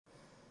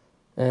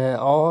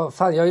Ja,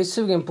 fan, jag är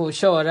sugen på att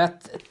köra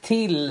ett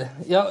till.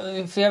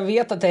 För jag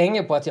vet att det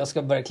hänger på att jag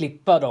ska börja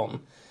klippa dem.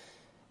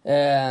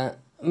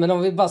 Men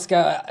om vi bara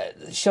ska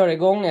köra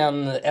igång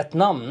ett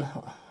namn.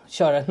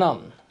 Köra ett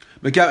namn.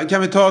 Men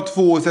kan vi ta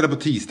 2 istället på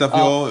tisdag? För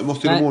jag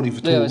måste ju ha ordning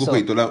för tåg och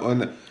skit.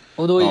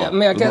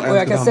 Men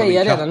jag kan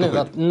säga redan nu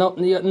att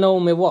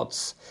Naomi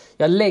Watts,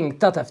 jag har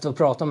längtat efter att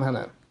prata om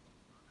henne.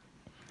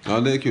 Ja,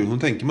 det är kul. Hon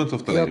tänker man inte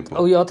så ofta längre på.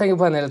 Och jag tänker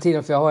på henne hela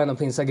tiden för jag har henne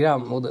på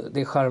Instagram och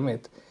det är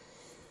charmigt.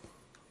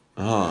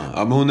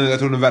 Ja, men jag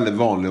tror hon är väldigt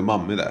vanlig och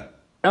mammig där.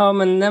 Ja,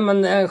 men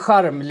en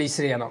charm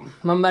lyser igenom.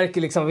 Man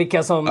märker liksom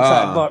vilka som så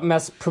här, bara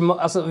mest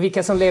alltså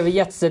vilka som lever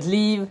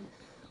jetset-liv.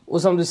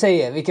 Och som du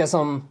säger, vilka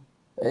som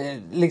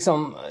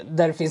liksom,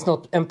 där det finns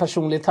en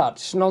personlig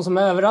touch. Någon som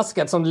är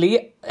överraskad, som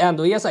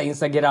ändå är så här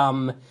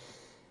Instagram.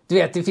 Du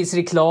vet, det finns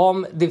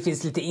reklam, det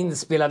finns lite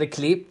inspelade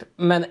klipp.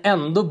 Men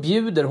ändå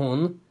bjuder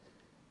hon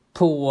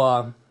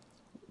på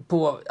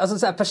alltså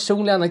så här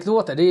personliga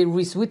anekdoter. Det är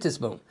Reese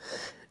Witherspoon.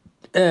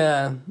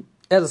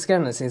 Älskar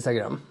hennes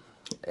Instagram.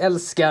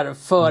 Älskar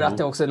för att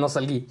det också är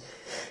nostalgi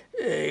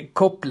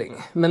koppling.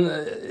 Men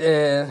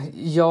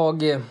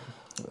jag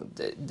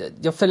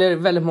följer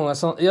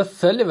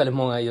väldigt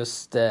många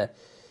just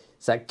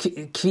så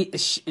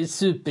här,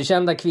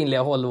 superkända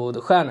kvinnliga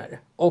Hollywoodstjärnor.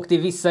 Och det är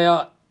vissa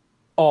jag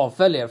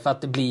avföljer för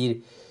att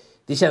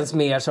det känns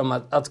mer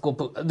som att gå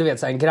på, du vet,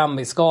 så här, en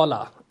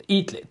Grammy-skala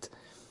ytligt.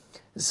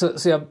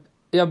 Så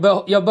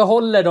jag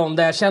behåller dem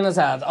där jag känner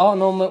så här att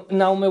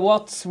Naomi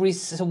Watts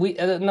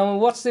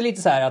är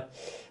lite så här att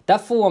där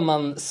får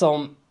man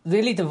det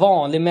är lite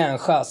vanlig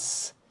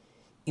människas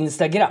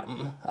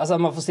Instagram. Alltså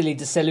man får se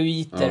lite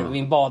celluliter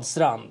vid en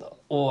badstrand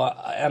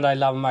and I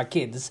love my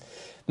kids.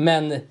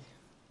 Men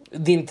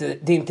det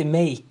är inte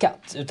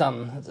makeat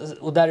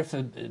och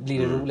därför blir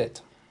det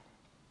roligt.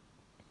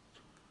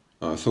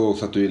 Ja, så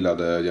också att du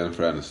gillade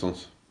Jennifer Aniston.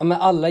 Ja,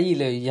 men alla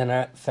gillar ju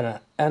Jennifer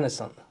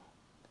Aniston.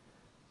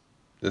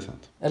 Det är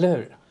sant. Eller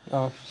hur?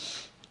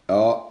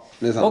 Ja,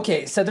 det är sant.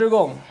 Okej, sätter du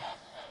igång?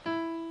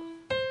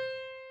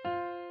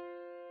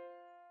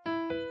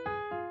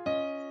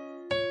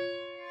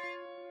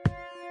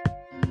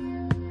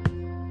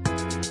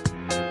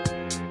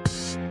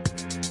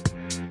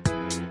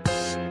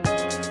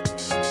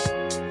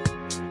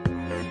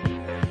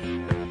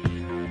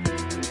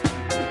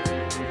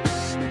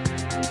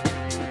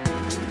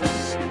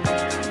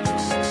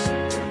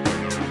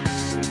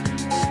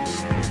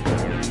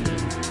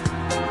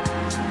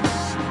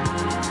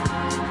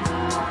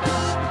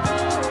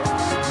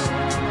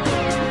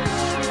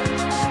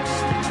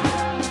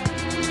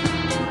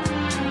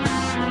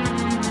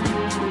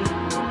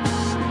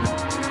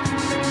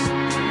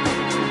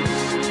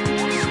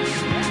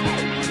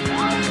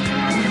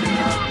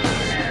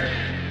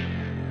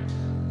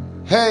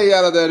 Hej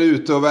alla där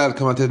ute och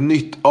välkomna till ett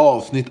nytt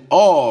avsnitt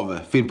av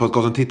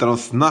filmpodcasten Tittar och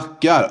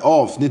snackar.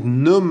 Avsnitt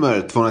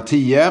nummer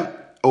 210.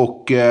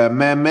 Och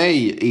med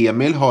mig,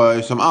 Emil, har jag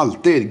ju som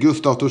alltid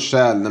Gustav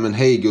Torssell. Nej men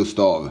hej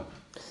Gustav.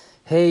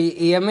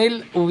 Hej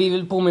Emil, och vi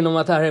vill påminna om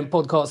att det här är en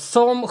podcast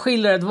som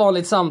skildrar ett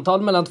vanligt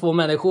samtal mellan två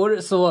människor.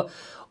 Så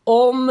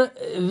om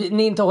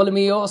ni inte håller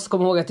med oss,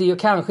 kom ihåg att det gör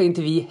kanske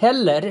inte vi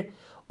heller.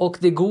 Och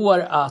det går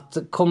att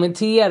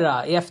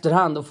kommentera i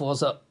efterhand och få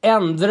oss att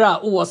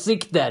ändra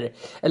åsikter.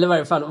 Eller i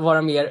varje fall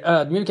vara mer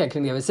ödmjuka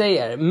kring det vi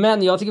säger.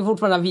 Men jag tycker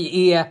fortfarande att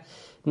vi är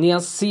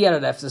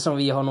nyanserade eftersom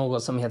vi har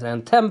något som heter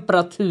en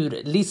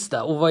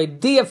temperaturlista. Och vad är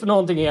det för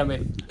någonting,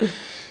 Emil?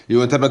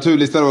 Jo, en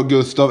temperaturlista då,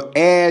 Gustav,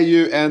 är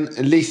ju en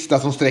lista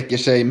som sträcker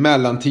sig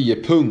mellan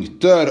 10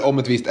 punkter om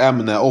ett visst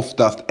ämne,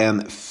 oftast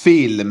en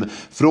film.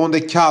 Från det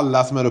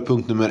kalla som är då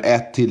punkt nummer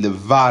 1 till det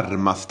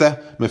varmaste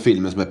med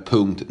filmen som är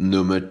punkt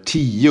nummer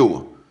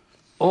 10.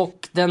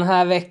 Och den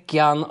här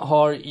veckan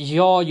har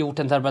jag gjort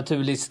en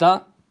temperaturlista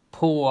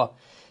på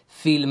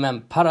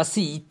filmen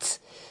Parasit.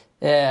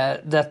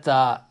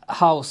 Detta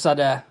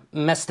hausade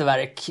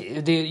mästerverk.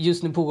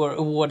 Just nu pågår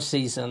award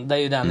season, där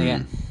ju den är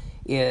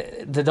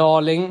The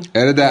Darling.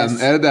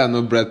 Är det den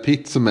och Brad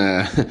Pitt som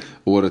är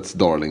årets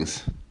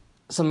darlings?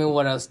 Som är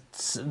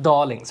årets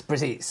darlings,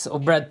 precis.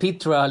 Och Brad Pitt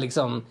tror jag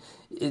liksom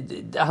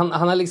han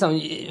har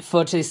liksom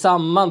fört sig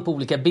samman på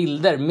olika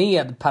bilder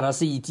med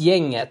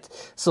Parasitgänget,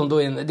 som då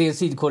det är en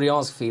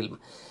sydkoreansk film.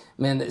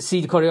 Men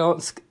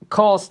sydkoreansk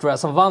cast tror jag,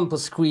 som vann på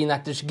Screen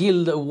Actors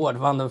Guild Award,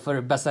 vann den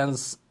för Best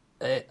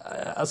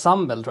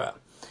Ensemble tror jag.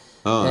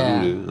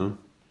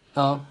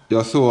 Ja.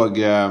 Jag såg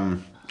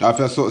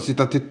för jag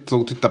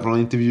tittade på någon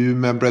intervju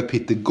med Brad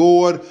Pitt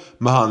igår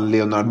med han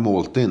Leonard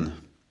Maltin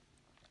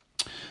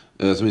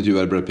som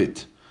intervjuade Brad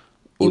Pitt.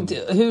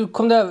 Hur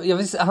kom det?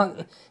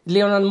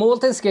 Leonard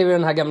Maltin skrev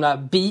den här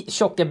gamla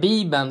tjocka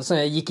bibeln som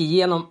jag gick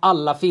igenom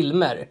alla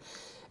filmer.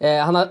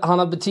 Han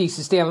har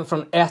betygssystem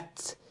från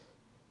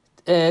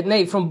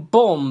från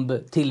bomb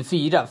till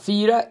 4.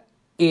 4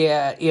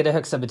 är det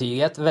högsta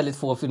betyget. Väldigt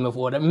få filmer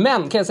får det.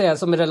 Men kan jag säga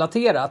som är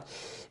relaterat,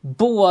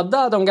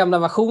 båda de gamla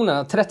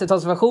versionerna,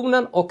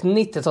 30-talsversionen och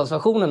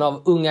 90-talsversionen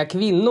av Unga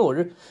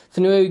kvinnor.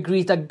 För nu har ju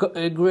Greta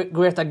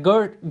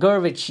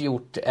Gerwig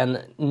gjort en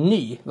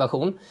ny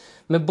version.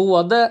 med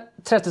både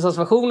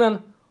 30-talsversionen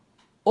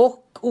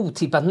och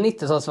otippat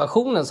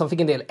 90-talsversionen som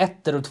fick en del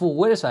 1:or och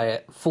 2:or i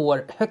Sverige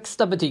får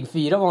högsta betyg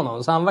 4 av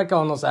honom. Så han verkar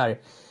ha någon så här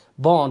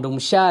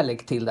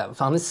barndomskärlek till den.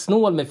 För han är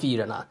snål med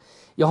 4:orna.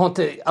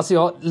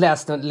 Jag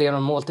läste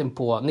Leonard Maltin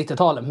på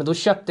 90-talet, men då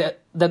köpte jag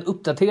den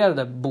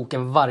uppdaterade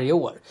boken varje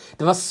år.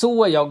 Det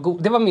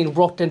var det var min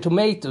Rotten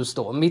Tomatoes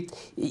då, mitt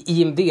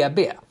IMDb.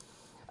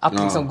 Att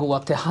liksom gå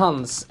till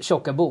hans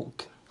tjocka bok.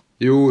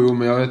 Jo,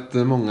 men jag vet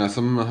många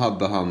som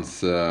hade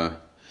hans...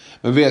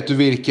 Men vet du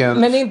vilken...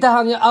 Men inte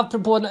han,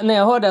 apropå när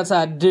jag hörde att så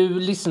här, du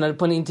lyssnade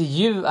på en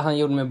intervju han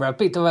gjorde med Brad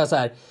Pitt, då var jag så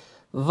här,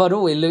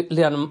 vadå, är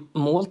Leonard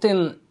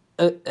Maltin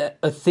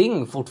a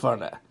thing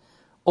fortfarande?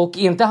 Och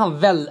inte han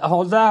väl,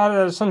 det här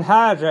är en sån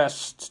här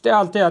röst. Det är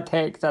alltid jag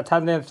tänkt att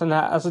han är en sån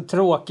här, alltså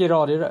tråkig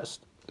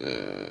radioröst.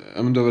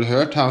 Men du har väl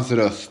hört hans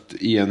röst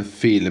i en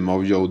film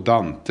av Joe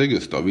Dante,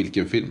 Gustav?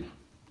 Vilken film?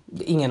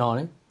 Ingen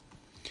aning.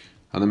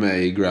 Han är med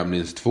i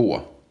Gremlins 2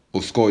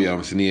 och skojar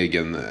om sin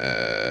egen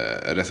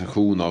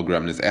recension av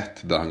Gremlins 1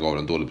 där han gav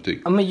en dålig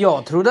betyg. Ja, men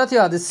jag trodde att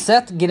jag hade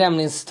sett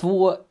Gremlins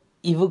 2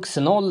 i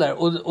vuxen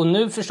ålder och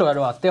nu förstår jag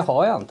då att det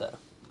har jag inte.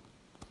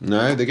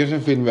 Nej, det är kanske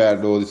en film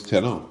värd att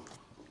diskutera om.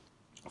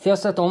 För jag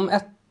har sett om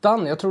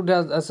 1:an, jag trodde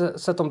jag hade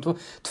sett om 2:an.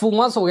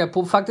 2:an såg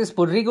jag faktiskt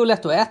på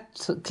Rigoletto 1,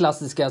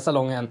 klassiska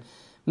salongen,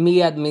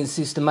 med min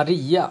syster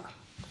Maria.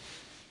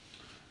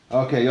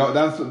 Okej,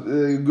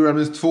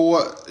 Gremlins 2,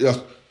 jag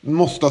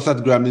måste ha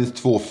sett Gremlins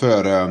 2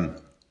 före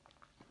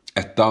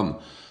 1:an.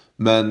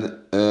 Men,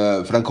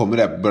 för den kommer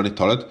där på början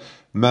 90-talet.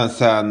 Men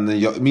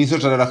sen, min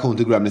största relation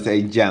till Gremlins är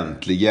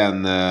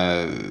egentligen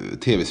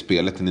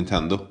tv-spelet till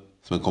Nintendo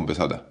som en kompis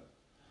hade.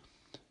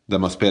 Där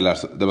man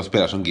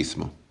spelar som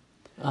Gizmo.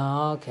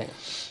 Okej.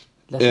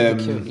 Det är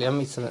kul, jag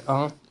missade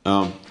det.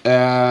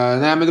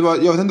 Nej, men jag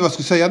vet inte vad jag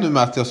skulle säga nu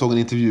med att jag såg en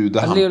intervju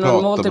där han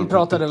Leonard Maltin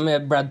pratade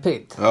med Brad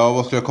Pitt. Ja,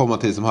 vad skulle jag komma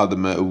till som hade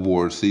med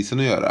award season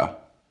att göra?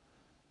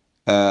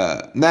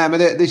 Nej, men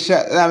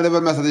det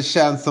var mest att det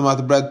känns som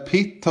att Brad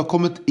Pitt har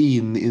kommit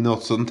in i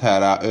något sånt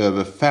här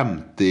över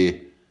 50.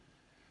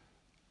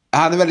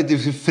 Han är väldigt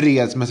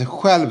tillfreds med sig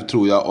själv,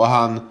 tror jag. Och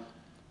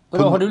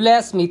har du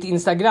läst mitt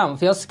Instagram?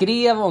 För jag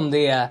skrev om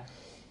det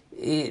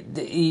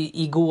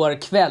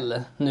igår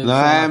kväll. Jag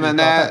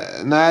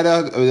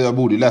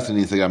borde ju läsa din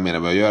Instagram mer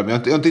än vad jag gör. Men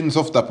jag är inte inne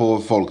så ofta på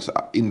folks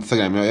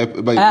Instagram. Jag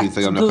är bara på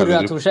Instagram.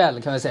 Gurra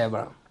Torssell kan vi säga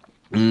bara.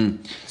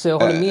 Så jag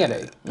håller med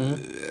dig.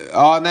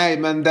 Ja, nej,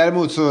 men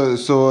däremot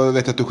så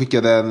vet jag att du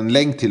skickade en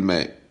länk till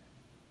mig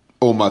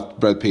om att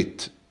Brad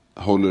Pitt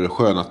håller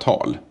sköna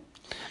tal.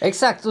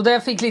 Exakt, och där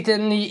jag fick lite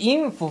ny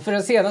info. För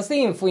den senaste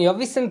infon, jag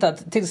visste inte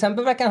att till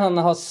exempel verkar han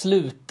ha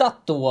slutat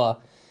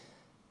då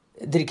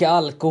dricka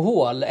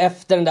alkohol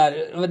efter den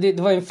där, det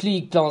var en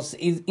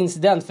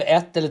flygplansincident för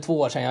 1 eller 2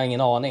 år sedan, jag har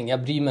ingen aning,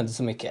 jag bryr mig inte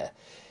så mycket.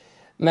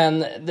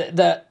 Men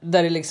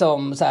där det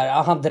liksom så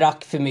här, han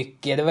drack för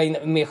mycket. Det var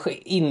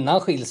innan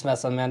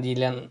skilsmässan med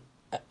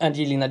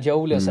Angelina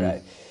Jolie och sådär.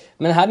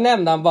 Men här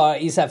nämnde han bara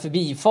i så här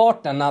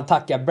förbifarten när han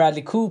tackar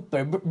Bradley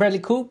Cooper.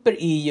 Bradley Cooper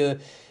är ju,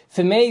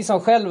 för mig som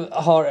själv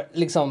har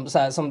liksom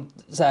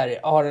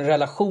har en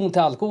relation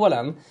till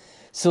alkoholen,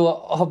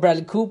 så har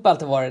Bradley Cooper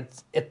alltid varit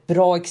ett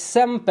bra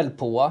exempel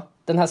på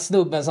den här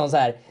snubben som så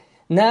här,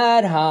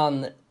 när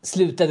han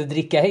slutade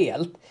dricka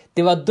helt,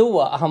 det var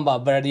då han bara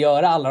började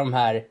göra alla de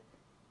här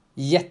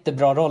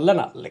jättebra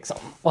rollerna liksom.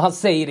 Och han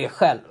säger det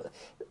själv.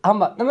 Han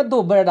bara, nej men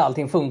då började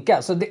allting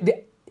funka. Så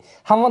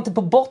han var inte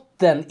på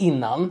botten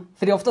innan,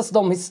 för det är oftast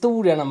de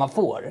historierna man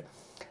får.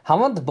 Han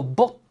var inte på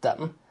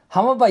botten.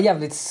 Han var bara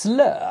jävligt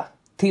slö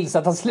tills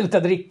att han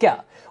slutade dricka.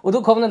 Och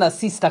då kom den där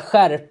sista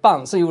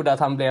skärpan som gjorde att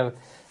han blev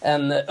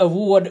en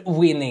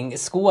award-winning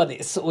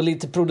skådis och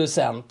lite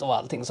producent och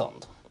allting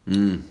sånt.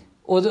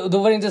 Och då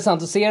var det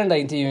intressant att se den där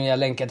intervjun jag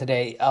länkade till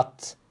dig,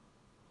 att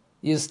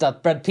just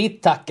att Brad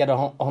Pitt tackade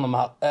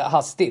honom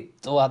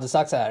hastigt och hade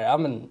sagt så här, ja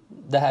men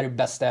det här är det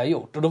bästa jag har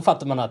gjort. Och då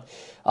fattar man att,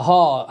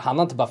 han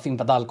har inte bara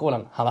fimpat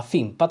alkoholen, han har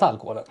fimpat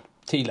alkoholen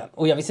tydligen.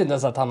 Och jag visste inte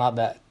ens att han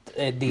hade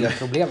det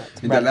problemet.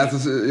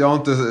 Jag har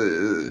inte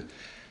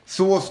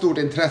så stort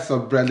intresse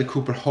av Bradley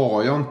Cooper,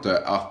 har jag inte,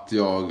 att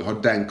jag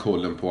har den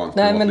kollen på hans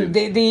privatliv. Nej, men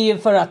det är ju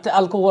för att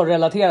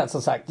alkoholrelaterat,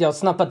 som sagt. Jag har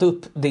snappat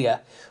upp det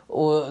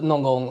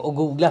någon gång och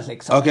googlat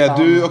liksom.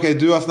 Okej,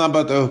 du har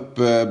snappat upp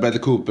Bradley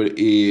Cooper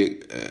i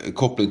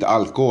koppling till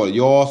alkohol.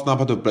 Jag har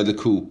snappat upp Bradley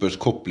Coopers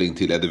koppling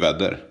till Eddie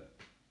Vedder.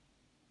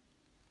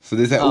 Så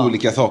det är så här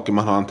olika saker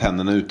man har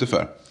antennerna ute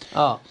för.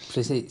 Ja,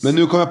 precis. Men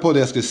nu kom jag på det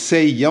jag skulle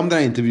säga om den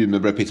här intervjun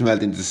med Brad Pitt som är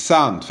väldigt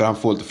intressant, för han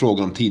får lite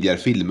frågor om tidigare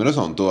filmer och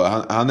sånt. Och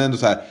han är ändå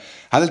så här,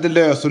 han är lite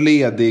lös och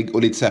ledig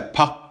och lite så här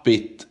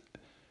pappigt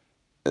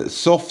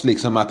soft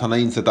liksom, att han har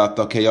insett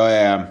att jag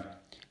är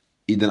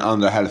i den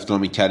andra hälften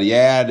av min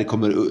karriär. Det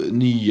kommer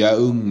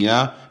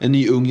en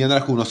ny ung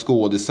generation av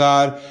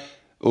skådisar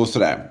och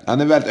sådär.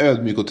 Han är väldigt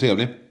ödmjuk och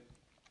trevlig.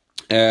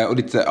 Och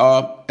lite så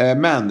här,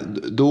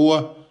 men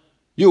då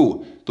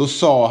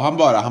sa han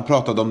bara, han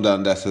pratade om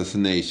The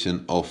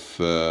Assassination of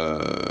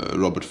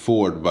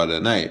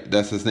The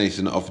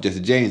Assassination of Jesse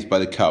James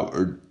by the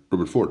Coward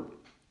Robert Ford,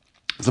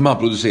 som han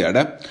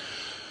producerade.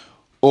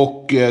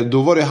 Och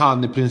då var det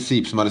han i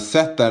princip som hade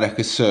sett den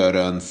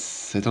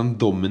regissörens, heter han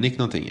Dominic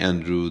någonting?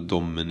 Andrew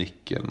Dominic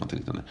eller någonting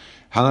liknande.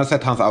 Han hade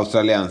sett hans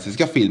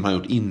australiensiska film han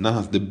gjort innan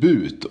hans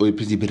debut och i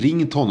princip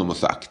ringt honom och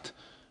sagt: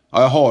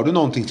 ja, har du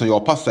någonting som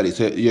jag passar i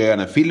så gör jag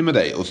gärna en film med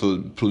dig och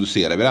så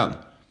producerar vi den.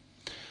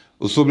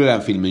 Och så blev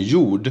den filmen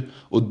gjord.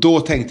 Och då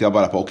tänkte jag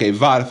bara på, okej,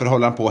 varför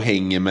håller han på och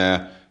hänger med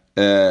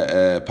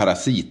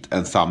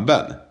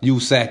Parasit-ensemblen? Jo,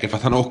 säkert för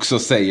att han också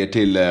säger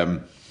till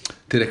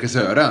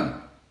regissören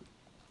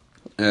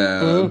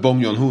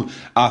Bong Joon-ho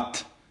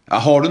att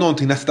har du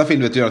någonting nästa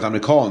film vet du gör ett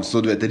amerikanskt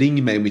så du vet,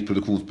 ring mig och mitt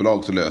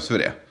produktionsbolag så löser vi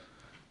det.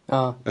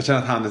 Ja. Jag känner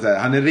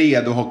att han är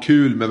redo att ha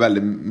kul med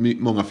väldigt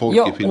många folk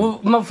i filmen.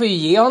 Och man får ju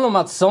ge honom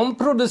att som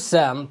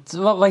producent,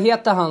 vad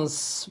heter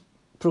hans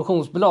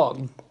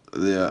produktionsbolag?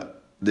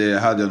 Det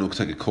hade jag nog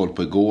säkert koll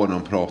på igår när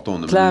de pratade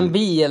om det. Plan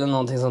B eller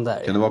någonting sånt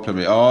där. Kan det vara Plan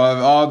B?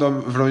 Ja,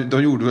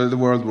 de gjorde väl The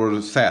World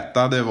War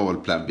Z, det var väl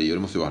Plan B och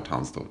det måste ju varit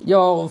hans då.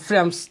 Ja, och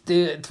främst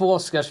 2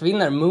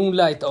 Oscarsvinnare,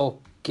 Moonlight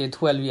och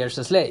 12 Years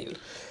a Slave.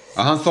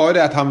 Ja, han sa ju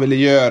det att han ville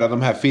göra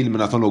de här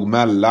filmerna som låg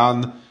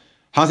mellan.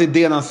 Hans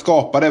idé när han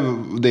skapade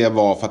det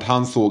var för att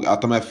han såg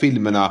att de här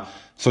filmerna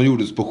som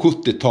gjordes på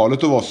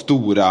 70-talet och var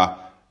stora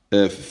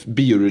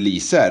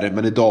bioreleaser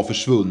men idag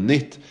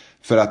försvunnit.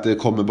 För att det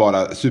kommer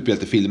bara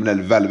superhjältefilmer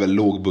eller väldigt, väldigt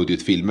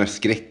lågbudgetfilmer,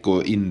 skräck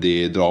och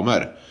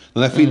indie-dramer. De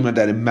där filmerna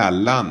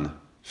däremellan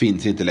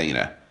finns inte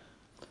längre.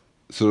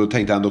 Så då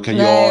tänkte han, då kan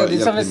jag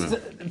hjälpa till.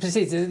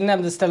 Precis, det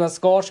nämnde Stellan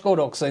Skarsgård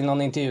också i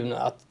någon intervju nu,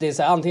 att det är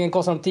så här, antingen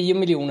kostar de 10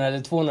 miljoner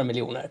eller 200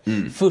 miljoner.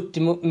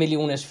 40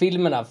 miljoners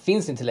filmerna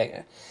finns inte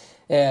längre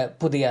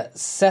på det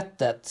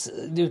sättet,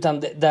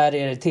 utan där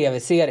är det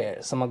tv-serier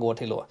som man går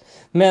till då.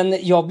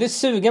 Men jag blev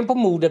sugen på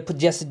mordet på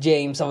Jesse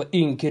James av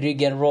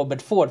ynkryggen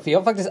Robert Ford, för jag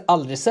har faktiskt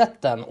aldrig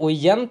sett den och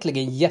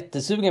egentligen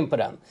jättesugen på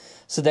den.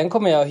 Så den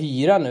kommer jag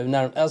hyra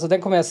nu, alltså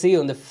den kommer jag se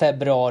under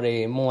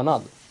februari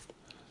månad.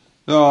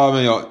 Ja,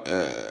 men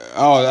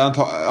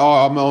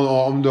men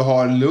om du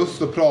har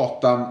lust att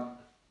prata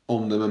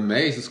om det med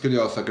mig så skulle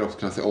jag säkert också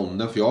kunna se om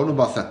den, för jag har nog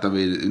bara sett den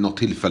vid något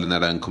tillfälle när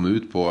den kom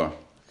ut på.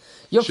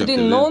 Ja, för det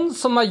är någon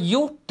som har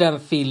gjort den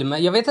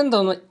filmen. Jag vet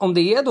inte om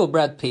det är då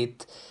Brad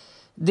Pitt.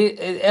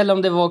 Eller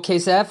om det var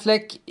Casey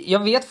Affleck. Jag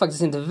vet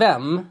faktiskt inte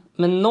vem.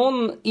 Men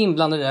någon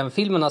inblandad i den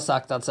filmen har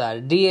sagt att så här,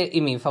 det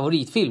är min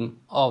favoritfilm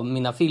av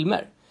mina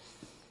filmer.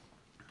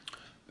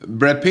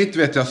 Brad Pitt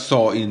vet jag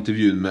sa i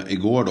intervjun med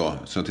igår då,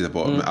 som jag tittade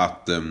på,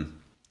 att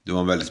det var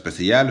en väldigt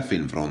speciell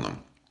film för honom.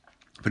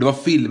 För det var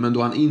filmen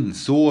då han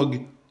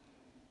insåg,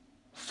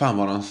 fan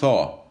vad han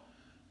sa.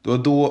 Det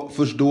var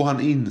först då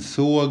han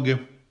insåg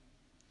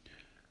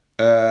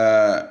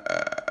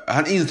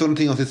han insåg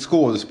någonting om sitt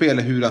skådespel,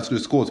 hur han skulle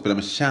skådespela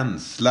med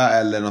känsla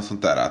eller något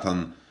sånt där, att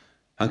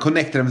han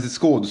connectade med sitt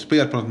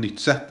skådespel på något nytt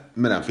sätt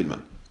med den filmen.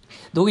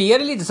 Då är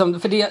det lite som,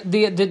 för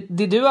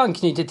det du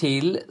anknyter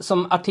till,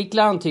 som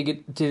artiklar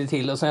antyder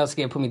till och som jag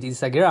skrev på mitt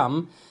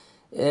Instagram,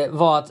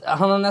 var att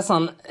han har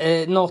nästan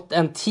nått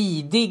en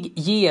tidig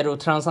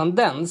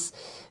gerotranscendens.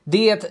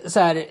 Det är ett så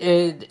här,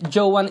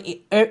 Johan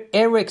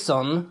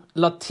Eriksson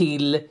la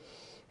till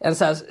en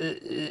så här,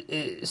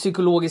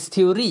 psykologisk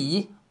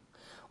teori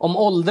om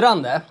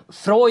åldrande.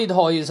 Freud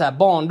har ju så här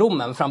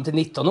barndomen fram till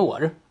 19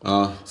 år.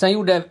 Ja. Sen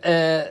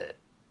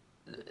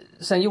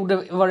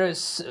var det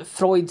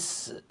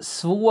Freuds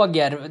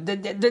svåger.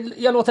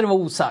 Jag låter det vara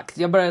osagt.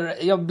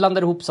 Jag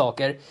blandar ihop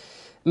saker.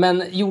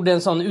 Men gjorde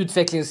en sån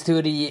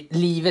utvecklingsteori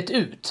livet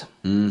ut.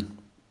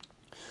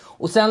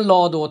 Och sen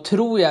la då,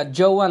 tror jag,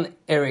 Johan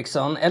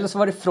Eriksson, eller så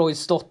var det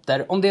Freuds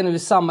dotter, om det nu är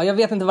samma. Jag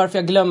vet inte varför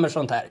jag glömmer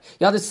sånt här.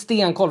 Jag hade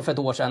stenkoll för ett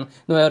år sedan,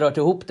 nu har jag rört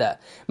ihop det.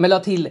 Men la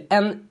till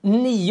en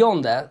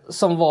 9:e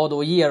som var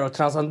då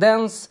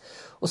gerotranscendens.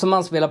 Och som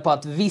anspelar på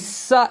att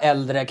vissa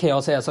äldre, kan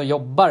jag säga, som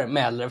jobbar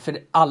med äldre, för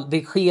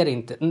det sker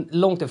inte,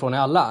 långt ifrån i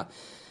alla.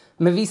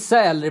 Men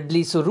vissa äldre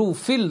blir så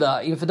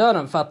rofyllda inför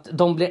döden för att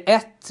de blir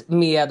ett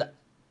med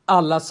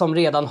alla som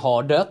redan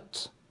har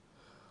dött.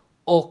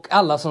 Och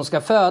alla som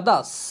ska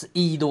födas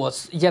i då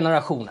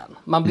generationen.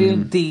 Man blir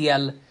en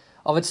del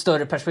av ett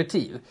större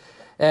perspektiv.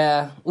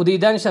 Och det är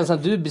den känslan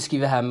du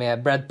beskriver här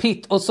med Brad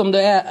Pitt. Och som,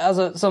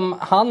 som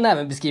han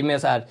även beskriver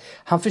med så här.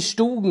 Han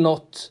förstod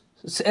något,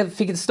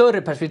 fick ett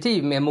större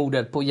perspektiv med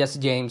mordet på Jesse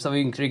James av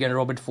ynkryggen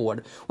Robert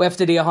Ford. Och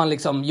efter det har han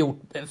liksom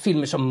gjort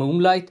filmer som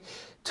Moonlight,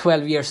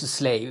 12 Years a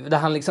Slave. Där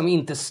han liksom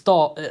inte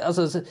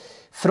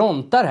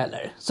frontar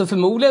heller. Så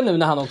förmodligen nu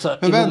när han också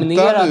är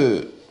nominerad.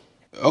 Nu.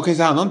 Okej,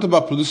 så han har inte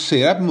bara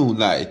producerat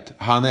Moonlight,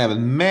 han är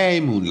även med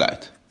i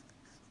Moonlight.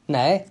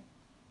 Nej.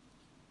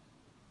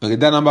 Okej,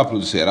 den har han bara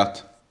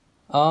producerat.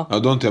 Ja. Ja,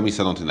 då har inte jag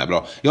missat någonting där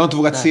bra. Jag har inte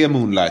vågat se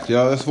Moonlight.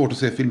 Jag har svårt att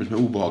se filmer som är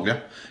obehagliga.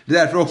 Det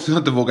är därför också jag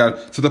inte vågar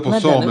sätta på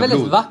sameblod. Men den är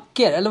väldigt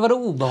vacker, eller var det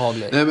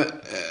obehaglig? Nej,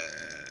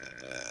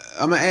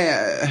 men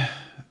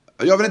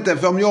jag vet inte,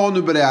 för om jag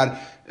nu börjar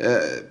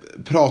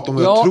prata om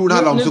vad jag tror det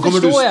handlar om, så kommer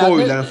du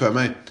spoila den för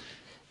mig.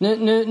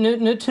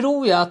 Nu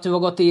tror jag att du har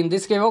gått in, det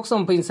skrev jag också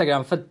om på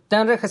Instagram, för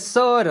den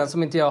regissören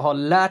som inte jag har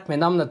lärt mig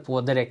namnet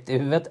på direkt i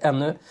huvudet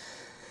ännu.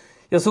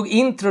 Jag såg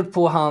introt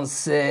på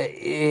hans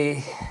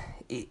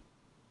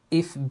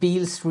If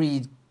Beale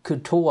Street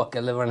Could Talk,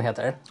 eller vad den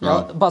heter. Jag Ja.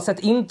 har bara sett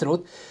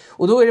introt.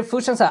 Och då är det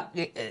först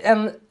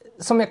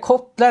som jag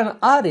kopplar en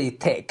arg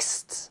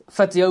text.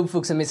 För att jag är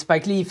uppvuxen med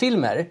Spike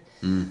Lee-filmer.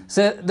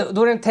 Så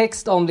då är det en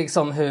text om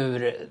liksom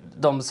hur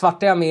de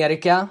svarta i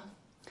Amerika...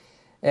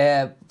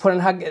 på den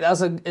här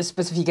alltså,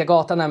 specifika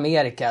gatan i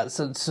Amerika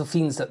så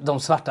finns de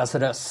svartas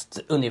röst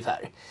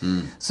ungefär.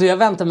 Så jag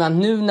väntar mig att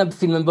nu när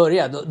filmen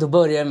börjar då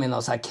börjar det med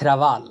någon så här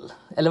kravall.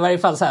 Eller i varje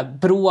fall så här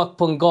bråk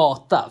på en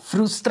gata.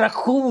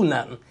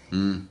 Frustrationen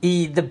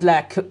i the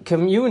black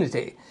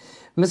community.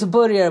 Men så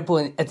börjar det på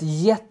ett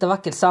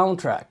jättevackert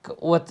soundtrack.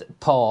 Och ett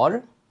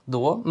par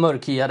då,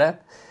 mörkhyade.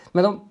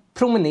 Men de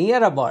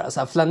promenerar bara, så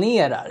här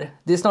flanerar.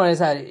 Det är snarare en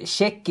så här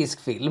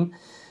tjeckisk film.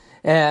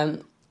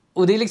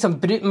 Och det är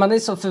liksom, man är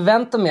så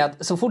förväntad med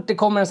att så fort det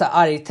kommer en så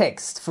här arg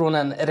text från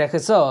en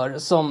regissör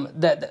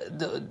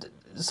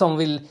som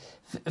vill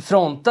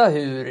fronta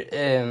hur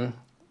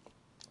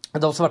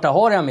de svarta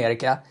har i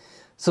Amerika,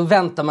 så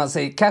väntar man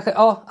sig kanske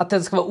att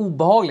den ska vara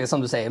obehaglig,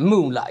 som du säger,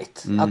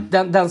 Moonlight.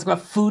 Att den ska vara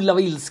full av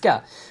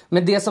ilska.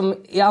 Men det som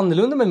är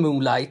annorlunda med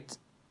Moonlight,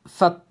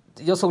 för att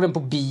jag såg den på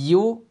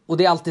bio och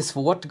det är alltid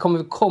svårt, det kommer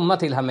vi komma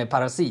till här med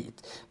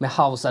Parasit, med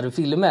houseade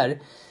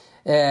filmer.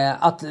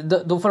 Att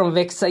då får de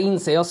växa in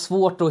sig. Jag har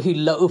svårt att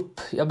hylla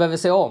upp. Jag behöver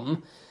se om.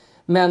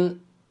 Men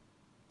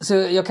så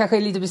jag kanske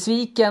är lite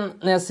besviken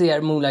när jag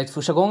ser Moonlight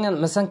första gången.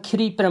 Men sen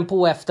kryper den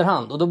på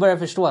efterhand. Och då börjar jag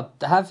förstå att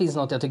det här finns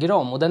något jag tycker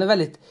om. Och den är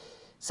väldigt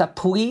så här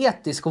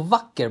poetisk och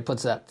vacker på ett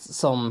sätt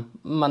som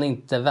man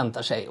inte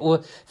väntar sig.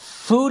 Och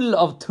full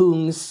av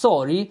tung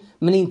sorg,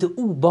 men inte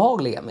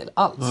obehaglig, Emil,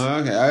 alls.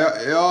 Okay.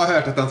 Jag har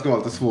hört att den ska vara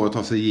lite svår att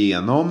ta sig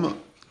igenom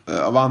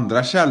av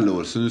andra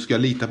källor. Så nu ska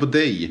jag lita på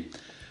dig.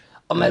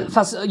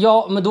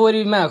 Ja, men då är det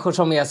ju människor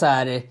som är så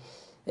här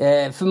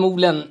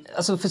förmodligen,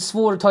 alltså för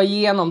svår att ta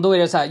igenom. Då är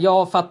det så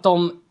här, för att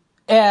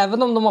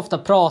även om de ofta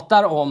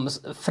pratar om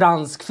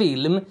fransk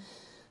film,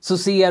 så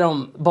ser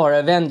de bara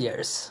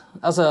Avengers.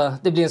 Alltså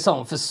det blir en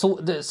sån, för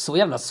så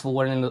jävla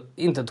svår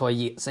inte att ta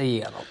sig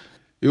igenom.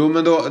 Jo,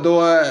 men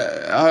då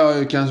har jag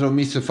ju kanske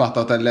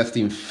missuppfattat att läst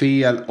in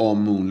fel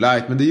om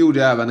Moonlight. Men det gjorde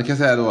jag även, det kan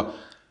jag säga då,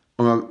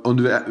 om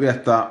du vill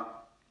veta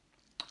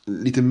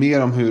lite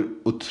mer om hur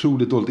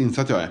otroligt dåligt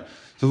insatt jag är.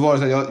 Så var det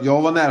så här,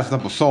 jag var nära att sätta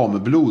på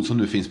Sameblod, som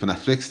nu finns på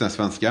Netflix, den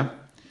svenska.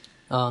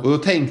 Ja.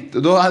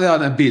 Och då hade jag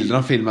den här bilden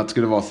av filmen att det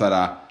skulle vara så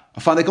här,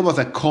 fan, det kommer vara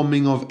så här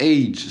coming of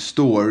age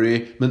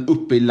story, men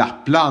uppe i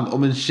Lappland,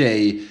 om en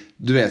tjej,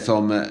 du vet,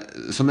 som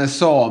är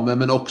same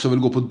men också vill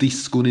gå på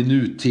diskon i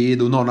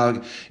nutid. Och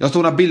jag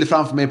såg några bilder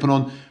framför mig på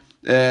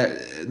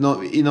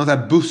i någon sån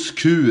här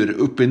busskur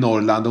uppe i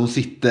Norrland, där hon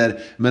sitter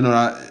med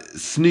några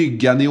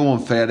snygga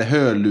neonfärgade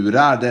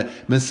hörlurar,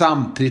 men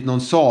samtidigt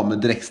någon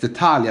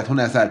samedräktsdetalj, att hon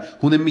är så här,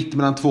 hon är mitt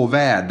mellan två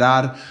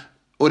världar,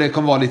 och det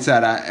kommer vara lite så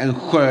här en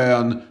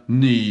skön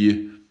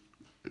ny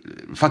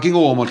fucking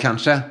Åmål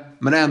kanske,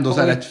 men ändå så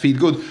här rätt feel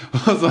good.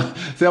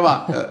 Så jag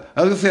bara,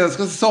 jag ska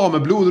se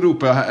Sameblod,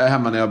 ropar jag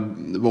hemma när jag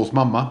var hos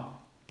mamma.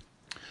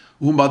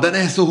 Och hon bara, den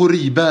är så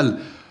horribel.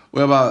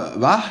 Och jag bara,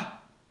 va?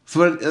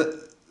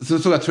 Så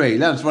såg jag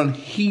trailern, så var det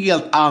en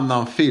helt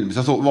annan film.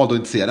 Så jag valde att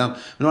inte se den. Men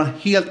det var en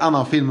helt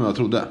annan film än jag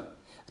trodde.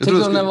 Tyckte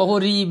du den var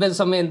horribel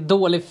som en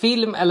dålig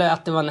film, eller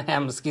att det var en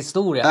hemsk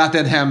historia? Att det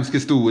är en hemsk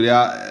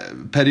historia,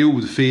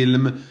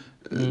 periodfilm.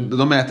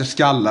 De äter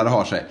skallar och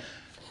har sig.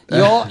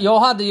 Ja, jag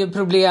hade ju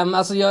problem.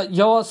 Alltså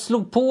jag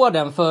slog på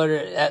den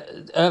för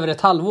över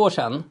ett halvår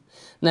sedan,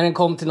 när den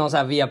kom till någon så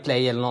här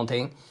Viaplay eller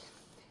någonting.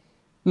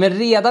 Men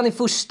redan i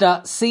första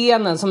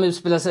scenen, som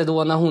utspelar sig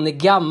då när hon är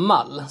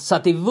gammal, så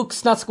att det är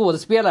vuxna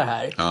skådespelare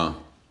här. Ja.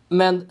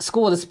 Men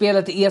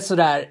skådespelet är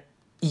sådär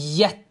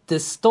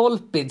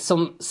jättestolpigt,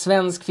 som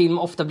svensk film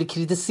ofta blir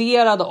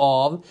kritiserad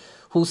av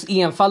hos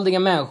enfaldiga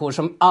människor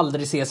som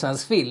aldrig ser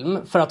svensk film,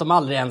 för att de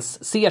aldrig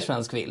ens ser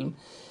svensk film.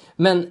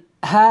 Men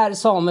här,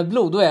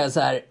 Sameblod, då är jag så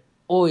här,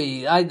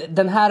 oj,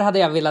 den här hade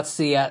jag velat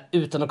se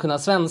utan att kunna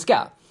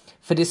svenska.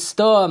 För det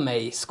stör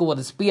mig,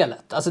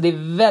 skådespelet. Alltså det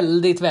är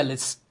väldigt,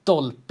 väldigt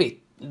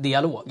stolpigt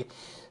dialog.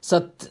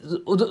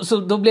 Så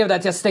då blev det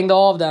att jag stängde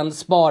av den,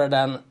 sparade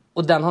den,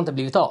 och den har inte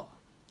blivit av.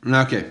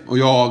 Okej. Och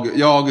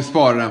jag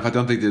sparade den för att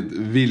jag inte riktigt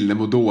ville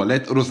må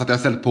dåligt. Och då satte jag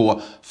istället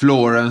på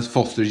Florence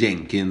Foster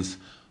Jenkins.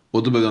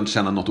 Och då behövde jag inte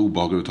känna något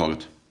obehag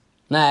överhuvudtaget.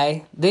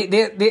 Nej,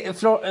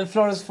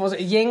 Florence Foster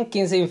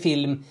Jenkins är en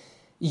film,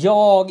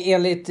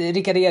 enligt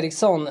Rickard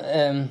Eriksson,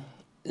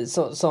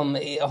 som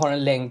har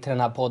en länk till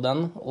den här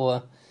podden och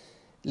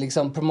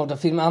liksom promotar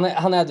filmen,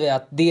 han hade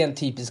att det är en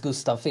typisk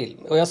Gustav-film.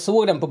 Och jag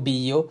såg den på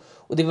bio,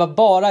 och det var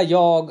bara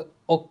jag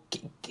och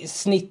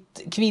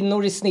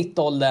kvinnor i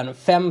snittåldern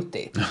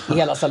 50 i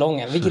hela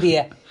salongen, vilket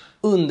är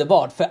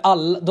underbart, för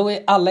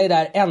alla är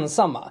där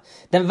ensamma.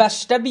 Den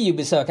värsta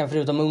biobesökaren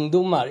förutom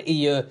ungdomar är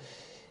ju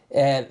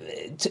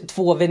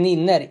två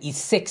väninnor i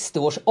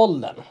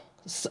 60-årsåldern.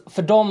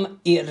 För de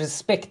är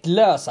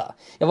respektlösa.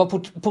 Jag var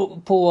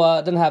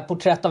på den här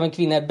Porträtt av en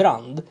kvinna i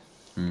brand.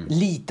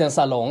 Liten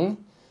salong.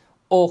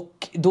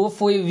 Och då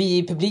får ju vi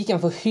i publiken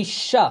få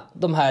hyscha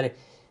de här,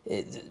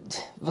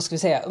 vad ska vi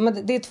säga?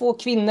 Men det är två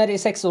kvinnor i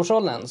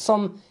 60-årsåldern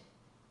som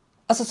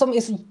alltså, som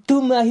är så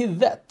dumma i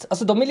huvudet.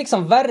 Alltså de är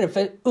liksom värre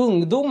för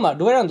ungdomar.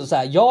 Då är det ändå så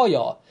här,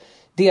 ja.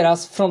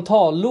 Deras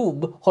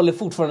frontallob håller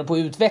fortfarande på att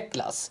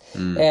utvecklas.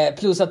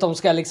 Plus att de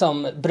ska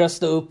liksom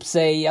brösta upp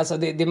sig. Alltså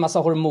det är massa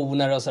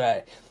hormoner och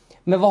sådär.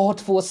 Men vad har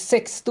 2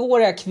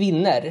 60-åriga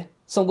kvinnor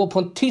som går på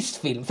en tyst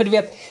film? För du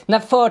vet, när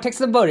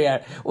förtexten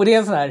börjar och det är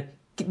en sån här,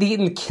 det är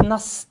en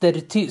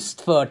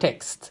knastertyst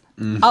förtext.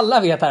 Alla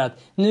vet här att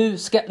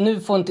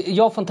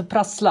jag får inte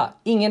prassla.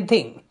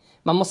 Ingenting.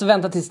 Man måste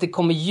vänta tills det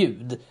kommer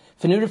ljud.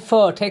 För nu är det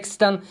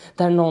förtexten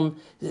där någon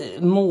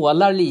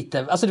målar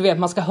lite. Alltså du vet,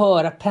 man ska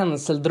höra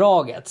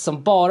penseldraget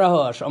som bara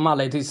hörs om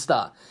alla är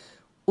tysta.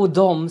 Och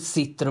de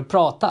sitter och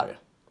pratar.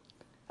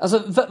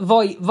 Alltså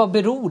vad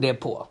beror det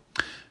på?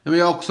 Ja, men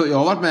jag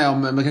har varit med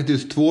om, man kan inte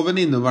just 2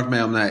 väninnor varit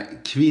med om det här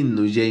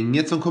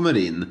kvinnogänget som kommer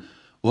in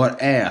och har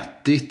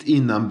ätit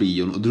innan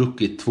bion och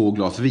druckit 2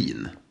 glas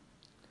vin.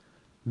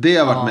 Det har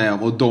jag varit med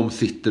om, och de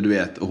sitter, du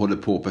vet, och håller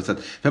på ett sätt.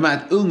 För jag menar,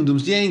 ett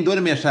ungdomsgäng, då är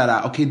det mer så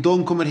här, okej,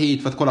 de kommer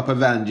hit för att kolla på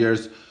Avengers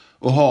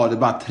och ha det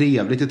bara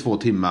trevligt i 2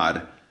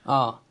 timmar.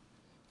 Ja.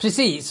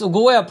 Precis, och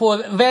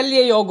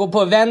väljer jag att gå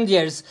på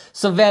Avengers,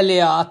 så väljer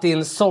jag att det är en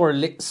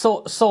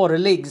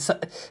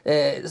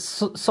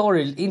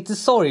inte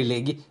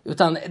sorglig,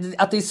 utan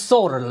att det är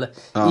sorl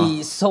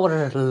i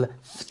sorl.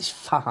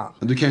 Fan.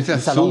 Du kan ju säga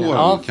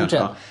sorg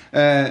kanske.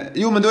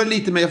 Jo, men då är det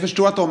lite mer, jag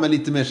förstår att de är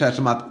lite mer så här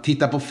som att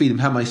titta på film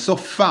hemma i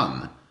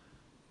soffan.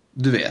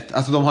 Du vet,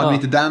 alltså de har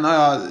lite den,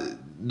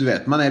 du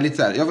vet, man är lite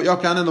så här,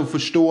 jag kan ändå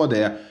förstå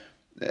det,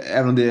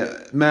 även om det,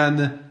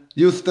 men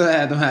just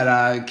de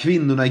här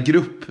kvinnorna i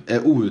grupp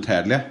är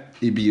outhärdliga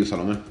i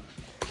biosalonger.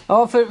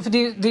 Ja, för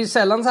det är ju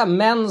sällan så här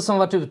män som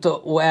varit ute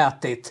och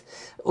ätit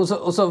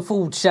och så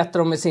fortsätter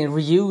de med sin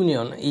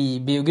reunion i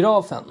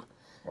biografen.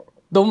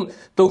 De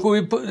går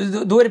ju på,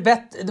 då är det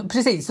bättre,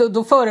 precis,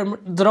 då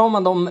föredrar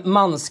man de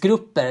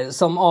mansgrupper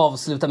som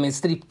avslutar med en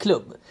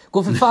strippklubb.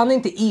 Går för fan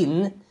inte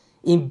in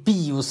i en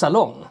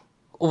biosalong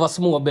och vara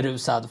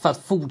småberusad för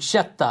att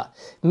fortsätta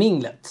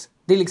minglet.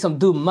 Det är liksom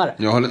dummare.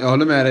 Jag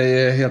håller med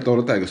dig helt och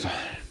hållet där, Gustav.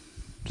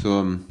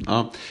 Så,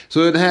 ja. Så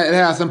det här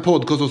är alltså en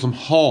podcast som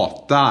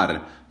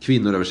hatar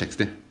kvinnor över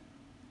 60.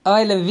 Ja,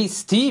 eller en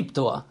viss typ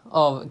då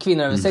av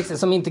kvinnor över 60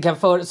 som inte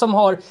kan som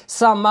har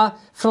samma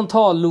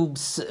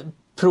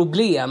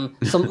frontallobsproblem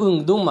som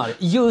ungdomar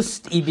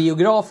just i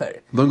biografer.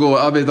 De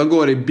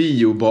går i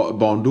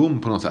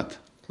biobarndom på något sätt.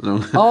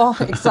 Ja,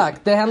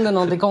 exakt. Det händer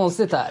någonting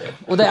konstigt här.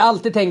 Och det jag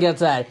alltid tänker att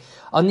så här,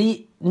 ja,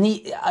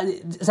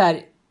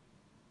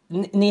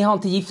 ni har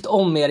inte gift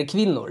om er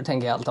kvinnor,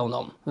 tänker jag alltid om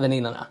dem,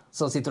 väninnorna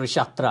som sitter och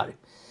chattrar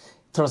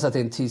trots att det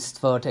är en tyst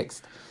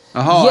förtext.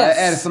 Jaha, yes.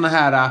 Är det såna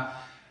här,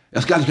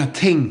 jag ska aldrig kunna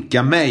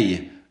tänka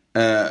mig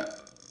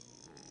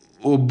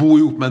och bo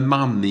ihop med en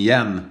man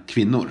igen,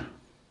 kvinnor.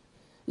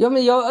 Ja,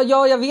 men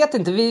jag vet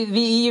inte.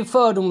 Vi är ju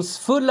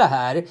fördomsfulla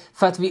här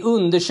för att vi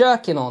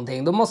undersöker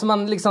någonting. Då måste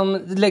man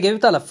liksom lägga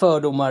ut alla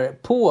fördomar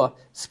på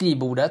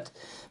skrivbordet.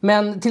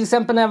 Men till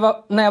exempel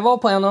när jag var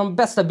på en av de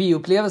bästa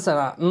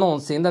bioupplevelserna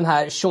någonsin, den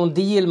här Sean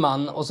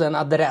Dielman och så en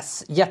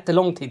adress,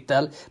 jättelång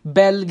titel,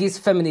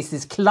 belgisk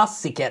feministisk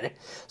klassiker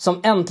som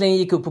äntligen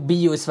gick upp på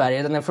bio i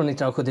Sverige, den är från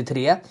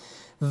 1973.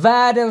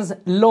 Världens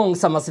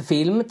långsammaste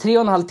film,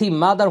 3,5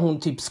 timmar där hon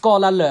typ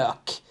skalar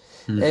lök.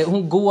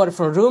 Hon går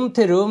från rum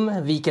till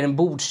rum, viker en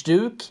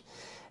bordsduk.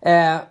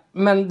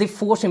 Men det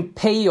får sin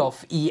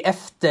payoff i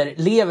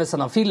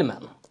efterlevelsen av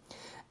filmen.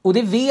 Och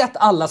det vet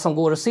alla som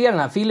går och ser den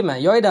här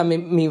filmen. Jag är där med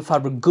min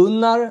farbror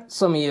Gunnar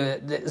som är ju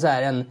så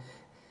här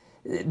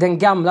den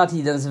gamla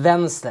tidens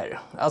vänster.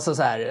 Alltså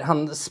så här,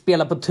 han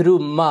spelar på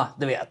trumma,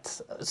 du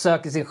vet.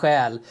 Söker sin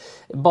själ,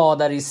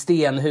 badar i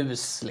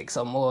stenhus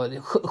liksom och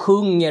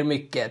sjunger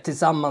mycket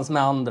tillsammans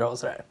med andra och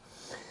sådär.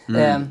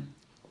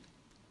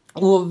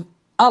 Och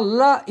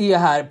alla är ju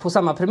här på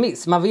samma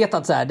premiss. Man vet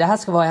att så här, det här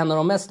ska vara en av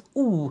de mest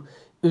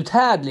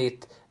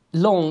outhärdligt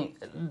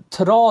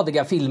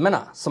långtradiga filmerna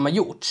som har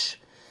gjorts.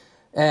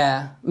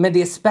 Men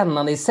det är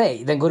spännande i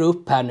sig. Den går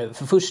upp här nu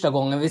för första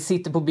gången. Vi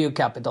sitter på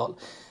Biocapital.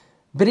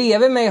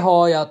 Bredvid mig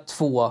har jag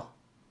 2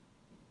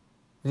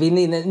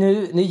 väninnor.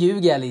 Nu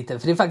ljuger jag lite,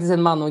 för det är faktiskt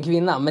en man och en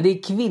kvinna. Men det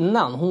är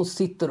kvinnan. Hon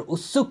sitter och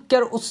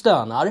suckar och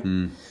stönar.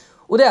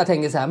 Och det jag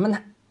tänker så här, men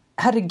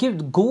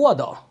herregud, gå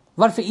då.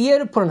 Varför är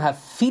du på den här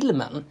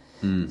filmen?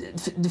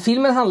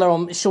 Filmen handlar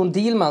om Sean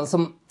Dielman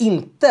som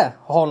inte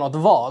har något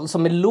val,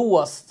 som är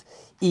låst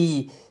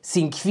i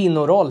sin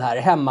kvinnoroll här,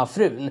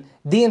 hemmafrun.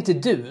 Det är inte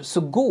du,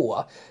 så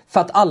gå. För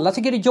att alla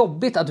tycker det är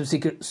jobbigt att du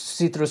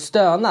sitter och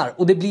stönar.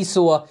 Och det blir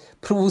så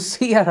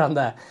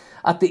provocerande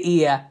att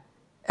det är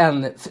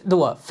en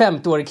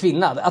 50-årig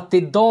kvinna. Att det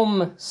är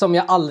de som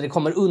jag aldrig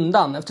kommer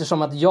undan.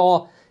 Eftersom att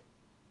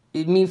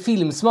min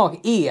filmsmak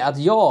är att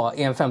jag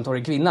är en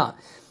 50-årig kvinna.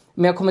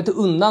 Men jag kommer inte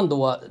undan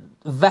då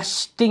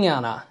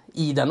värstingarna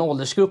i den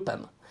åldersgruppen.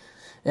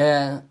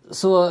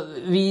 Så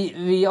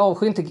vi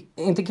avskyr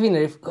inte kvinnor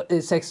i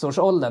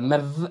 60-årsåldern,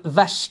 men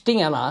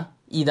värstingarna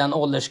i den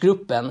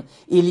åldersgruppen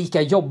är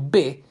lika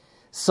jobbig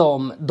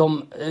som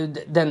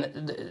den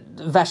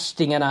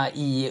värstingarna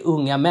i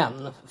unga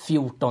män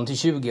 14 till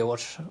 20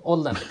 års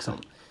åldern liksom.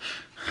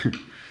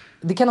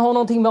 Det kan ha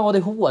någonting med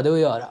ADHD att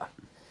göra.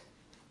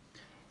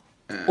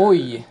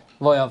 Oj,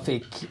 vad jag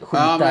fick skit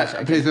där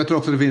säkert. Precis, jag tror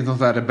också det finns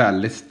något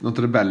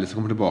rebelliskt som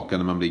kommer tillbaka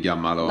när man blir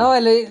gammal. Och... Ja,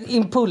 eller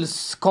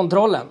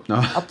impulskontrollen.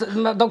 Ja. Att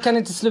de kan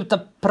inte sluta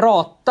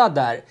prata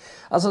där.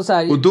 Alltså så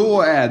här... Och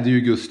då är det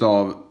ju,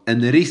 Gustav,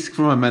 en risk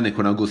för de här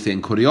människorna att gå och se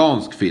en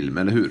koreansk film,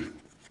 eller hur?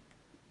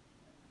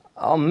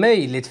 Ja,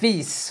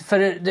 möjligtvis. För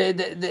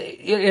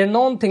är det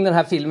någonting den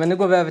här filmen... Nu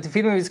går vi över till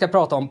filmen vi ska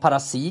prata om,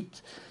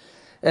 Parasit.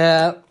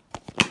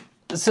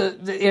 Så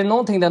är det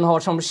någonting den har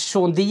som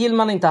Sean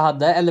Dielman inte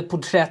hade, eller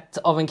Porträtt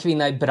av en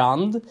kvinna i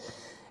brand,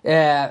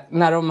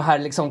 när de här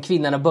liksom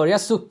kvinnorna börjar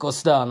sucka och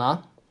stöna,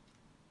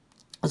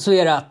 så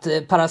är det att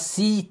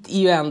Parasit är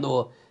ju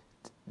ändå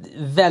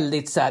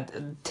väldigt så här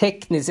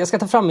tekniskt. Jag ska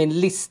ta fram min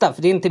lista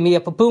för det är inte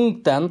med på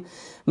punkten,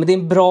 men det är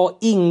en bra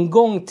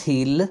ingång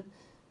till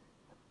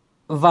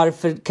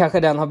varför kanske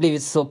den har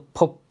blivit så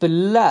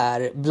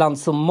populär bland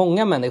så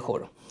många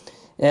människor.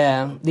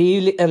 Det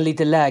är ju en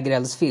lite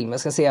lägereldsfilm. Jag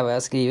ska se vad jag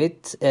har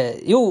skrivit.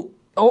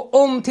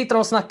 Om Tittar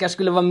och snackar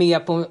skulle vara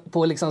med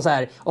på liksom så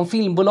här, om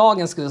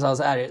filmbolagen skulle säga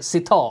så här,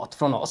 citat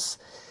från oss,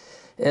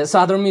 så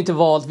hade de ju inte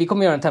valt, vi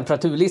kommer göra en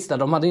temperaturlista,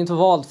 de hade ju inte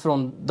valt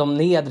från de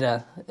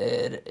nedre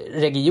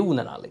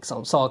regionerna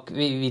liksom, sak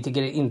vi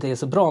tycker inte är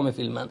så bra med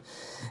filmen,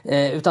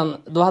 utan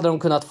då hade de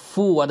kunnat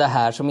få det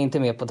här som inte är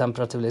med på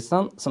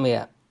temperaturlistan, som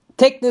är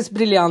tekniskt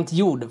briljant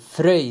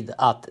jordfröjd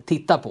att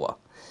titta på.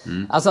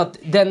 Alltså att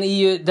den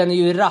är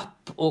ju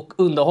rapp och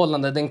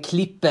underhållande, den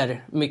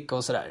klipper mycket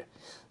och sådär.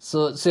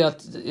 Så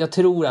jag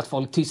tror att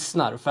folk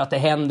tystnar för att det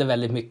händer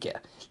väldigt mycket.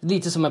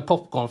 Lite som en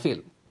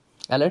popcornfilm.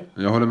 Eller?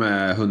 Jag håller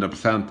med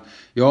 100%.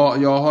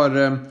 Jag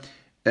har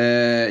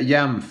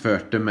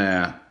jämfört det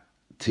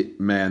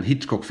med en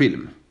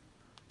Hitchcock-film.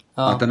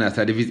 Ja. Att den är så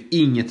här, det finns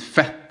inget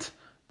fett.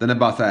 Den är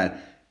bara så här,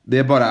 det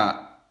är bara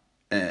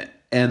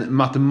en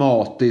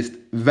matematiskt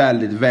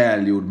väldigt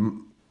välgjord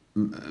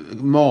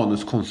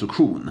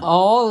manuskonstruktion.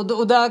 Ja,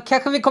 och där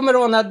kanske vi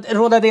kommer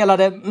råda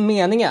delade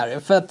meningar.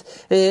 För att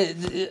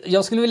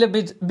jag skulle vilja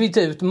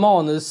byta ut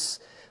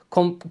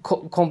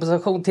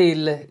kompensation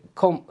till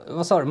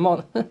vad sa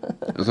du?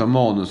 Alltså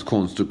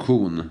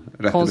manuskonstruktion.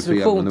 Rätt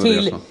konstruktion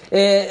eller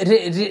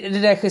fel,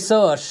 till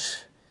regissörs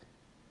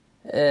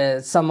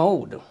samma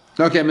ord.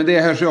 Okej, men det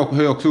hör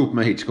ju också ihop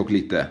med Hitchcock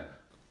lite.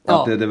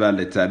 Att det är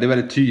väldigt så här, det är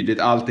väldigt tydligt,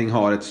 allting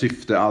har ett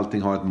syfte,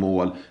 allting har ett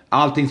mål,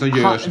 allting som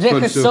görs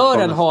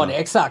regissören har det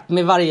exakt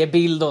med varje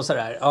bild och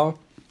sådär. Ja.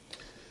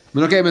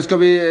 Men okej, men ska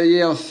vi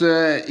ge oss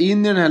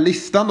in i den här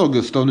listan då,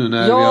 Gustav, nu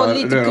när vi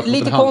har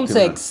lite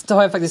kontext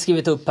har jag faktiskt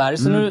skrivit upp här.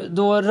 Så nu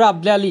då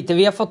rabblar jag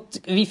lite.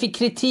 Vi fick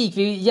kritik.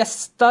 Vi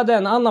gästade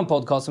en annan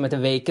podcast som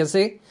heter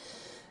Vacancy.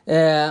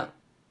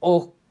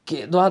 Och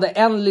då hade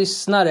en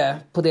lyssnare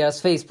på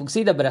deras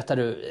Facebook-sida, berättar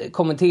du,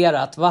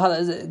 kommenterat.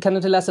 Kan du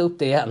inte läsa upp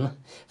det igen?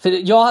 För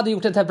jag hade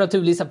gjort en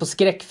temperaturlista på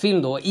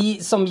skräckfilm då,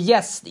 som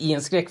gäst i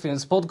en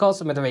skräckfilmspodcast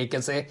som heter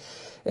Vacancy.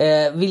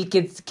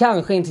 Vilket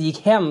kanske inte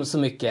gick hem så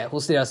mycket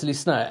hos deras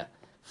lyssnare.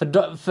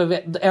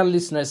 För en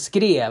lyssnare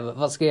skrev,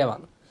 vad skrev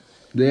han?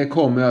 Det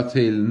kommer jag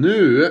till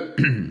nu.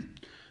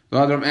 Då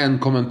hade de en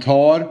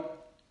kommentar.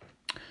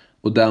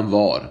 Och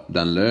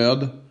den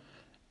löd: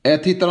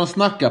 tittar de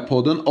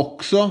snacka-podden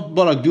också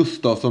bara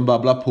Gustav som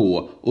babblar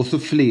på och så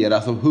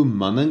flera som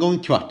humman en gång i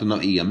kvarten av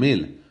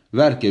Emil.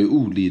 Verkar ju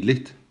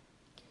olidligt.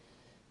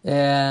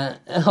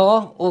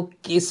 Ja, och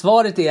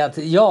svaret är att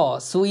ja,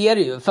 så är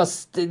det ju.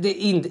 Fast det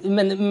inte,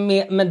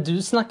 men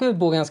du snackar ju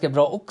på ganska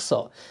bra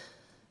också.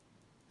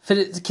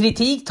 För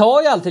kritik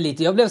tar ju alltid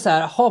lite. Jag blev så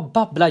här,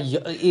 babbla.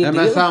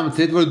 Men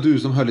samtidigt var det du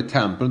som höll i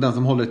tempen. Och den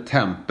som håller i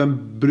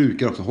tempen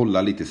brukar också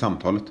hålla lite i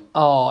samtalet.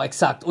 Ja,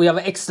 exakt. Och jag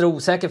var extra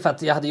osäker för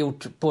att jag hade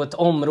gjort på ett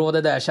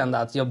område där jag kände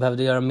att jag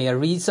behövde göra mer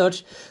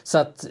research. Så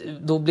att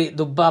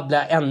då babblade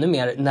jag ännu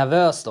mer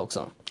nervöst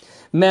också.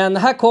 Men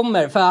här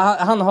kommer, för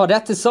han har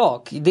rätt i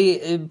sak.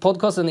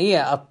 Podcasten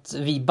är att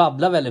vi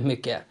babblar väldigt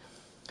mycket.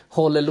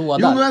 Håller låda.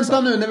 Jo, men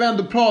vänta nu när vi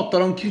ändå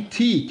pratar om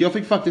kritik. Jag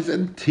fick faktiskt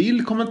en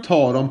till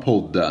kommentar om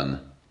podden.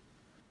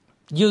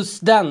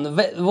 Just den,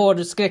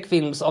 vår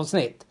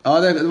skräckfilmsavsnitt. Ja,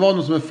 det var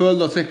någon som är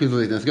följd av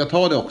skräckfilmsavsnitten. Ska jag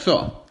ta det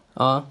också?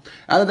 Ja.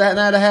 Alltså, det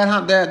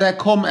här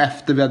kom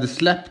efter vi hade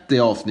släppt det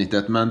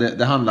avsnittet. Men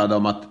det handlade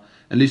om att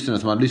en lyssnare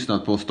som hade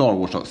lyssnat på Star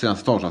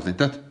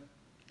Wars-avsnittet.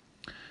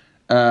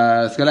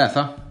 Ska jag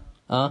läsa?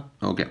 Ja.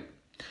 Okej.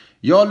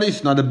 Jag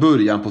lyssnade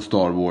början på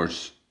Star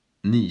Wars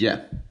 9.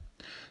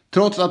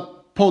 Trots att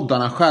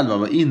poddarna själva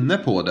var inne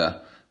på det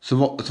så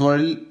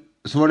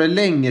var det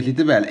länge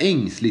lite väl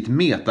ängsligt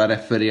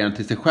metarefererande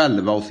till sig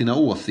själva och sina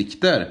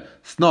åsikter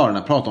snarare än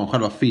att prata om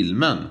själva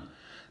filmen.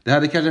 Det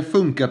hade kanske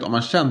funkat om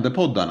man kände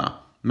poddarna,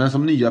 men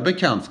som nya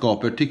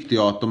bekantskaper tyckte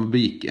jag att de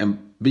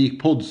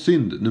begick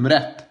poddsynd nummer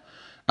 1.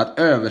 Att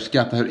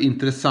överskatta hur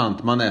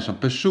intressant man är som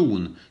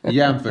person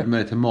jämfört med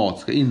det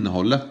tematiska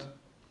innehållet.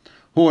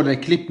 Hårdare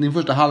klippning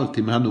första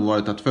halvtimmen hade nog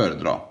varit att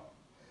föredra.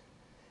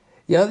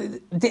 Ja,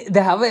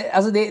 det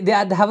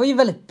här var ju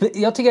väldigt...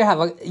 Jag tycker det här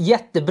var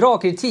jättebra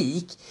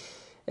kritik.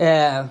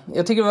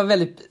 Jag tycker det var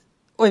väldigt...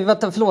 Oj,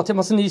 vänta, förlåt, jag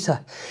måste nysa.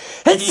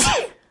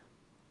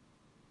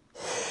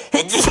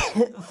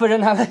 för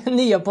den här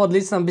nya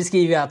poddlistan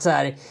beskriver jag att så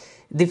här,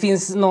 det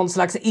finns någon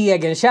slags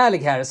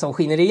egenkärlek här som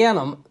skiner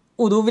igenom.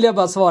 Och då vill jag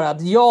bara svara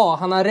att ja,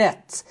 han har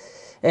rätt.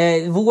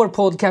 Vår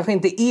podd kanske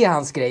inte är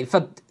hans grej. För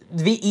att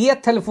vi är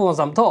ett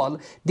telefonsamtal.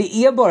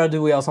 Det är bara du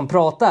och jag som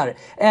pratar.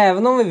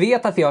 Även om vi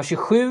vet att vi har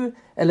 27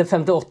 eller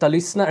 58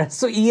 lyssnare,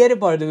 så är det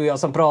bara du och jag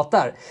som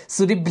pratar.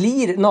 Så det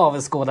blir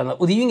navelskådande.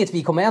 Och det är ju inget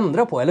vi kommer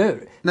ändra på, eller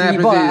hur? Nej,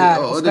 vi precis. Bara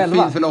är och det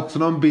finns väl också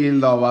någon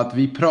bild av att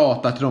vi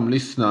pratar till de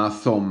lyssnarna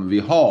som vi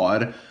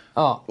har.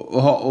 Ja.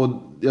 Och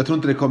jag tror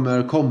inte det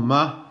kommer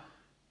komma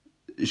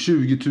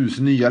 20 000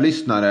 nya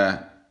lyssnare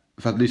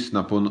för att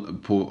lyssna på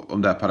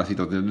om det här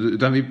parasitavsnittet.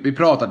 Utan vi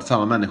pratar till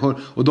samma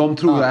människor. Och de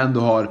tror jag ändå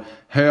har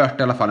hört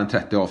i alla fall en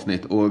 30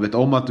 avsnitt. Och vet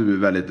om att du är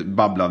väldigt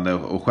babblande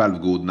och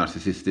självgod,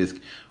 narcissistisk.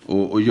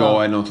 Och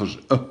jag är någon sorts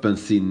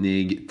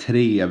öppensinnig,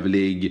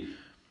 trevlig,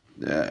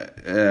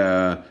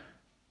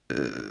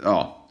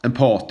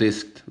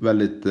 empatiskt,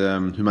 väldigt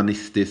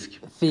humanistisk.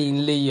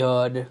 Fin,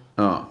 lyhörd.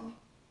 Ja.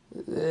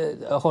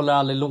 Håller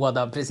aldrig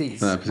låda,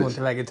 precis. Nej, precis. Går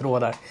till väg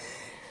trådar.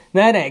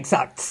 Nej,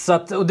 exakt. Så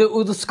att,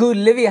 och då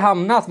skulle vi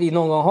hamna att vi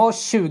någon gång har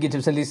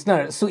 20 000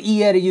 lyssnare, så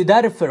är det ju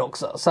därför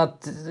också. Så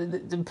att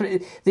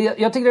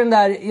jag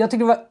tycker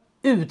det var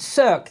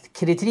utsökt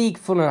kritik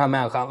från den här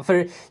människan.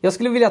 För jag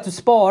skulle vilja att du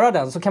sparar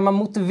den, så kan man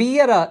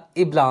motivera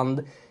ibland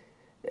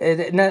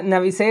när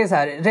vi säger så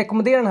här,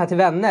 rekommendera den här till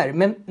vänner,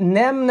 men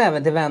nämn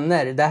även till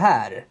vänner det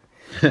här.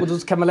 Och då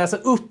kan man läsa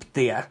upp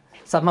det,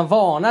 så att man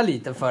varnar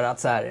lite för att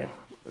så här,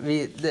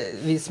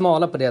 vi är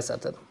smala på det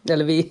sättet.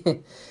 Eller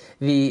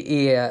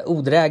vi är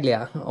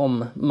odrägliga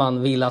om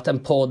man vill att en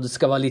podd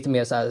ska vara lite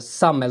mer så här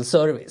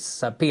samhällsservice,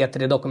 så här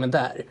P3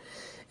 Dokumentär.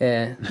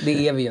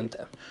 Det är vi ju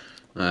inte.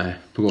 Nej,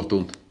 på gott och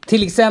ont.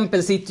 Till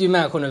exempel sitter ju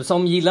människor nu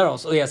som gillar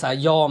oss och är så här,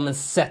 ja men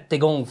sätt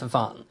igång för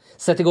fan.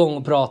 Sätt igång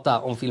och prata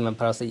om filmen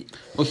Parasit.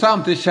 Och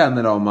samtidigt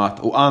känner de att,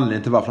 och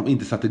anledningen till varför de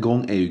inte satt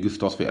igång är ju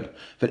Gustavs fel.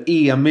 För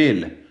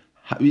Emil,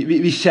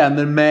 vi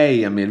känner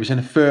med Emil, vi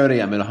känner för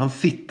Emil, och han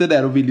sitter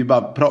där och vill ju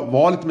bara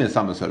vara lite mer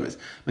samhällsservice.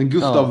 Men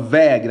Gustav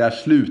vägrar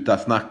sluta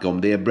snacka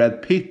om det är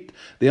Brad Pitt,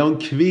 det är om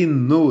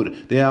kvinnor,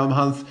 det är om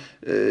hans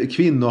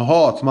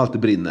kvinnohat som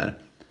alltid brinner.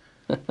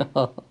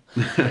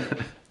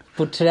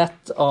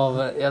 Porträtt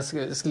av, jag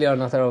skulle göra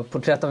något här av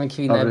porträtt av en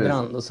kvinna i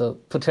brand, och så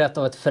porträtt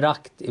av ett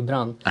förakt i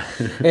brand.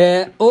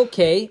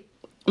 Okej.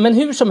 Men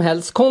hur som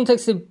helst,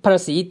 kontext i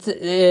Parasit,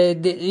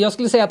 jag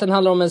skulle säga att den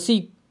handlar om en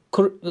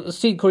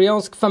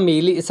sydkoreansk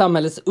familj i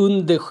samhällets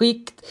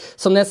underskikt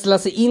som nästlar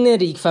sig in i en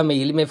rik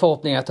familj med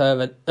förhoppning att ta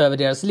över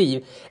deras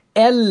liv.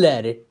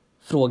 Eller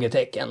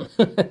frågetecken.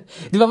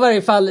 Det var i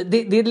varje fall,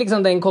 det är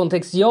liksom den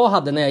kontext jag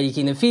hade när jag gick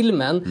in i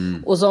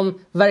filmen, och som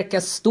verkar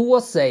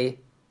stå sig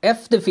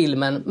efter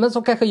filmen, men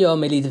som kanske gör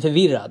mig lite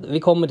förvirrad. Vi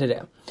kommer till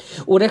det.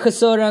 Och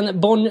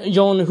regissören Bong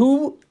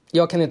Joon-ho,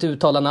 jag kan inte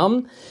uttala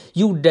namn,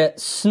 gjorde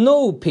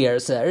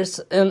Snowpiercer,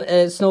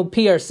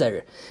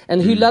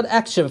 en hyllad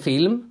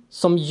actionfilm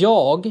som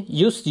jag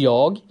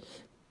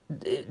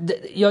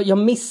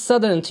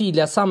missade den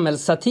tydliga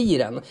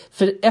samhällssatiren.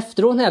 För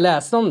efteråt när jag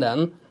läste om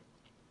den,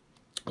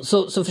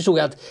 så förstod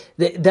jag att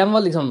den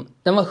var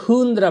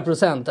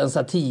 100% en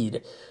satir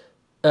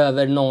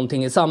över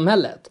någonting i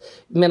samhället.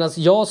 Medan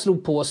jag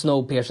slog på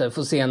Snowpiercer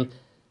för att se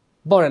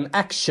bara en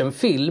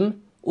actionfilm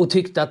och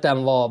tyckte att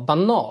den var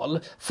banal.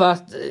 För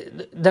att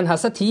den här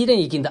satiren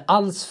gick inte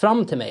alls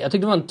fram till mig. Jag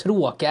tyckte det var en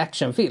tråkig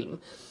actionfilm.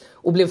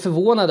 Och blev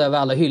förvånad över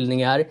alla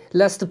hyllningar.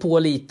 Läste på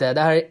lite,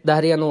 det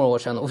här är några år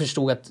sedan, och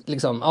förstod att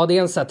liksom, ja, det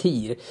är en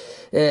satir.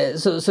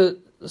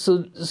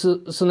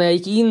 Så när jag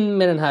gick in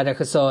med den här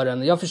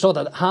regissören, jag förstod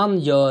att han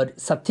gör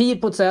satir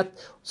på ett sätt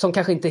som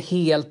kanske inte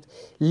helt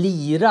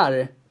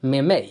lirar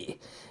med mig.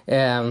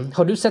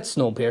 Har du sett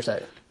Snowpiercer?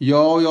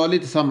 Ja, jag har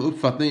lite samma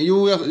uppfattning.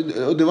 Jo,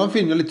 det var en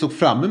film jag lite såg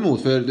fram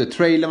emot, för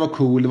trailern var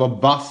cool, det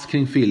var buzz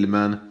kring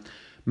filmen.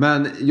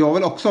 Men jag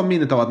vill också ha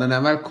minnet av att när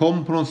den väl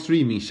kom på någon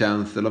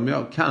streamingtjänst, eller om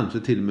jag kanske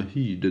till och med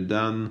hyrde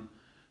den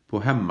på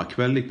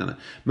hemmakväll liknande.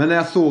 Men när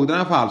jag såg den i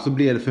alla fall, så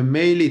blev det för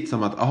mig lite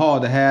som att, aha,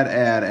 det här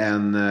är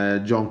en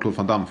Jean-Claude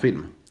Van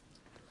Damme-film.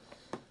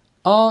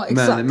 Ja,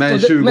 exakt. Men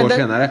 20 år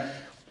senare.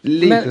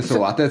 Lite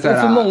så att det är så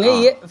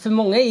här, för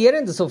många är det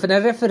inte så, för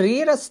den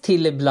refereras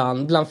till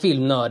ibland bland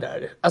filmnördar.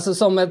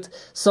 Alltså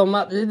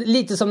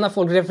lite som när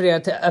folk refererar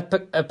till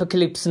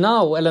Apocalypse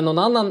Now eller någon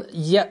annan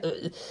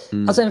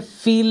alltså en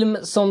film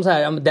som så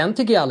här, ja, den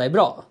tycker jag alla är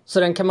bra. Så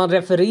den kan man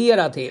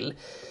referera till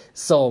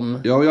som,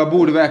 ja, jag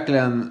borde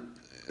verkligen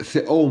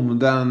se om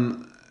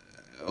den.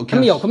 Och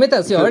men jag kommer inte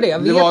ens göra det. Jag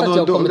vet att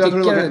jag kommer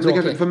tycka den är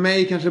tråkig. För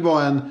mig kanske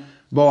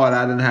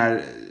bara den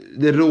här,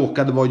 det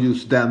råkade vara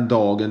just den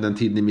dagen, den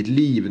tiden i mitt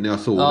liv när jag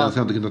såg den, så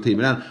jag inte kunde ta tid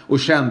med den. Och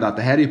kände att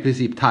det här är i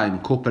princip Time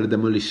Cop eller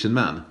Demolition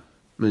Man.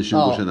 Men 20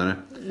 år senare.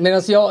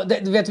 Medan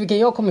du vet vilken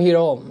jag kommer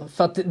hyra om.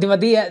 För att det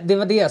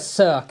var det jag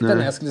sökte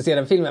när jag skulle se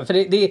den filmen.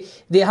 För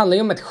det handlar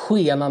ju om ett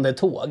skenande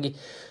tåg.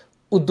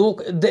 Och då,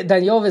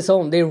 den jag vill se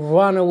om, det är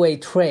Runaway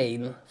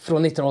Train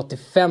från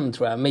 1985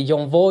 tror jag. Med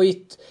Jon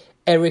Voight,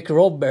 Eric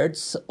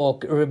Roberts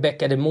och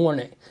Rebecca De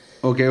Mornay.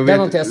 Okay, den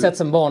har inte jag sett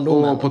sen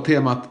barndomen. Och på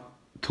temat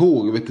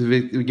tåg. Vet du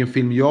vilken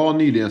film jag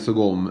nyligen såg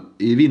om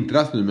i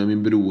vintras nu med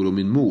min bror och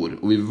min mor?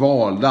 Och vi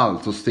valde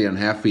alltså att se den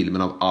här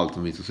filmen av allt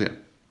som vi ska se.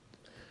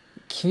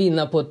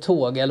 Kvinna på ett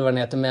tåg, eller vad den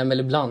heter, med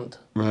Emily Blunt.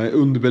 Nej,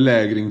 Under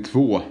belägring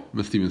 2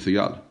 med Steven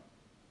Seagal.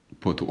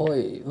 På ett tåg.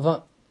 Oj,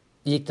 vad...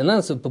 Gick den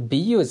ens upp på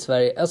bio i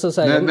Sverige? Alltså,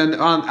 så här, Nej,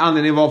 men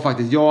anledningen var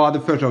faktiskt, jag hade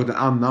föreslagit en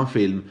annan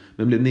film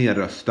men blev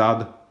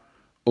nedröstad.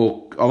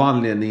 Och av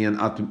anledningen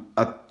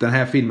att den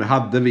här filmen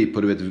hade vi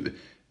på, du vet,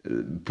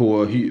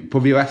 på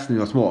VHS när vi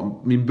var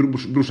små. Min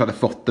brors hade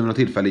fått den vid något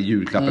tillfälle i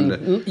julklapp.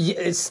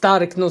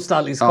 Stark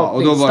nostalgisk koppling.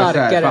 Ja, och då var det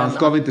såhär, fan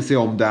ska vi inte se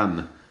om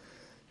den?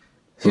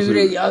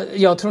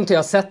 Jag tror inte jag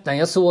har sett den.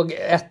 Jag såg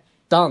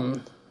ettan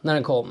när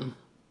den kom.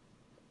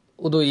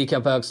 Och då gick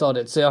jag på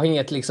högstadiet. Så jag har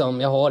inget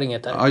liksom, jag har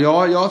inget där.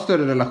 Ja, jag har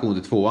större relation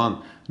till tvåan.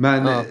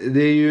 Men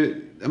det är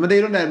ju, men det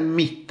är de där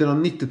mitten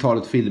av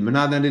 90-talet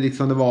filmerna när det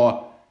liksom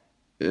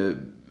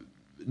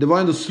det var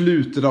ändå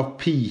slutet av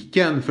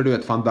piken för du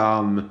vet Van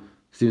Damme,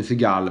 Steven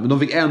Seagal, men de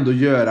fick ändå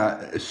göra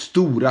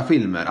stora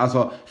filmer.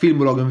 Alltså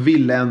filmbolagen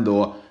ville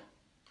ändå,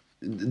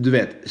 du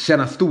vet,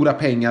 tjäna stora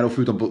pengar och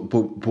få ut dem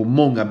på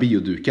många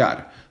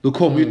biodukar. Då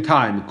kom ju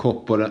Time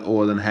Cop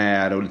och den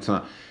här och lite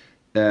såna.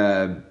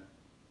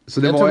 Så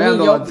det jag var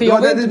ändå det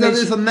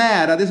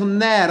är så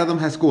nära de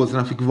här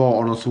skådespelarna fick vara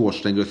Arnold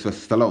Schwarzenegger och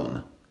Sylvester Stallone.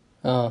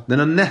 Ja. Den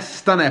är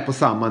nästan på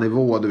samma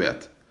nivå, du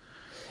vet.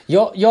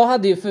 Jag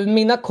hade ju, för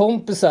mina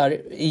kompisar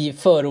i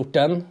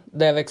förorten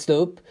där jag växte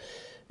upp,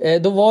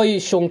 då var ju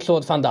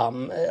Jean-Claude Van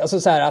Damme, alltså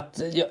så här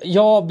att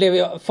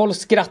folk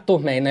skrattade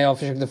åt mig när jag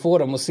försökte få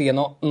dem att se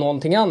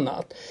någonting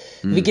annat.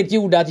 Vilket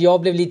gjorde att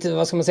jag blev lite,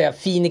 vad ska man säga,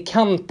 fin i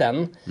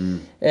kanten.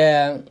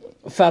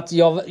 För att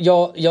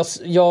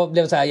jag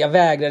blev så här, jag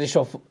vägrade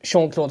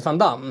Jean-Claude Van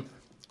Damme.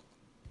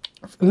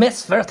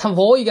 Mest för att han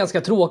var ju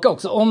ganska tråkig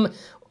också.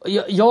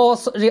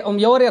 Om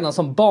jag redan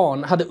som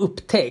barn hade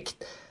upptäckt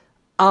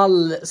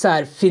all så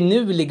här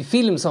finurlig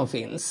film som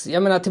finns,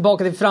 jag menar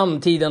Tillbaka till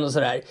framtiden och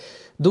sådär,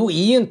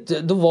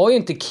 då var ju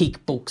inte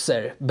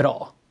Kickboxer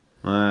bra.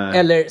 Nej.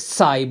 Eller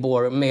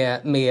Cyborg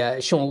med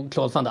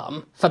Jean-Claude Van Damme.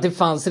 För att det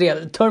fanns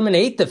redan,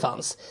 Terminator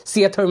fanns.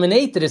 Se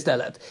Terminator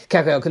istället,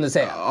 kanske jag kunde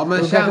säga. Ja,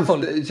 men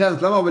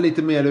känslan var väl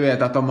lite mer, du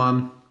vet, att om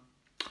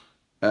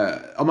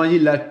man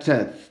gillar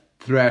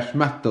thrash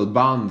metal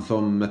band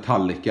som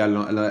Metallica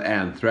eller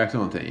Anthrax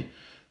eller någonting,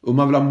 och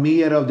man vill ha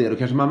mer av det, då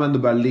kanske man ändå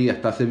börjar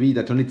leta sig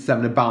vidare till de lite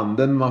sämre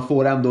banden, men man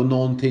får ändå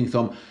någonting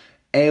som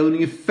är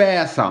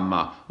ungefär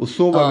samma. Och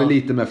så var det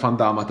lite med Van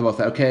Damme, att det var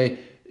så här,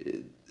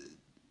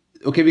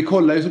 okej, vi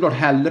kollar ju såklart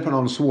hellre på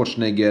någon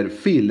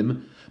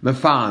Schwarzenegger-film, men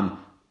fan,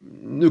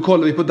 nu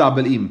kollar vi på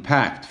Double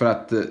Impact för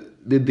att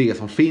det är det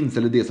som finns,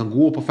 eller det som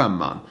går på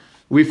femman.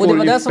 Och vi får och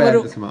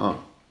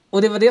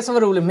det var det som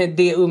var roligt med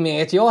det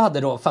umgänget jag hade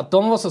då, för att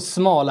de var så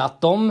smala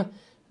att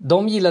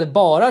de gillade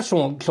bara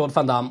Jean-Claude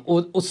Van Damme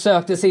och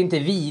sökte sig inte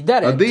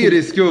vidare. Ja, det är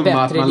det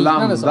skumma att man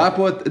landar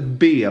på ett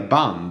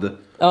B-band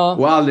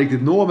och aldrig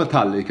riktigt når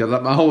Metallica.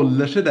 Att man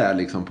håller sig där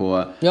liksom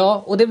på...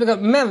 Ja, och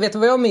men vet du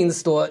vad jag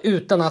minns då?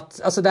 Utan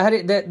att... Alltså det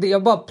här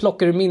jag bara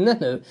plockar ur minnet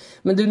nu.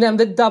 Men du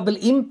nämnde Double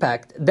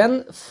Impact.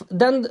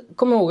 Den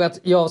kommer jag ihåg att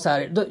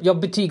jag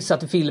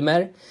betygsatte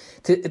filmer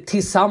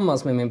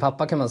tillsammans med min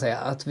pappa, kan man säga.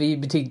 Att vi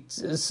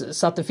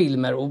betygsatte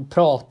filmer och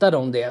pratade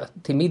om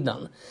det till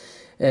middagen.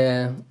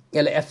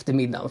 Eller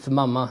eftermiddagen, för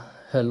mamma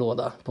höll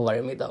låda på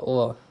varje middag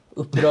och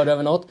upprörd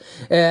över något.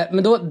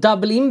 Men då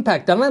Double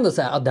Impact, den var ändå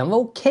så här, den var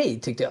okej,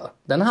 tyckte jag.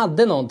 Den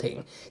hade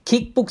någonting.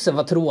 Kickboxen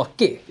var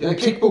tråkig.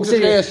 Kickboxen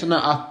ska jag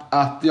erkänna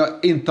att jag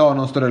inte har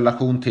någon större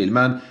relation till,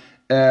 men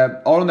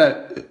av de där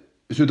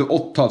slutet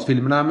av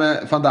 80-talsfilmerna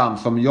med Van Damme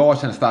som jag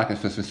känner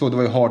starkast för, så det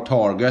var ju Hard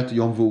Target,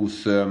 John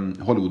Woos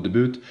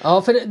Hollywood-debut.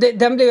 Ja, för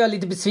den blev jag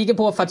lite besviken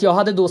på, för att jag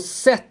hade då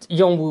sett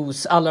John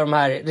Woos alla de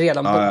här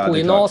redan på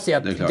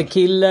gymnasiet. The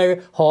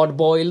Killer, Hard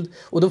Boiled,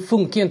 och då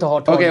funkar ju inte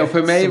Hard Target. Okej, och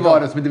för mig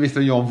var det som inte visste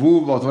om John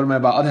Woo var, så var det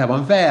med bara, det här var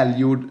en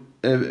välgjord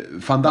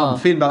Van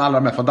Damme-film bland alla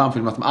de här Van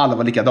Damme-filmerna som alla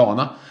var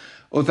likadana.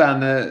 Och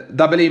sen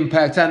Double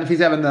Impact, sen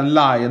finns även den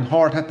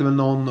Lionheart, hette väl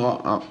någon,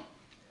 och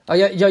ja,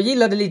 jag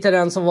gillade lite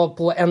den som var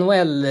på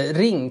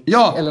NHL-ring.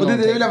 Ja, eller och det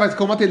vill jag faktiskt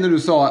komma till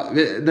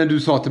när du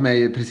sa till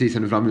mig precis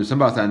när du fram musen,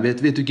 bara så här, vet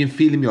du vilken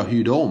film jag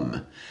hyrde om?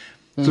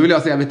 Så vill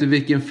jag säga, vet du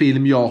vilken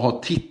film jag har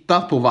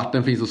tittat på, vart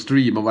den finns att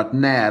streama och varit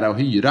nära att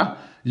hyra?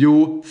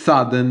 Jo,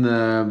 Sudden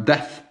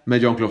Death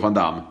med Jean-Claude Van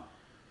Damme.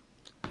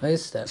 Ja,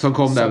 just det. Som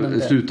kom där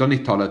i slutet av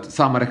 90-talet,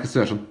 samma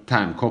regissör som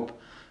Time Cop.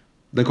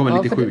 Den kommer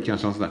 97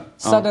 kanske.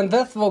 Sudden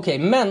Death var okej.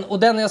 Men, och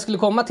den jag skulle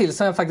komma till,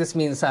 som jag faktiskt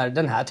minns här,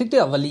 den här tyckte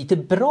jag var lite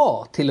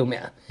bra till och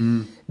med.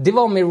 Det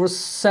var med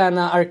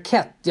Rosanna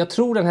Arquette. Jag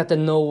tror den hette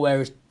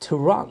Nowhere to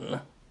Run.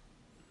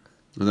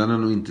 Den har jag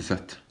nog inte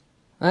sett.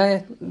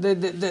 Nej,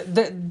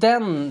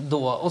 den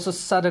då. Och så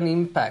Sudden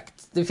Impact.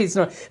 Det finns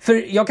några.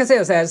 För jag kan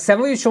säga så här, sen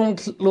var ju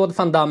Jean-Claude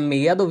Van Damme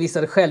med och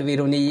visade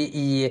självironi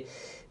i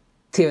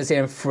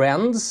tv-serien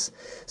Friends.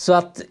 Så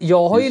att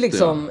jag har ju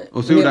liksom... Ja.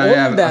 Och så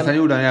sen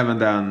gjorde han även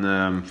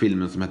den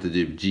filmen som hette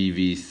typ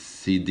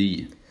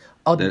GVCD.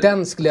 Ja,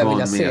 den skulle jag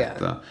vilja se.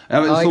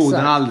 Jag såg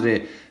den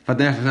aldrig. För att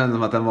den kändes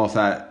som att den var så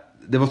här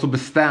det var så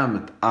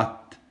bestämt att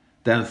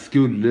det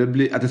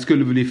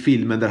skulle bli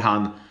filmen där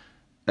han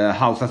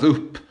hausas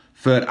upp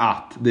för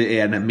att det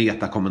är den här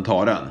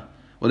metakommentaren.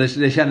 Och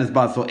det kändes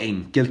bara så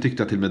enkelt,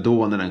 tyckte jag till och med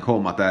då när den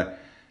kom, att det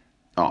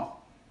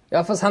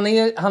Ja, fast han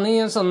är ju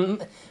en sån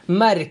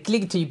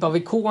märklig typ av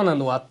ikon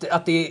ändå,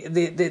 att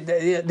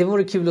det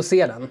vore kul att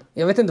se den.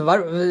 Jag vet inte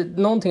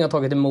någonting har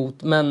tagit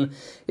emot, men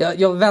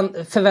jag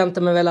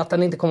förväntar mig väl att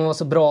den inte kommer vara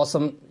så bra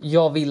som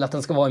jag vill att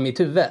den ska vara i mitt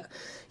huvud.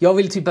 Jag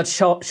vill typ att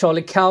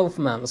Charlie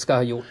Kaufman ska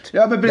ha gjort.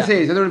 Ja, men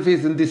precis. Jag tror det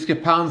finns en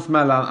diskrepans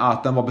mellan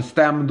att den var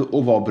bestämd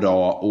och var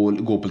bra och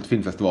gå på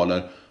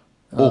filmfestivaler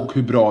och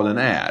hur bra den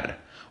är.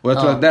 Och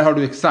jag tror att där har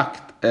du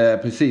exakt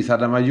precis,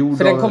 hade den var gjord.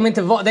 För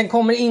den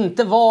kommer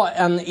inte vara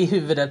en i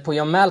huvudet på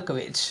John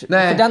Malkovich.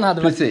 Nej, för den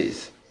hade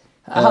precis.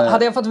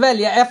 Hade jag fått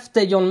välja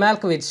efter John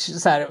Malkovich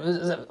så här,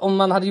 om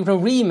man hade gjort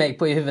en remake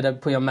på i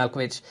huvudet på John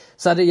Malkovich,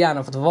 så hade det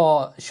gärna fått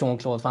vara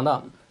Jean-Claude Van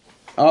Damme.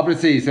 Ja,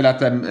 precis. Eller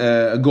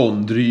att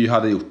Gondry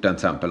hade gjort den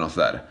till exempel och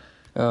sådär.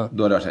 Ja.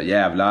 Då hade det varit såhär,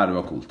 jävlar, det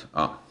var coolt.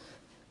 Ja.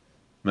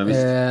 Men visst.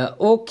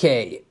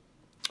 Okej.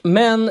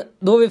 Men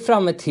då är vi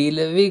framme till,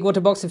 vi går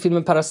tillbaka till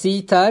filmen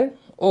Parasit här.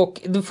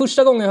 Och den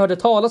första gången jag hörde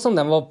talas om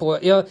den var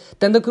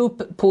den dök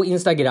upp på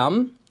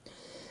Instagram.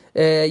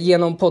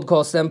 Genom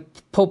podcasten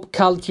Pop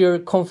Culture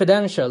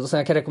Confidential, som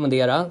jag kan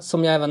rekommendera,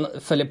 som jag även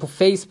följer på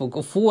Facebook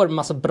och får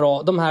massa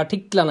bra, de här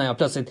artiklarna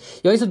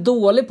jag är så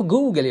dålig på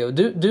Google ju.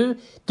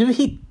 Du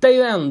hittar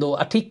ju ändå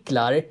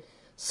artiklar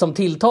som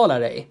tilltalar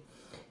dig.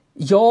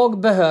 Jag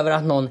behöver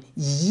att någon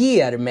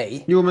ger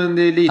mig. Jo, men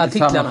det är lite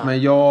artiklarna. samma med,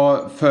 jag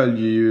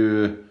följer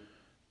ju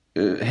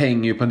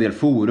hänger ju på en del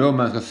forum,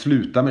 men jag ska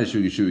sluta med det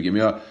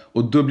 2020,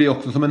 och då blir det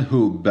också som en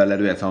hubb, eller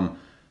du vet,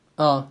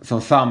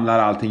 som samlar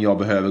allting jag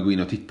behöver gå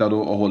in och titta,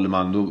 och håller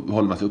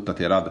man sig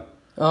uppdaterad.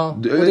 Ja.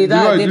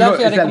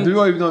 Du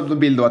har ju någon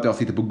bild av att jag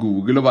sitter på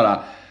Google och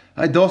bara,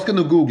 idag ska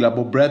nog googla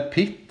på Brad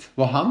Pitt,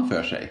 vad han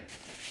för sig.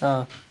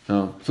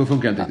 Ja, så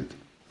funkar det inte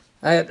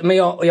riktigt. Men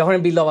jag har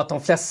en bild av att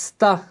de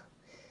flesta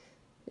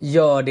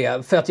gör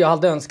det, för att jag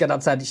hade önskat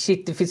att så här,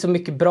 shit, det finns så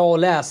mycket bra att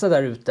läsa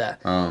där ute.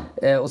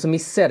 Och så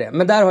missar jag det.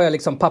 Men där har jag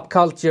liksom Pop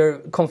Culture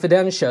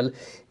Confidential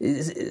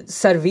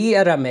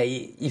servera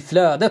mig i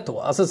flödet då.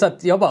 Alltså så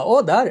att jag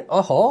bara,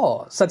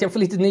 aha. Så att jag får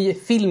lite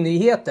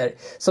filmnyheter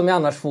som jag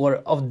annars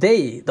får av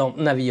dig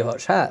när vi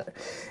hörs här.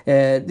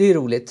 Det är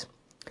roligt.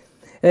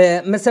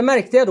 Men sen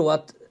märkte jag då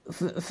att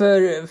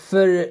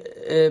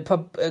för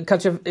Pop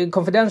Culture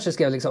Confidential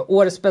skrev liksom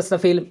årets bästa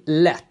film,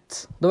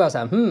 lätt. Då var jag så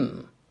här,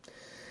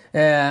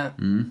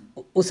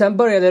 och sen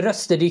började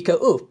röster dyka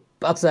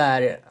upp att så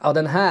här,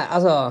 den här,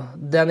 alltså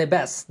den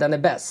är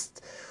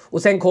bäst.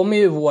 Och sen kommer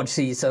ju award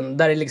season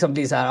där det liksom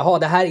blir så här,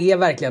 det här är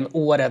verkligen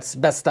årets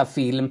bästa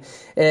film,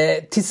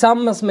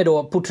 tillsammans med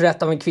då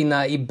Porträtt av en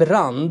kvinna i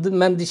brand.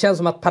 Men det känns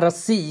som att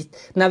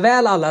Parasit, när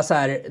väl alla så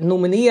här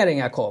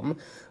nomineringar kom,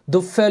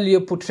 då följer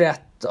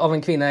Porträtt av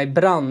en kvinna i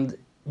brand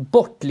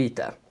bort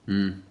lite.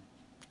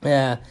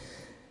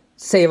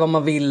 Säg vad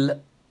man vill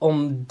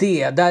om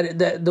det.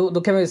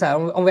 Då kan man ju säga,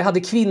 om vi hade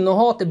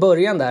kvinnohat i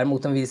början där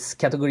mot en viss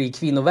kategori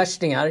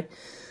kvinnovärstingar,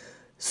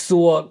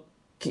 så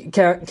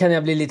kan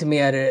jag bli lite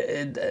mer,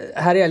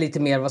 här är jag lite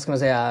mer, vad ska man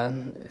säga,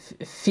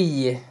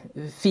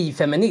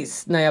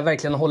 feminist, när jag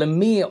verkligen håller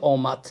med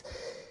om att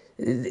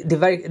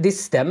det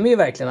stämmer ju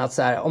verkligen att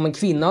så här, om en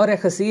kvinna har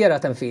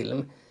regisserat en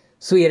film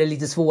så är det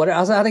lite svårare.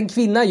 Alltså hade en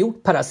kvinna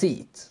gjort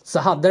Parasit så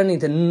hade den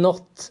inte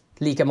nått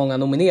lika många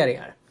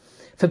nomineringar.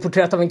 För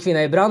Porträtt av en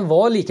kvinna i brand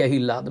var lika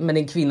hyllad, men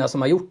det är en kvinna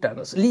som har gjort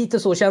den. Så lite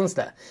så känns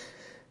det.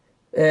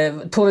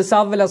 Tove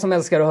Savela, som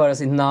älskar att höra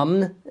sitt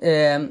namn,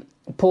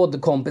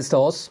 poddkompis till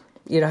oss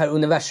i det här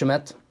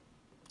universumet,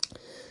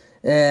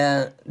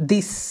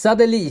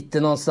 dissade lite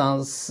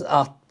någonstans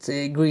att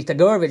Greta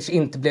Gerwig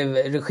inte blev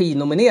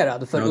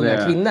reginominerad för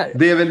unga kvinnor.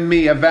 Det är väl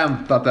mer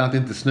väntat än att det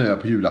inte snöar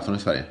på julafton i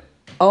Sverige.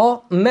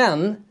 Ja,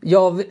 men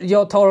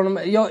jag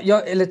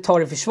tar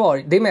det i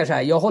försvar. Det är mer så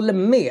här, jag håller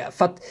med.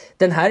 För att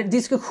den här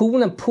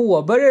diskussionen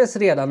påbörjades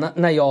redan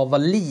när jag var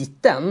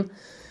liten.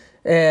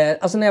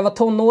 Alltså när jag var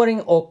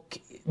tonåring och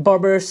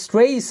Barbara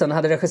Streisand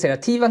hade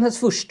regisserat Tivanhes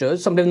första,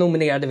 som blev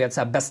nominerad, vet,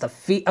 så här, bästa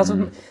film. Alltså,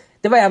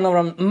 det var en av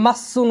de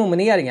massor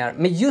nomineringar.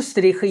 Men just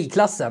i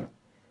regiklassen,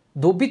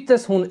 då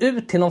byttes hon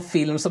ut till någon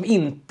film som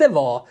inte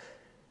var,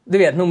 du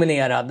vet,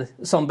 nominerad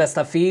som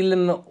bästa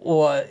film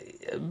och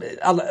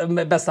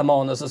bästa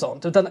manus och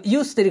sånt. Utan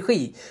just i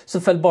regi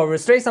så föll Barbara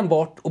Streisand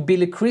bort, och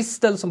Billy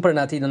Crystal, som på den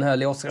här tiden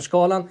höll i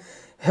Oscarsgalan,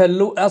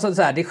 alltså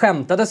så här, det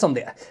skämtades om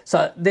det. Så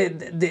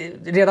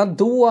redan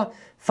då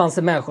fanns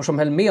det människor som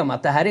höll med om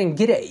att det här är en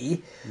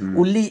grej.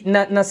 Och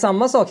när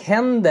samma sak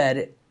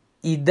händer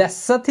i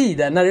dessa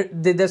tider, när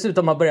det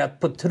dessutom har börjat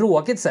på ett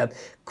tråkigt sätt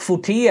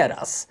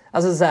kvoteras.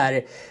 Alltså så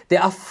här, det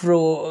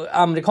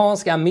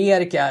afroamerikanska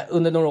Amerika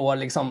under några år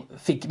liksom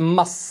fick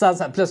massa,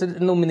 så här,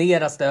 plötsligt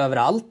nomineras det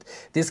överallt.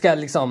 Det ska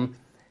liksom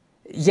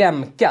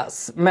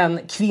jämkas. Men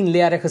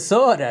kvinnliga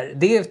regissörer,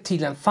 det är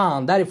tydligen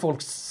där är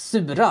folk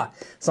sura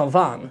som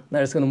fan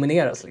när det ska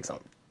nomineras liksom.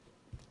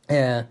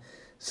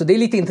 Så det är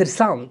lite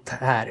intressant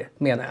här,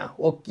 menar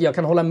jag. Och jag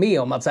kan hålla med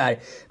om att så här,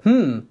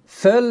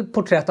 föll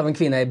Porträtt av en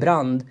kvinna i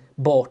brand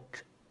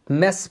bort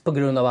mest på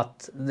grund av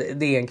att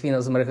det är en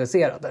kvinna som har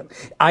regisserat den.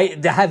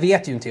 Det här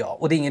vet ju inte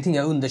jag och det är ingenting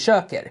jag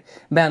undersöker.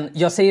 Men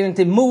jag säger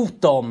inte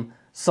emot dem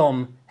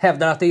som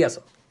hävdar att det är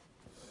så.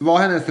 Var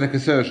hennes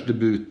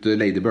regissörsdebut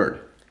Lady Bird?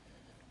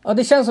 Ja,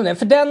 det känns som det.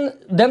 För den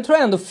tror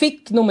jag ändå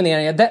fick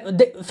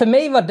nomineringar. För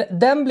mig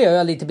den blev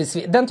jag lite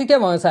besviken. Den tyckte jag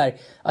var en så här,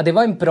 ja, det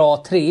var en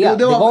bra trea.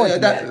 Det var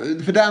inte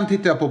för den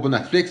tittade jag på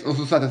Netflix och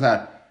så satt jag så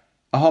här,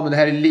 jaha, men det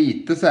här är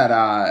lite så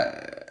här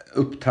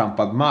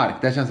upptrampad mark.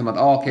 Det känns som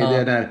att det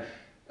är där,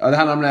 det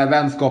handlar om den här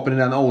vänskapen i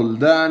den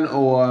åldern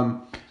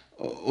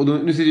och då,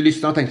 nu sitter ju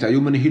lyssnarna och tänker så här,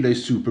 jo men ni hyllar ju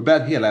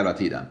Superbad hela jävla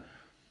tiden.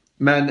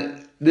 Men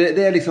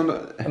det är liksom...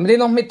 Men det är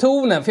något med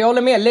tonen, för jag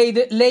håller med.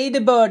 Lady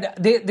Bird,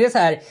 det är så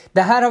här,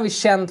 det här har vi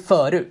känt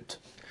förut.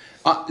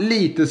 Ja,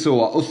 lite så.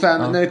 Och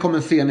sen när det kommer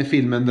en scen i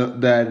filmen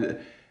där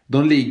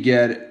de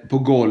ligger på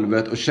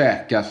golvet och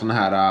käkar såna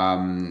här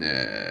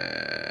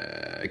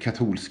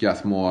katolska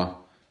små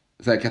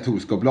så här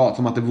katolska blad,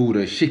 som att det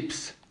vore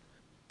chips.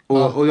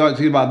 Och jag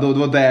tycker bara, då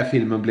var där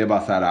filmen blev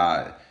bara så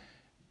här...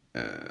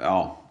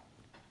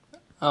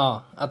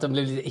 Ja, att den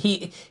blev lite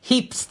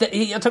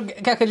hipster. Jag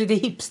tror kanske lite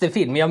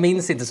hipsterfilm, men jag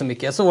minns inte så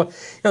mycket.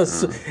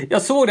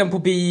 Jag såg den på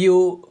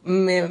bio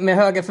med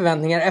höga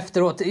förväntningar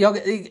efteråt.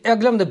 Jag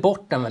glömde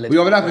bort den väldigt. Och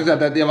jag vill också säga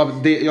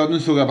att nu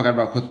såg jag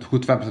bara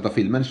 75% av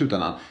filmen i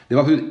slutändan. Det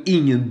var absolut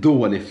ingen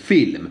dålig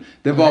film.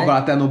 Det var bara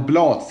att den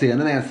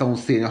oblatscenen är en sån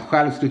scen jag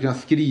själv skulle kunna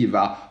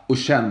skriva och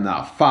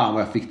känna, fan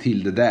vad jag fick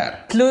till det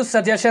där. Plus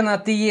att jag känner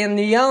att det ger en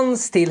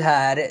nyans till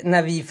här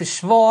när vi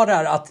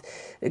försvarar att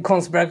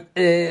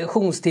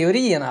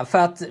konspirationsteorierna. För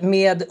att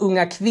med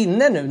Unga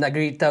kvinnor nu, när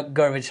Greta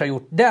Gerwig har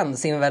gjort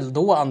sin väl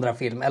då andra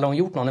film, eller hon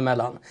gjort någon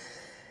emellan.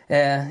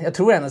 Jag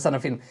tror hennes andra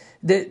film.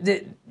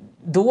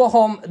 Då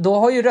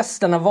har ju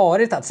rösterna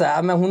varit att så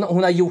här, men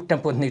hon har gjort den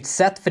på ett nytt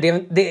sätt.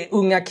 För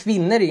Unga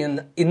kvinnor är ju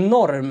en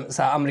enorm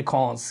så här,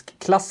 amerikansk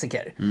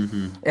klassiker.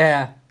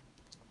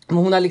 Men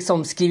hon har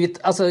liksom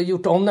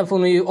gjort om den, för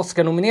hon är ju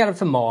Oscar-nominerad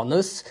för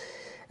manus.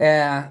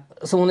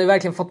 Så hon har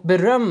verkligen fått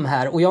beröm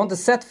här. Och jag har inte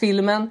sett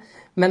filmen,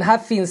 men här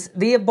finns,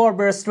 det är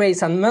Barbara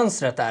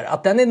Streisand-mönstret där.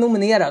 Att den är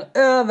nominerad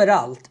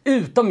överallt,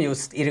 utom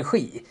just i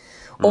regi.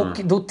 Och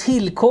då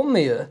tillkommer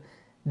ju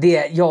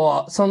det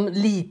som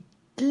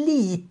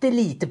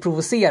lite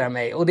provocerar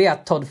mig. Och det är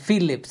att Todd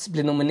Phillips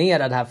blir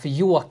nominerad här för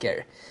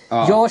Joker.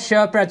 Jag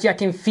köper att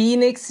Joaquin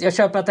Phoenix, jag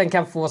köper att den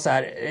kan få så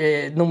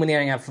här,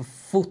 nomineringar för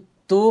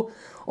foto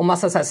och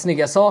massa så här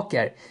snygga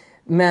saker.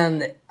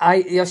 Men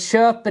jag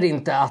köper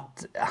inte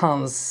att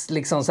hans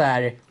liksom så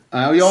här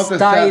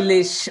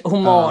stylish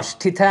hommage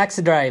till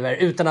Taxi Driver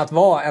utan att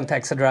vara en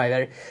Taxi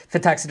Driver. För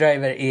Taxi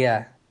Driver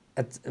är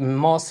ett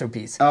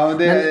masterpiece.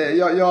 Ja,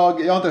 jag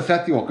har inte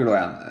sett Joker då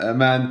än.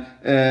 Men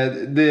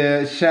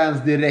det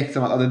känns direkt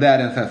som att det där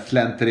är en sån här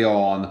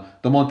slentrian.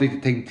 De har inte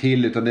tänkt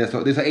till, utan det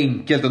är så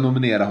enkelt att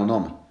nominera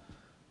honom.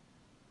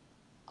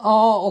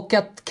 Ja, och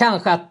att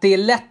kanske att det är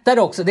lättare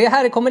också. Det är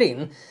här det kommer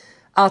in.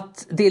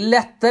 Att det är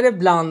lättare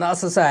bland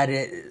alltså så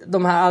här,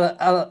 de här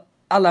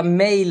alla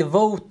male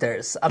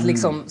voters att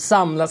liksom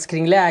samlas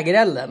kring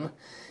lägerelden.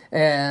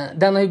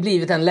 Den har ju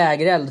blivit en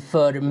lägereld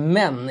för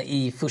män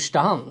i första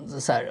hand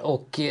så här,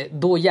 och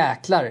då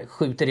jäklar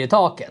skjuter det i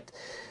taket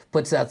på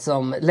ett sätt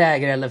som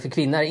lägerelden för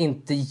kvinnor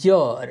inte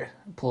gör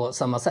på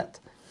samma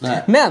sätt.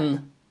 Nej.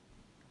 Men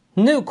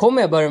nu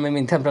kommer jag börja med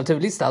min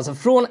temperaturlista. Alltså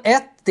från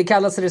 1, det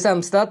kallaste det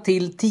sämsta,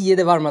 till 10,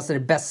 det varmaste det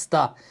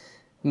bästa,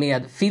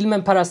 med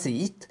filmen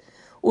Parasit.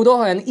 Och då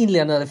har jag en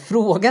inledande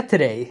fråga till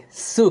dig.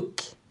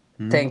 Suck,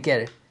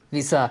 tänker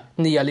vissa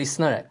nya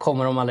lyssnare.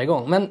 Kommer de aldrig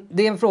igång? Men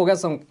det är en fråga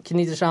som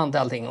knyter sig an till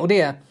allting. Och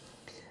det är,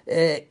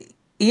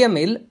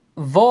 Emil,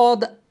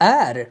 vad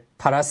är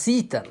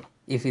parasiten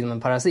i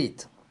filmen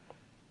Parasit?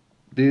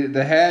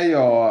 Det här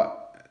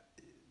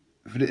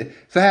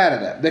så här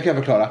är det kan jag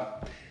förklara.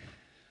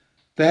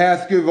 Det här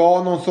skulle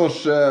vara någon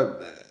sorts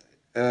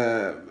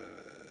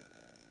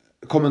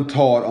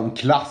kommentar om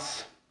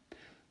klass.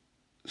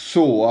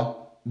 Så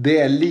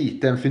det är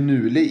lite en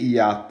finurlig i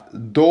att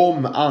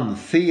de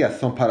anses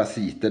som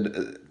parasiter,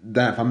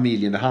 den här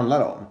familjen det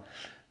handlar om.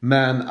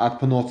 Men att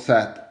på något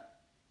sätt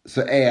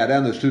så är det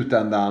ändå i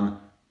slutändan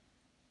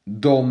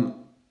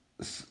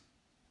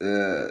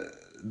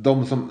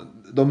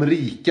de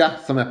rika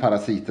som är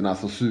parasiterna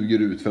som suger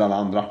ut för alla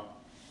andra.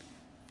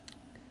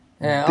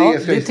 Det ska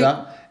jag gissa.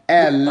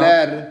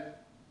 Eller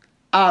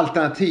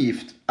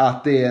alternativt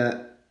att det är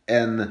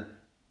en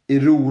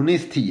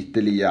ironisk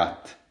titel i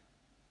att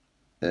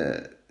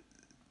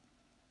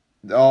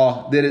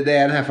det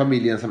är den här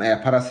familjen som är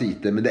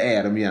parasiter, men det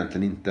är de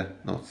egentligen inte.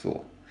 Något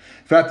så.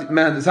 För att,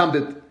 men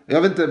samtidigt,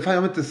 jag vill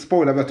inte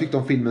spoila vad jag tyckte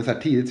om filmen så här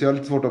tidigt, så jag har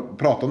lite svårt att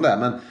prata om det,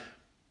 men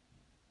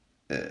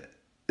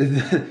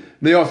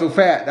när jag såg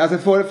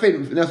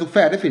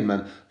färdig filmen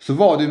så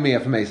var det ju mer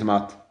för mig som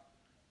att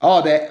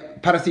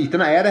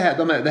parasiterna är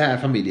den här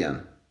familjen,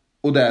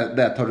 och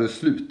där tar det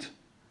slut.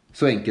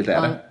 Så enkelt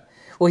är det.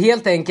 Och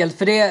helt enkelt,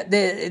 för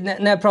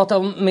när jag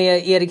pratade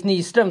med Erik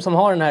Nyström som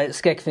har den här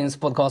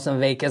skräckfilmspodcasten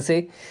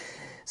Vacancy,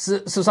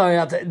 så sa han ju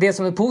att det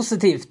som är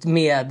positivt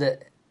med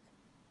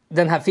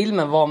den här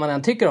filmen, vad man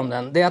än tycker om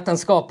den, det är att den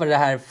skapar det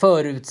här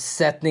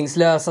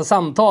förutsättningslösa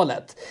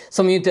samtalet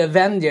som ju inte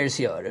Avengers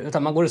gör,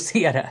 utan man går och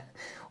ser det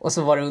och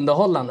så var det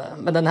underhållande.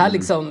 Men den här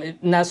liksom,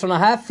 när såna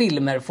här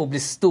filmer får bli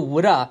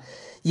stora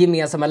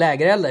gemensamma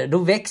lägerelder, då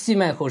växer ju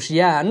människors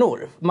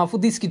hjärnor. Man får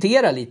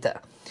diskutera lite.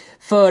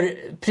 För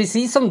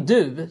precis som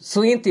du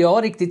så är inte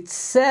jag riktigt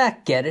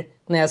säker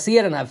när jag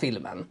ser den här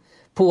filmen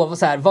på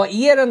så här, vad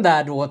är den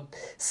där då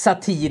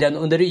satiren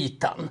under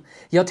ytan?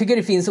 Jag tycker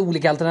det finns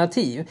olika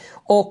alternativ.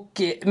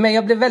 Men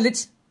jag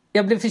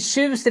blev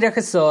förtjust i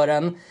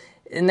regissören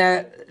när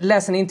jag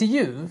läste en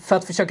intervju för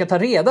att försöka ta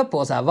reda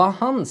på så här, vad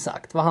han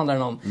sagt, vad handlar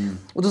den om?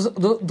 Och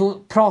då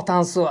pratar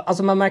han så,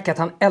 alltså man märker att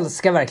han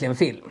älskar verkligen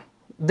film.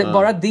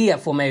 Bara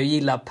det får mig att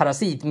gilla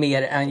Parasit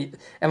mer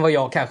än vad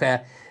jag kanske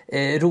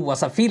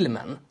roas av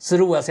filmen. Så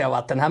roas jag av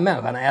att den här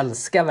människan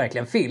älskar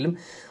verkligen film.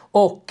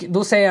 Och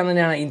då säger han i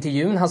den här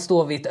intervjun, han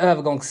står vid ett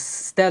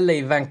övergångsställe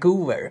i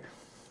Vancouver.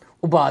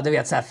 Och bara, du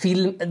vet,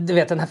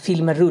 den här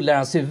filmen rullar i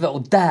hans huvud.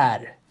 Och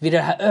där, vid det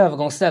här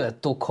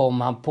övergångsstället, då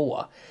kom han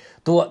på.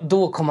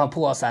 Då kom han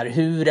på så här,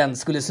 hur den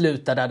skulle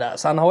sluta där.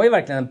 Så han har ju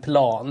verkligen en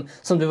plan,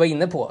 som du var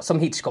inne på, som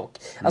Hitchcock.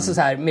 Alltså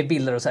så här, med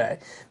bilder och så där.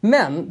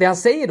 Men det han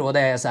säger då, det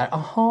är så här,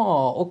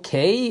 aha,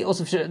 okej. Och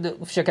så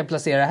försöker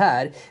placera det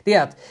här. Det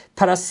är att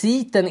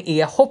parasiten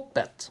är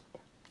hoppet.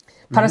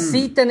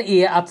 Parasiten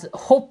är att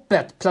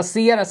hoppet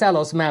placeras i alla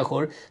oss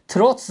människor,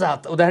 trots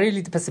att, och det här är ju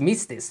lite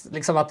pessimistiskt,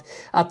 liksom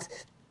att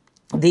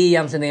det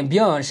egentligen är en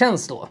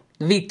björntjänst då.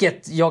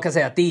 Vilket jag kan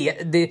säga att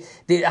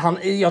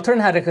jag tror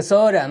den här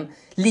regissören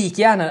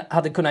lika gärna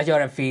hade kunnat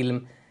göra en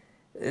film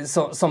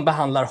som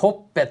behandlar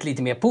hoppet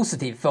lite mer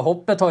positivt. För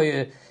hoppet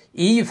är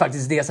ju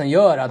faktiskt det som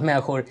gör att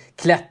människor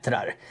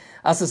klättrar.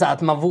 Alltså så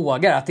att man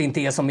vågar, att det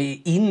inte är som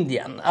i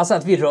Indien. Alltså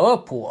att vi rör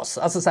på oss.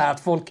 Alltså så här att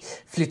folk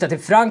flyttar till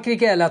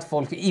Frankrike eller att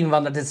folk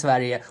invandrar till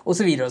Sverige och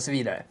så vidare och så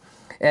vidare.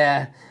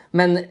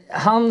 Men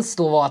hans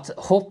då var att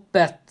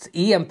hoppet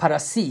är en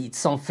parasit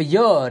som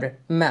förgör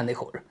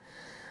människor.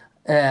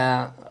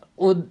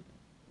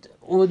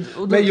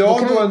 Men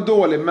jag då en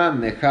dålig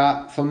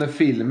människa som när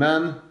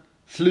filmen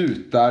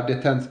slutar, det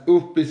tänds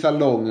upp i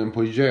salongen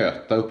på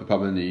Göta uppe på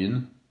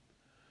Avenyn.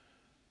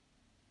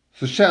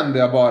 Så kände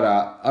jag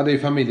bara, ja, det är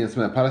familjen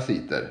som är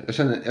parasiter.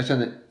 Jag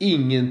känner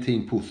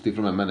ingenting positivt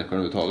från de här människorna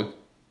överhuvudtaget.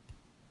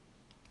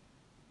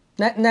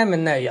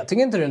 Nej, jag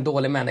tycker inte du är en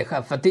dålig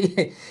människa. För att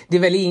det är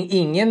väl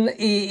ingen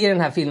i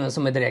den här filmen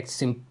som är direkt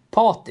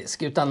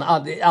sympatisk. Utan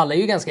alla är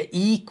ju ganska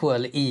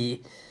equal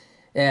i...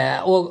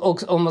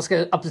 Och om man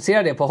ska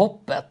applicera det på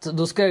hoppet,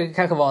 då ska det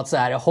kanske vara att så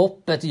här,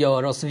 hoppet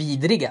gör oss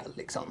vidriga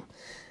liksom.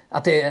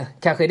 Att det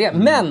kanske är det.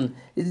 Men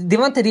det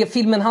var inte det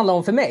filmen handlar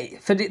om för mig.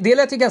 För det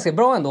lät ju ganska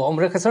bra ändå. Om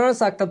regissören har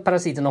sagt att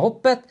parasiten är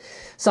hoppet,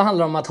 så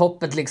handlar det om att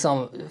hoppet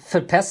liksom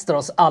förpestar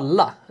oss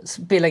alla.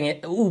 Spelar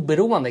ingen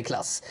oberoende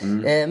klass.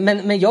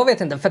 Men jag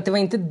vet inte, för att det var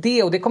inte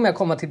det. Och det kommer jag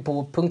komma till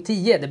på punkt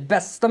 10. Det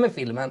bästa med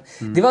filmen.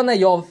 Det var när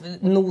jag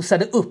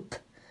nosade upp.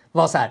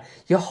 Var så här,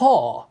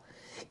 jaha.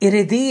 Är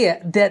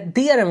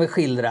det den vill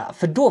skildra?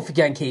 För då fick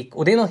jag en kick.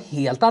 Och det är något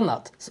helt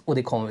annat. Och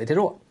det kommer vi till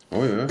då.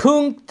 Oj.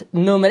 Punkt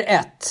nummer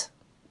 1.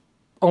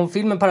 Om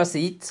filmen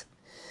Parasit.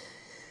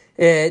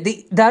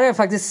 Där har jag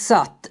faktiskt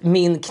satt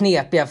min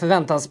knepiga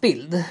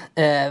förväntansbild.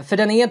 För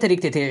den är inte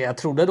riktigt det jag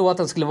trodde då att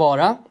den skulle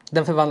vara.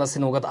 Den förvandlas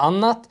till något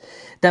annat.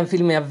 Den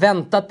filmen jag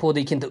väntat på, det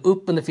gick inte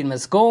upp under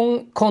filmens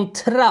gång.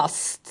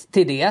 Kontrast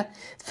till det.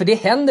 För det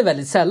händer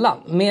väldigt sällan.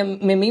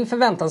 Med min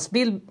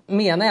förväntansbild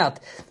menar jag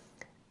att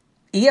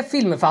är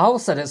filmer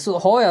förhausade så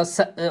har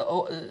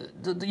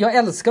jag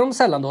älskar dem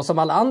sällan då som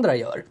alla andra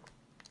gör.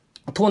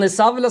 Tony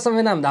Savila som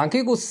vi nämnde, han kan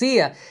ju gå och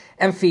se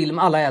en film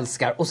alla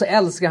älskar och så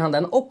älskar han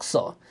den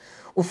också.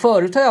 Och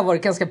förut har jag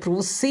varit ganska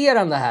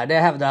provocerande här, där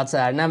jag hävdar att så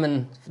här, nej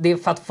men det är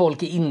för att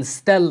folk är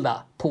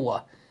inställda på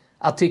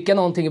att tycka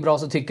någonting är bra,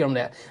 så tycker de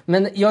det.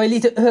 Men jag är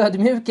lite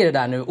ödmjuk i det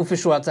där nu och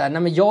förstår att så här,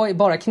 nej men jag är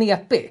bara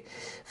knepig.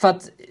 För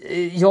att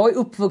jag är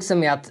uppvuxen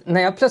med att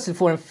när jag plötsligt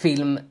får en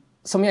film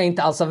som jag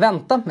inte alls har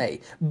väntat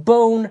mig.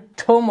 Bone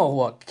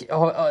Tomahawk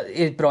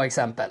är ett bra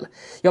exempel.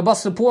 Jag bara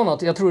slår på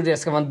något, jag tror det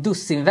ska vara en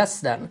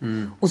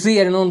dussinvästern. Och så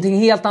är det någonting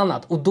helt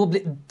annat. Och då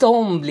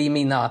blir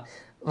mina,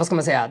 vad ska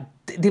man säga,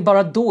 det är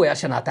bara då jag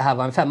känner att det här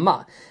var en 5.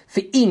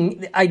 För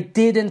I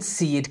didn't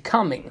see it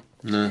coming.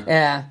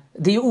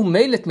 Det är ju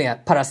omöjligt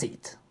med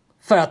Parasit.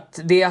 För att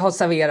det har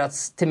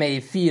serverats till mig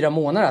i 4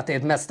 månader att det är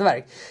ett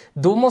mästerverk.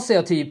 Då måste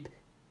jag typ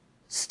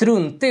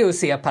strunta i att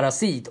se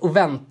Parasit och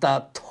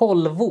vänta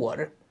 12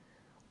 år.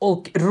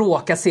 Och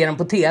råka se den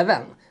på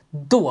tvn.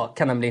 Då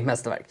kan den bli ett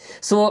mästerverk.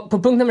 Så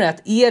på punkt nummer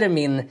 1 är det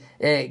min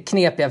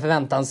knepiga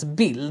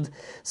förväntansbild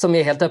som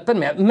jag är helt öppen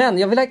med. Men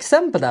jag vill ha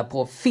exempel där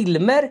på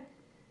filmer.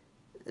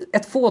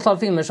 Ett fåtal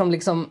filmer som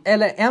liksom,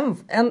 eller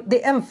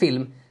det är en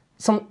film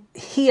som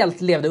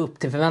helt levde upp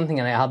till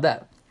förväntningarna jag hade.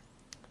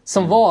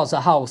 Som var så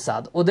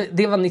housead. Och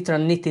det var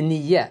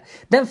 1999.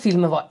 Den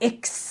filmen var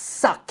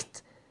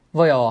exakt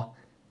vad jag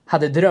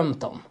hade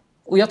drömt om.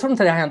 Och jag tror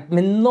inte det har hänt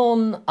med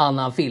någon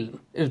annan film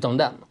utom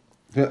den.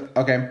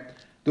 Okej.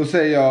 Då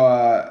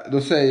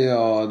säger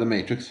jag The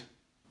Matrix.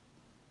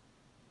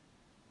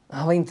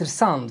 Ja, vad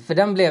intressant. För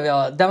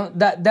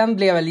den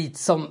blev jag lite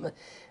som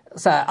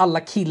så här, alla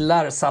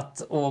killar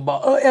satt och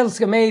bara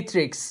älskar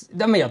Matrix.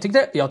 Men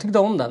jag tyckte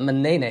om den,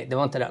 men nej, det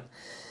var inte den.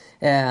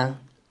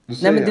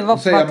 Då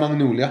säger jag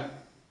Magnolia.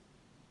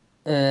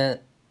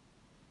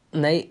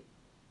 Nej.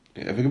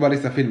 Jag fick bara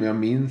lista filmer jag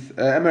minns.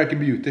 American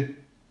Beauty.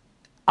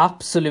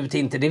 Absolut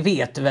inte, det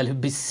vet du väl hur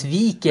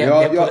besviken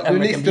jag blev på American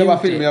Beauty. Nu listar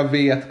jag filmer jag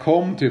vet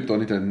kom typ då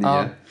 1999.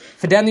 Ja,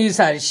 för den är ju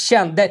så här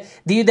känd. Det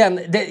är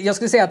ju jag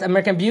skulle säga att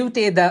American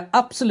Beauty är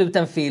absolut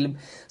en film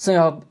som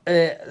jag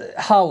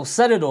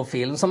houseade då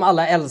film som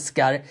alla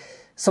älskar,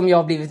 som jag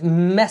har blivit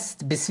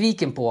mest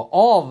besviken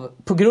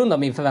på grund av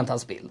min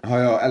förväntansbild. Ja,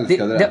 jag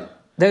älskade den.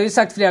 Det har jag ju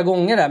sagt flera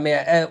gånger där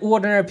med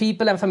Ordinary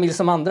People, en familj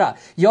som andra.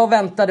 Jag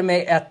väntade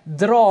mig ett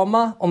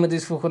drama om en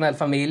dysfunktionell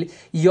familj.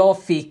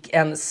 Jag fick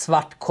en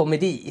svart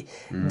komedi.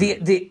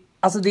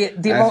 Så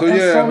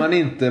gör man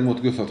inte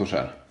mot Gustav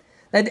Torssell.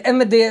 Nej,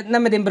 men det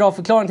är en bra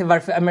förklaring till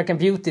varför American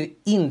Beauty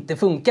inte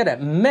funkade.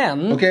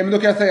 Men... Okej, men då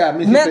kan jag säga...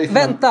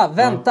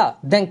 Vänta. Ja.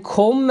 Den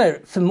kommer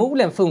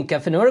förmodligen funka,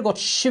 för nu har det gått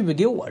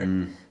 20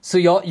 år. Så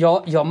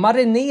jag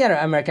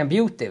marinerar American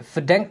Beauty,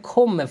 för den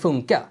kommer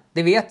funka.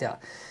 Det vet jag.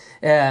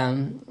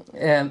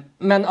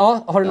 Men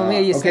ja, har du någon mer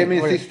gissning?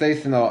 Okej, min sista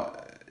gissning då.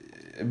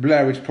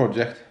 Blair Witch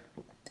Project.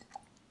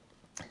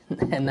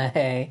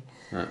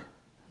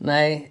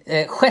 Nej.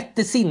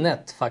 Sjätte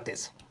sinnet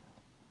faktiskt.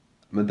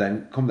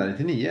 Men kom den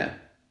 99?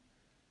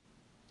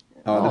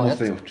 Ja, det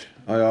måste jag ha gjort.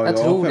 Ja, jag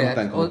tror det.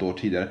 Den kom ett år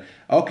tidigare.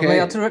 Okay.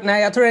 Men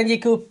jag tror den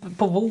gick upp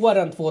på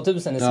våren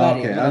 2000 i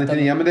Sverige. Okej,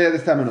 99, men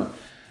det stämmer nog.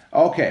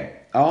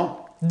 Okej,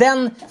 ja.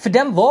 Den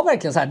var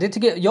verkligen så här.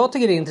 Jag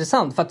tycker det är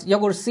intressant, för att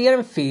jag går och ser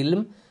en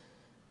film.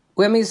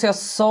 Och jag minns att jag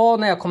sa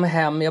när jag kom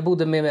hem, jag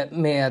bodde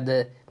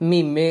med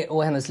Mimmi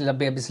och hennes lilla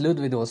bebis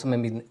Ludvig då, som är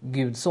min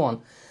gudson.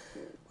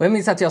 Och jag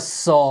minns att jag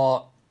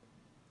sa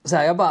så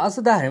här, jag bara,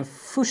 alltså det här är den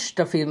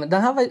första filmen,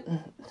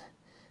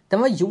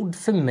 den var gjord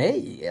för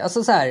mig.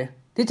 Alltså så här,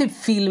 det är typ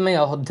filmen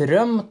jag har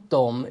drömt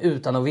om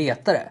utan att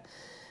veta det.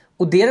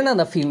 Och det är den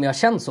enda filmen jag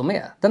känt så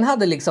med.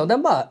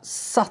 Den bara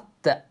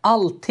satte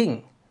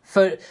allting.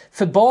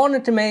 För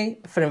barnet i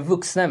mig, för den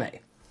vuxna i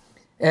mig.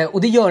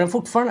 Och det gör den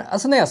fortfarande.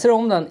 Alltså när jag ser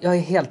om den, jag är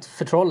helt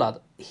förtrollad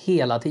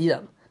hela tiden.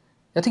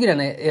 Jag tycker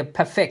den är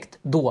perfekt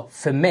då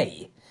för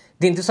mig.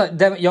 Det är inte så,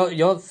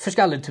 jag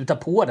försöker aldrig tuta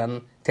på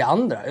den till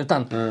andra,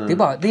 utan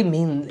det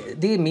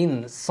är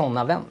min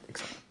såna vän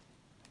liksom.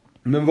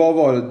 Men vad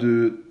var det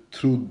du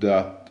trodde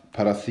att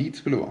Parasit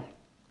skulle vara?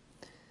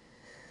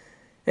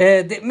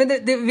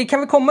 Vi kan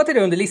väl komma till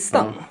det under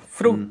listan.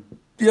 För då,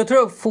 jag tror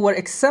jag får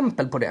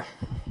exempel på det.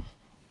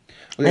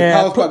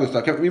 Paus på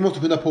Gustav. Vi måste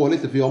skynda på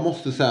lite, för jag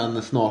måste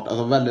sen snart,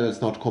 alltså väldigt, väldigt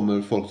snart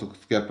kommer folk som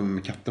ska hjälpa mig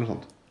med katten och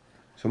sånt.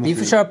 Vi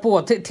får köra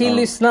på till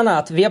lyssnarna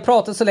att vi har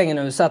pratat så länge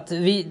nu, så att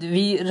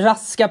vi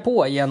raskar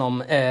på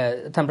genom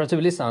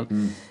temperaturlistan.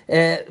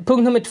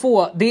 Punkt nummer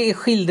 2, det är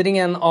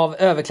skildringen av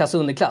överklass och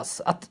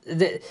underklass. Att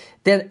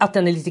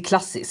den är lite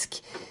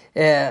klassisk.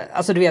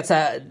 Alltså du vet så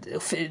här,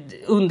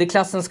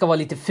 underklassen ska vara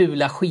lite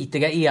fula,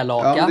 skitiga,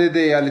 elaka. Ja, men det är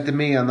det jag lite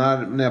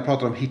menar när jag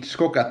pratar om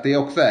Hitchcock, att det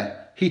också är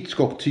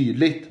Hitchcock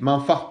tydligt.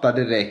 Man fattar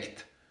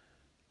direkt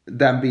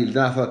den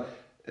bilden. Alltså,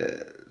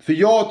 för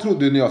jag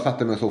trodde när jag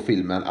satte mig och såg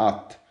filmen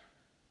att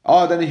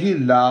ja, den är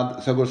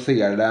hyllad, så jag går och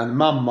ser den.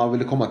 Mamma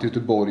ville komma till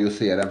Göteborg och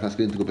se den, för jag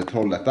skulle inte gå på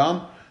Trollhättan.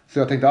 Så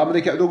jag tänkte, ja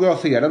men då går jag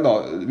och ser den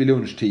då vid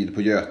lunchtid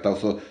på Göta, och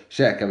så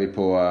käkar vi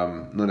på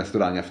någon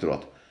restaurang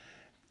efteråt.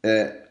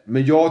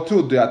 Men jag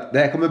trodde att det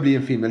här kommer bli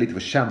en film jag lite får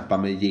kämpa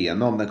mig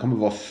igenom. Den kommer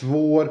vara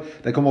svår,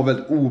 den kommer vara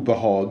väldigt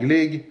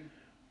obehaglig.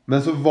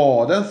 Men så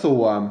var den så,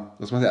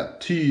 vad ska man säga,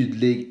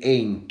 tydlig,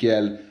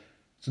 enkel.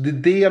 Så det är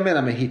det jag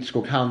menar med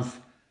Hitchcock, hans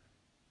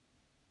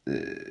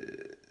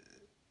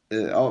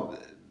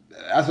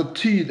alltså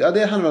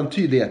det handlar om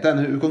tydligheten,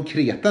 hur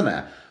konkret den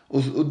är.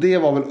 Och det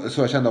var väl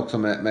så jag kände också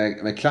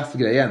med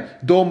klassgrejen.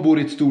 De bor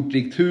i ett stort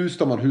rikt hus,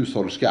 de har en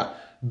hushållerska.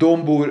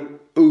 De bor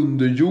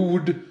under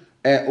jord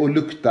och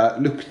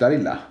luktar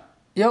illa.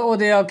 Ja, och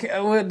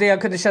det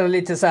jag kunde känna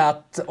lite så här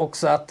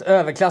att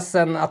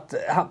överklassen, att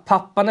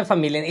pappan i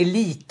familjen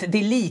det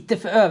är lite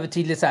för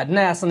övertydligt så här,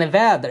 näsan är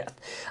vädret.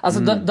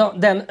 Alltså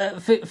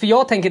för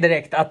jag tänker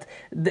direkt att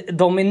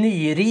de är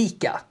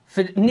nyrika.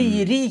 För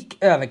nyrik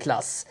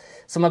överklass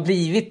som har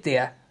blivit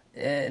det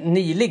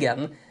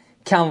nyligen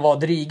kan vara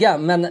dryga,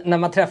 men när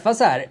man träffar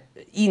så här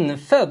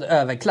infödd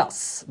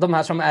överklass, de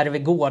här som ärver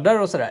gårdar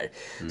och sådär,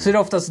 så är det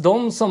oftast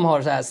de som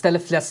har så här, ställer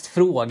flest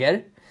frågor.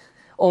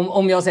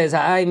 Om jag säger så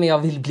här, nej men jag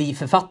vill bli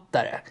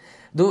författare,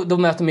 då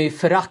möter man ju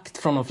förakt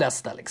från de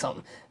flesta liksom.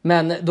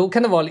 Men då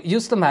kan det vara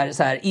just de här,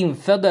 så här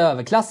infödda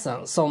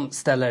överklassen som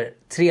ställer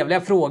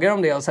trevliga frågor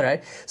om det och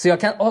sådär. Så jag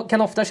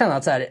kan ofta känna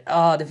att så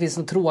här, det finns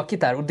något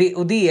tråkigt där,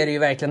 och det är det ju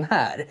verkligen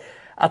här.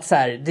 Att så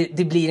här,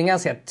 det blir en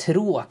ganska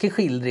tråkig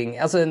skildring,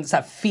 alltså en så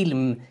här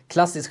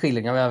filmklassisk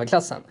skildring av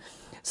överklassen.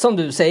 Som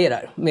du säger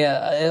där.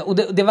 Och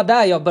det var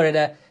där jag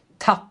började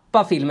tappa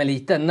tappa filmen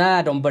lite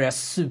när de börjar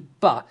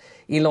supa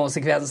i en lång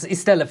sekvens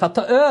istället för att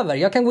ta över.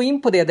 Jag kan gå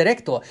in på det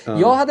direkt då.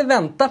 Jag hade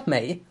väntat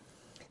mig,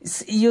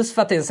 just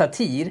för att det är en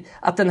satir,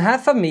 att den här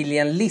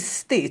familjen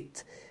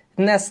listigt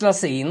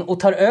nästlas in och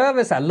tar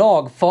över så här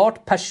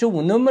lagfart,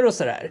 personnummer och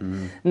sådär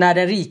när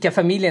den rika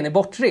familjen är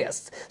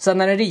bortrest. Så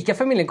när den rika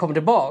familjen kommer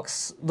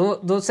tillbaks,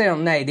 då säger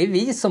de nej, det är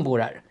vi som bor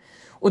här.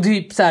 Och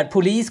typ så här,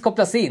 polis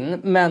kopplas in,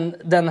 men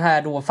den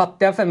här då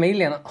fattiga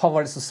familjen har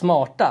varit så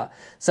smarta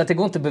så att det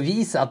går inte att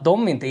bevisa att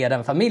de inte är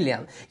den familjen.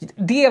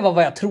 Det var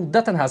vad jag trodde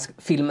att den här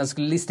filmen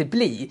skulle listigt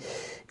bli.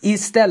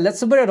 Istället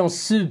så börjar de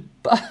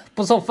supa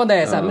på soffan där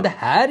jag är så här, men det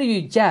här är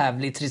ju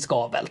jävligt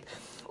riskabelt.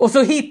 Och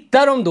så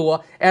hittar de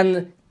då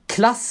en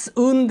klass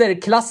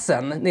under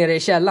klassen nere i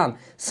källan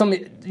som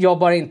jag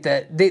bara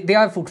inte, det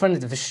har jag fortfarande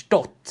inte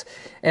förstått.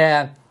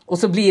 Och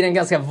så blir det en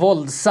ganska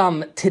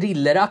våldsam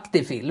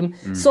thrilleraktig film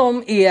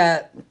som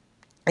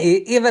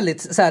är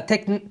väldigt så här,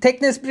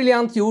 tekniskt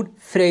briljant gjord,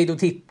 fröjd att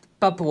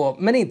titta på,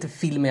 men inte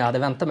filmen jag hade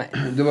väntat mig.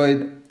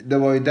 Det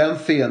var ju den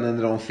scenen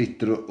när de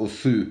sitter och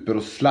super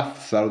och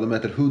slafsar och de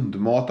äter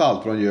hundmat och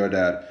allt vad de gör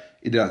där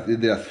i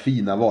deras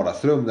fina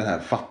vardagsrum, den här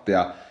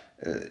fattiga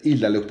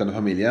illaluktande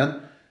familjen.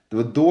 Det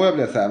var då jag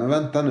blev så här, men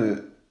vänta nu,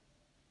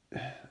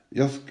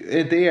 är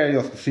inte er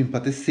jag ska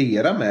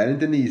sympatisera med? Är det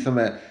inte ni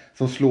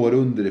som slår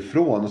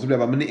underifrån? Och så blev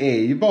jag bara, men ni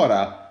är ju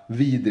bara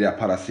vidriga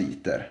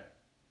parasiter.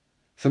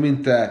 Som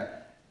inte...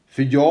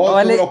 För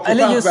jag tror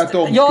också just, att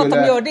de ja, skulle...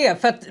 att de gör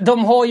det. För att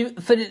de har ju...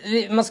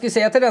 För man ska ju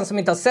säga till den som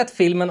inte har sett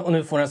filmen och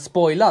nu får den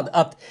spoilad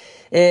att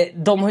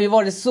de har ju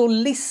varit så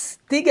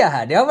listiga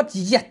här. Det har varit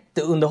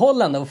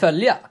jätteunderhållande att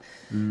följa.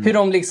 Hur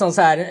de liksom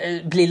så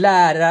här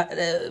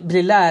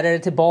blir lärare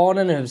till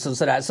barnen i huset och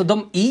sådär. Så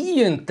de är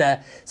ju inte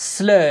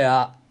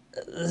slöa,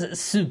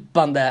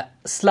 supande,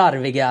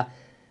 slarviga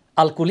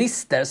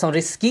alkoholister som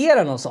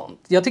riskerar något sånt.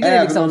 Jag tycker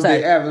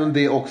även om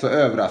det också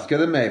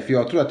överraskade mig, för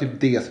jag tror att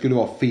typ det skulle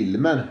vara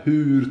filmen.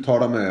 Hur tar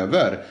de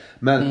över?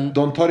 Men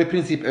de tar i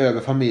princip över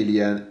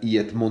familjen i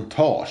ett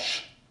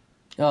montage.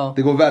 Ja.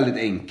 Det går väldigt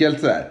enkelt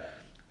så här.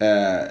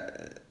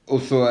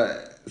 Och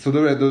så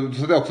då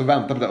jag också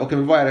vänta på det. Okej,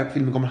 men vad är det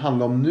filmen kommer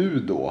handla om nu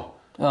då?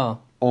 Ja.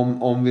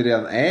 Om vi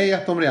redan är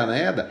att de redan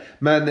är det.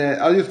 Men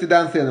just i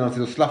den scenen när de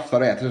sitter och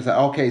slafsar och äter så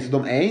här, okej, så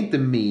de är inte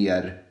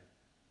mer.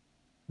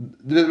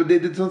 Det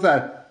är sånt så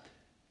här.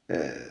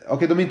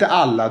 Okej, de är inte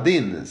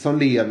Aladdin som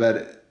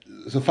lever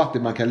så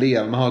fattigt man kan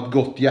leva. Man har ett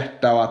gott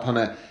hjärta och att han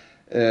är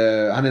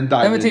en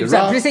diamond in the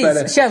rough.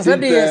 Precis, känslan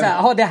blir ju så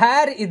här, det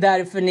här är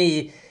därför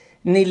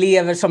ni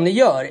lever som ni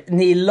gör.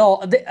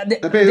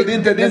 Det är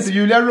inte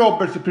Julia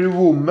Roberts och Pretty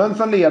Woman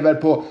som lever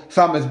på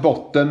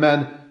samhällsbotten, men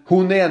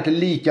hon är egentligen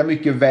lika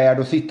mycket värd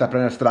att sitta på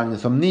den restaurangen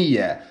som ni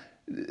är.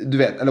 Du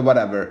vet, eller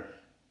whatever.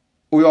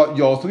 Och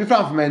jag stod ju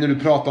framför mig när du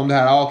pratade om det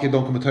här, okej,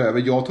 de kommer ta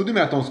över. Jag trodde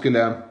med att de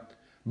skulle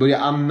börja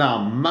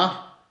anamma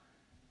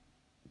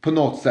på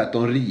något sätt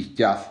de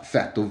rikas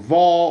sätt att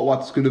vara, och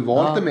att det skulle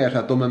vara lite mer så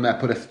att de är med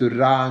på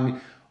restaurang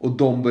och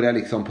de börjar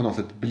liksom på något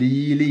sätt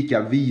bli lika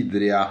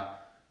vidriga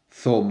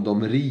som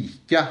de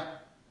rika.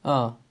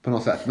 På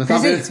något sätt. Men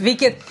precis,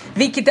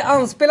 vilket det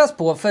anspelas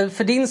på.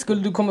 För din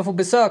skull, du kommer få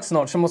besök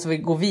snart, så måste vi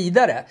gå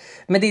vidare.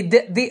 Men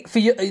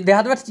det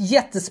hade varit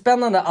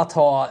jättespännande att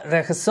ha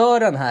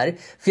regissören här.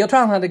 För jag tror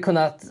han hade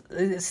kunnat,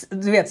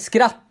 du vet,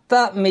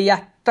 skratta med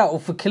hjärta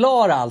och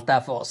förklara allt det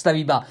här för oss. Där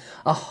vi bara,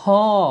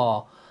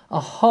 aha.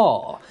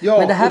 Ja,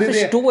 men det här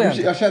förstår jag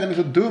inte. Jag kände mig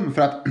så dum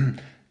för att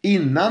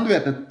innan, du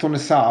vet, när Tony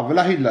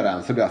Savola hyllar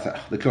den, så blev jag så här,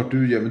 det är klart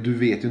du gör, men du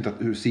vet ju inte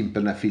hur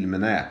simpel den här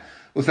filmen är.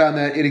 Och sen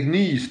när Erik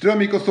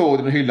Nyström gick och såg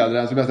den och hyllade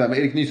den, så blev jag så här, men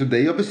Erik Nyström, det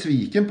är jag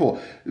besviken på.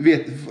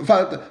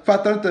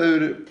 Fattar inte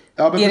hur...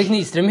 Ja, Erik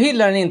Nyström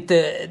hyllar den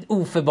inte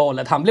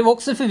oförbehållet. Han blev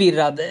också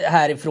förvirrad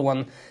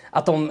härifrån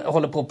att de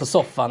håller på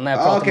soffan när jag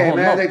pratar med honom.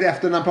 Men jag tänkte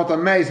efter när han pratade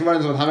med mig så var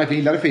det så att han verkligen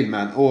gillade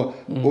filmen.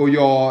 Och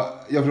jag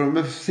frågade,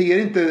 men ser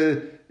inte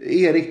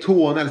Erik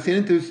Tån, eller ser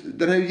inte hur,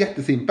 den är ju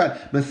jättesimpel.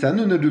 Men sen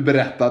nu när du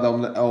berättade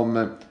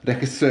om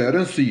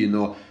regissörens syn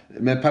och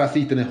med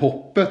parasiten i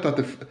hoppet, att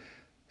det...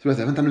 Så jag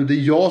säger, vänta nu, det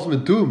är jag som är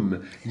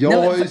dum.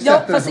 Jag har ju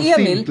sett den som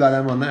simplare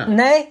än vad den är.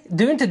 Nej,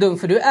 du är inte dum,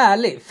 för du är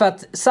ärlig. För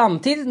att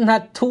samtidigt den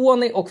här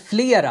Tony och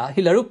flera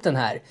hyllar upp den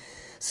här,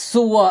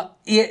 så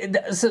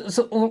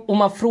om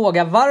man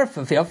frågar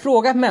varför, för jag har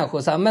frågat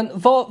människor så här, men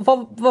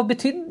vad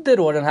betyder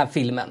då den här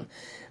filmen?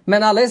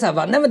 Men alla är så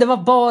här, nej men det var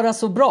bara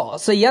så bra.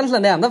 Så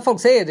egentligen det enda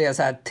folk säger det är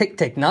så här,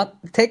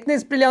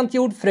 tekniskt briljant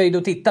gjord, fröjd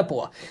att titta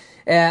på.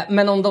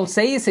 Men om de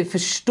säger sig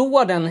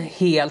förstå den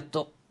helt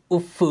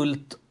och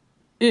fullt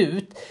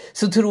ut,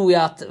 så tror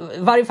jag att i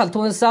varje fall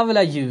Tony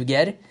Savola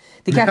ljuger.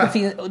 Det kanske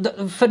finns,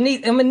 för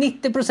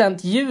 90%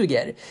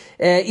 ljuger.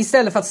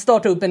 Istället för att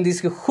starta upp en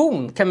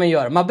diskussion kan man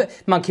göra.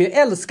 Man kan ju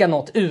älska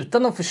något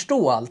utan att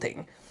förstå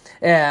allting.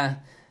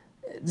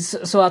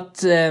 Så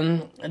att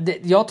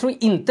jag tror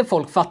inte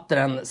folk fattar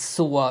den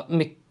så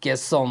mycket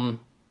som...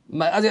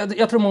 Alltså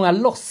jag tror många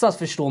låtsas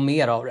förstå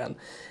mer av den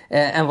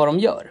än vad de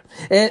gör.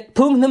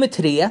 Punkt nummer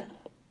 3.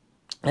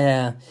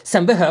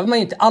 Sen behöver man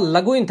ju inte,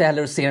 alla går ju inte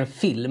heller och ser en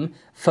film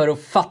för att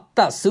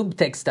fatta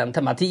subtexten,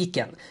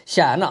 tematiken,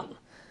 kärnan.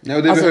 Ja,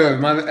 och det behöver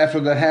man,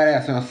 eftersom det här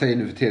är som jag säger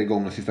nu för tredje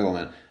gången och sista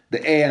gången.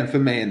 Det är för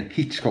mig en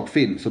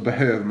Hitchcock-film, så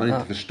behöver man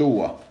inte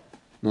förstå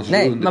någon sorts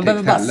undertext. Man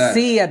behöver bara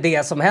se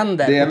det som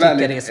händer och tycka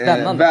det är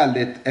spännande. Det är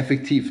väldigt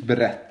effektivt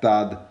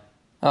berättad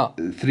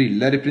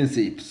thriller i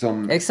princip.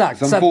 Som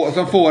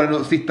får en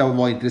att sitta och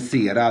vara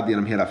intresserad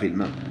genom hela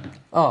filmen.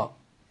 Ja,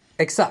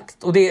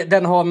 exakt. Och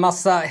den har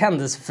massa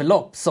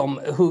händelseförlopp som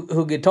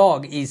hugger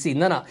tag i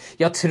sinnena.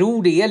 Jag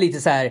tror det är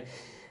lite så här...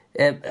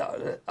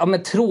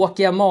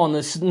 tråkiga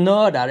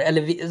manusnördar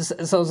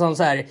eller som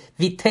så här,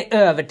 vi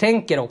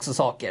övertänker också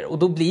saker och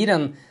då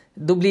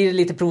blir det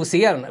lite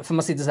provocerande för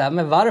man sitter så här,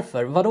 men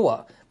varför?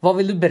 Vadå? Vad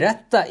vill du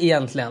berätta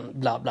egentligen?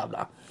 Bla bla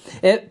bla.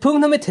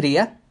 Punkt nummer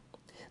 3,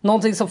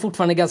 någonting som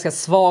fortfarande är ganska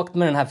svagt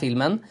med den här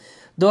filmen.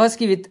 Då har jag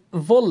skrivit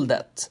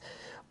våldet.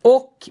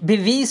 Och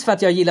bevis för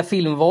att jag gillar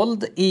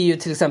filmvåld är ju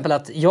till exempel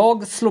att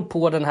jag slår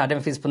på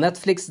den finns på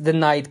Netflix, The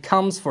Night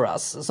Comes For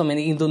Us, som är en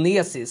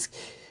indonesisk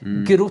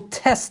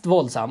groteskt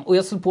våldsam, och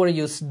jag slår på den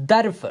just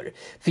därför.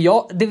 För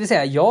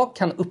jag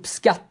kan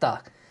uppskatta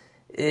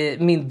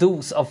min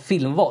dos av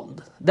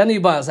filmvåld. Den är ju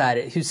bara så här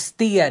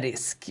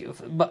hysterisk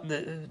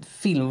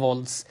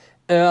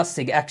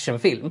filmvåldsösig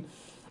actionfilm.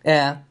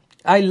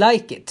 I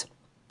like it.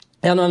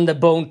 Jag nämnde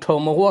Bone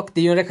Tomahawk.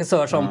 Det är ju en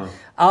regissör som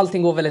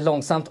allting går väldigt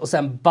långsamt och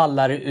sen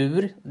ballar det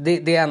ur.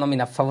 Det är en av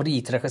mina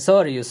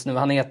favoritregissörer just nu.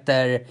 Han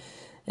heter...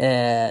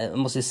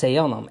 måste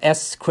säga honom.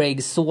 S.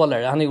 Craig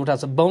Soler. Han har gjort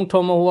alltså Bone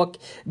Tomahawk,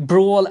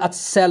 Brawl at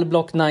Cell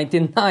Block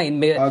 99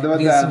 med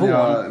Vince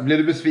Vaughn. Blev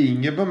du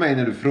besviken på mig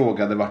när du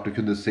frågade vart du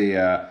kunde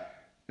se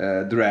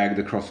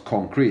Dragged Across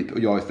Concrete och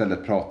jag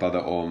istället pratade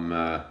om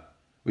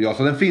och jag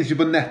sa den finns ju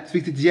på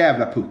Netflix, ett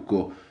jävla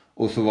pucko,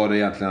 och så var det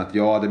egentligen att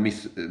jag hade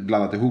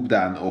blandat ihop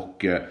den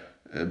och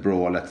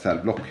Brawl at Cell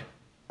Block.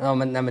 Ja,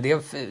 men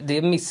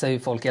det missar ju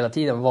folk hela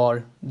tiden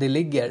var det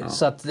ligger. Ja.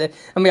 Så att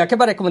men jag kan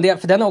bara rekommendera,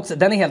 för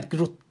den är helt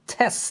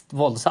groteskt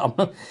våldsam.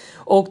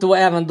 Och då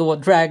även då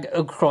Drag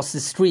Across the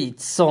Street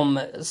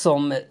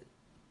som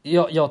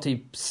jag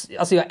typ,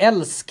 alltså jag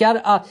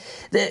älskar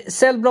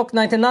Cellblock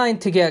 99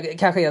 tycker jag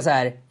kanske är så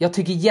här, jag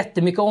tycker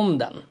jättemycket om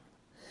den.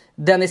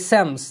 Den är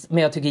sämst,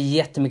 men jag tycker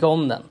jättemycket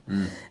om den.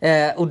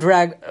 Och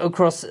Drag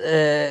Across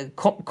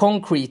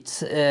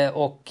Concrete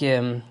och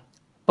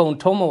Bone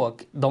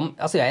Tomahawk,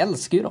 alltså jag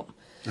älskar ju dem.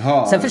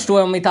 Sen förstår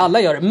jag om inte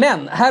alla gör det.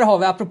 Men här har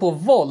vi apropå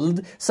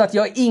våld, så att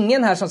jag är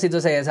ingen här som sitter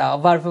och säger så här,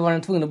 varför var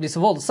den tvungen att bli så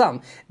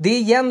våldsam? Det är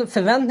igen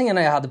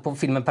förväntningarna jag hade på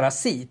filmen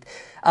Parasit.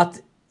 Att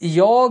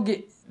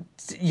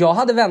jag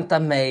hade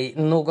väntat mig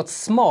något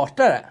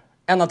smartare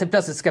än att det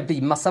plötsligt ska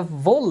bli massa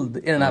våld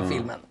i den här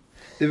filmen.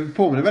 Det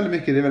påminner väldigt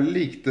mycket, det är väldigt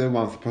likt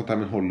Once Upon a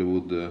Time in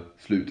Hollywood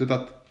slutet,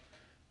 att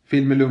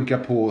filmen lunkar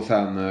på och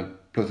sen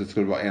plötsligt ska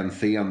det vara en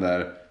scen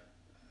där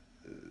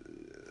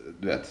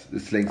du vet, det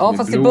slängs med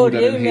fast blod. Det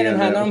börjar ju med den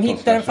här, när de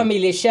hittar en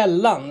familj i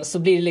källan så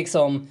blir det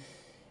liksom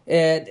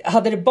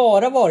hade det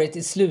bara varit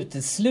i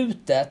slutet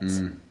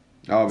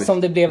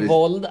som det blev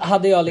våld,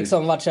 hade jag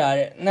liksom varit så här,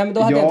 nej men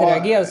då hade jag inte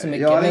reagerat så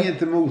mycket. Jag hade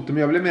inget emot det,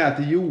 men jag blev med att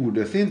det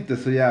gjordes inte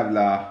så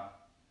jävla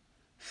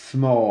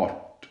smart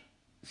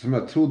som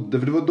jag trodde,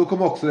 för då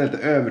kom också lite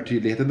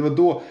övertydligheten. Det var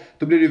då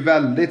blev det ju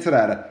väldigt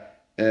sådär,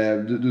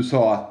 du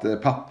sa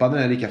att pappan i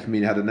den rika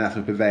familjen hade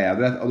näsan upp i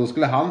vädret, och då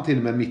skulle han till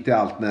och med mitt i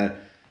allt när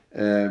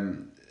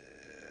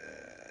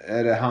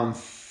är det hans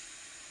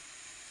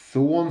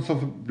son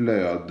som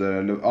blöder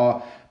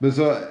eller, men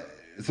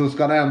så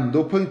ska han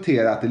ändå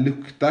poängtera att det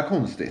luktar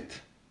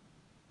konstigt.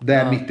 Det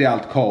är mitt i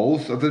allt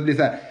kaos, att det blir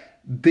så här,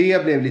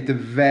 det blev lite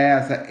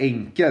väl så här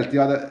enkelt.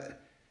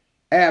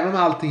 Även om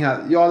allting här,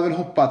 jag hade väl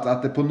hoppats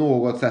att det på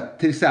något sätt,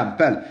 till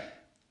exempel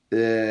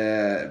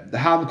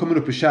han kommer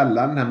upp i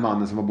källaren, den här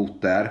mannen som har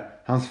bott där,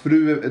 hans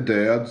fru är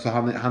död, så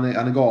han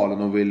är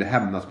galen och vill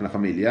hämnas på den här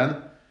familjen.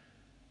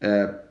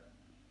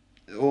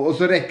 Och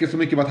så räcker så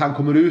mycket med att han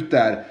kommer ut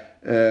där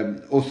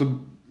och så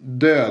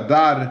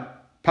dödar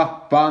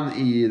pappan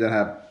i den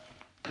här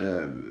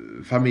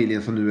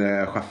familjen som nu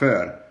är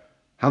chaufför.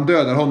 Han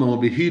dödar honom och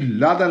blir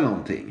hyllad eller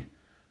någonting.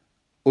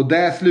 Och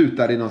där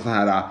slutar det i någon sån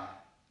här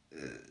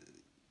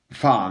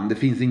fan, det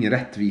finns ingen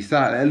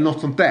rättvisa eller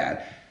något sånt där.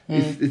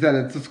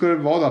 Istället så ska det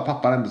vara då att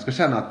pappan ändå ska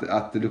känna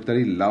att det luktar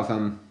illa, och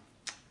sen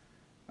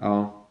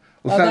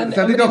och sen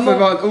tyckte jag också det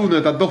var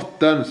onödigt att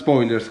dottern,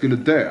 spoiler, skulle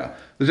dö.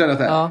 Då kände jag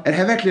så här, är det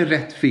här verkligen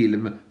rätt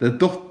film där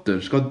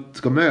dottern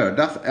ska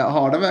mördas?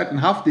 Har de verkligen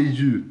haft det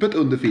djupet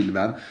under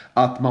filmen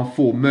att man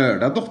får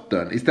mörda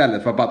dottern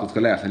istället för att de ska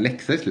lära sig en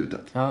läxa i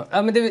slutet? Ja,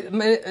 men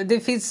det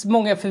finns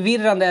många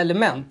förvirrande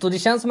element, och det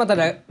känns som att den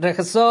där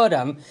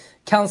regissören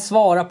kan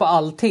svara på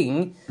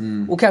allting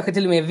och kanske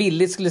till och med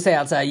villigt skulle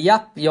säga att så här,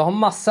 japp, jag har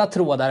massa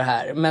trådar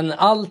här, men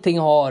allting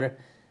har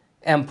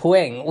en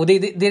poäng. Och det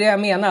är det jag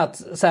menar,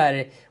 att så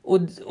här,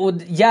 och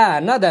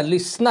gärna den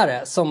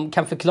lyssnare som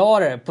kan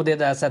förklara det på det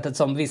där sättet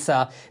som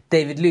vissa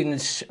David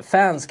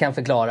Lynch-fans kan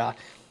förklara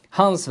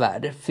hans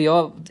värld. För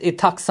jag är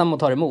tacksam att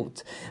ta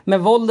emot.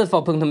 Men våldet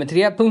var punkt nummer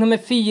 3. Punkt nummer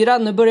 4,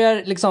 nu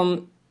börjar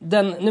liksom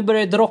nu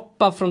börjar det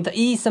droppa från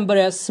isen,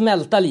 börjar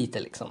smälta lite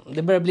liksom.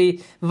 Det börjar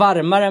bli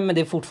varmare, men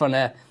det är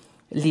fortfarande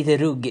lite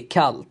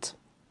ruggkallt.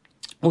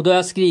 Och då har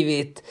jag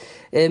skrivit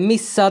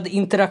missad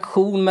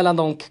interaktion mellan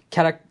de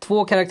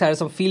två karaktärer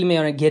som filmen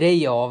gör en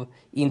grej av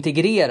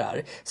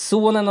integrerar.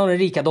 Sonen och den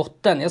rika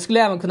dottern. Jag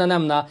skulle även kunna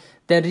nämna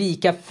den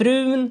rika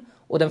frun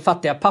och den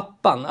fattiga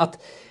pappan.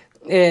 Att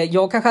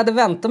jag kanske hade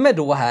väntat mig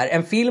då här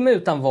en film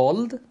utan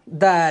våld,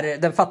 där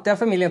den fattiga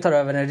familjen tar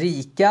över den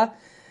rika,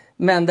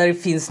 men där det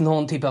finns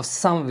någon typ av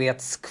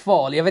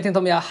samvetskval. Jag vet inte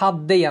om jag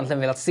hade egentligen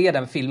velat se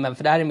den filmen,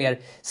 för det här är mer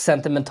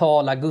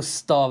sentimentala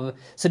Gustav.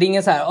 Så det är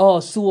ingen så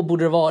här, så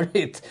borde det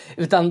varit,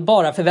 utan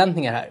bara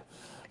förväntningar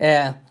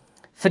här.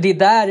 För det är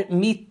där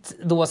mitt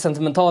då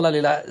sentimentala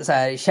lilla så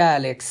här,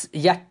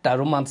 kärlekshjärta,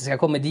 romantiska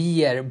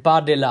komedier,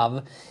 buddy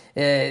love,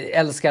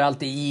 älskar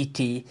alltid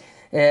E.T.,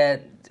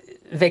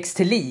 växt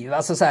till liv.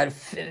 Alltså så här,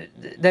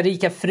 den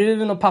rika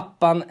frun och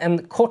pappan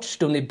en kort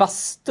stund i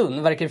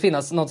bastun verkar det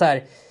finnas något så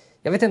här.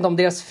 Jag vet inte om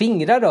deras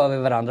fingrar rör över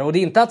varandra. Och det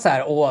är inte att så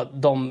här,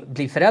 de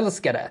blir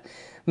förälskade.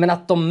 Men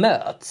att de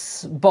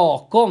möts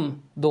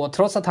bakom då,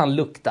 trots att han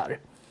luktar.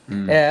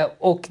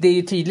 Och det är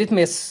ju tydligt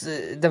med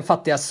den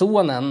fattiga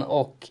sonen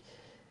och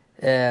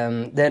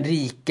den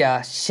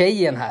rika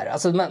tjejen här.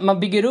 Alltså man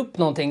bygger upp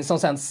någonting som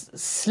sen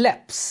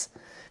släpps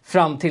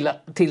fram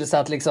tills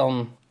att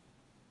liksom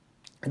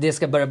det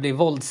ska börja bli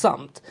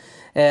våldsamt.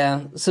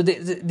 Så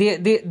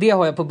det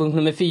har jag på punkt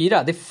nummer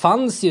 4. Det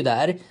fanns ju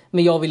där,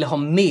 men jag ville ha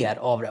mer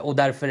av det. Och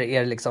därför är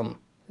det liksom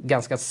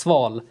ganska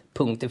sval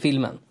punkt i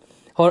filmen.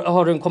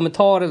 Har du en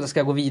kommentar eller ska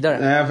jag gå vidare?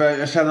 Nej, för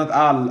jag känner att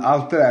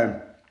allt det där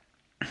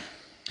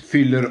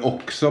fyller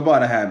också bara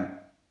det här.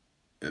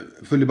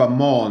 Fyller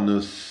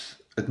bara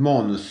ett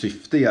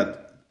manussyfte i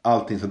att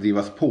allting ska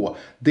drivas på.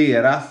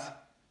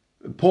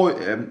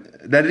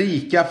 Den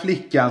rika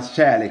flickans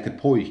kärlek till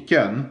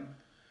pojken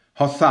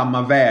har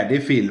samma värde i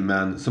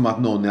filmen som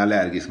att någon är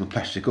allergisk mot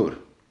persikor.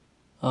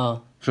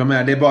 Ja.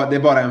 För det är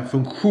bara en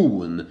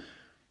funktion.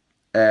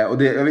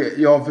 Och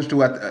jag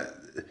förstod att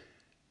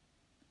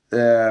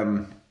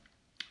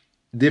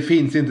det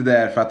finns inte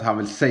där för att han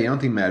vill säga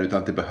någonting mer, utan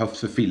att det behövs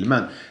för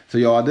filmen. Så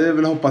jag hade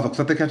väl hoppats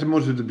också att det kanske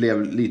måste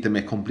blev lite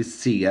mer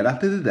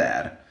komplicerat i det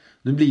där.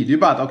 Nu blir det ju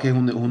bara att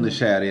hon är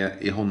kär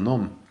i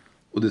honom.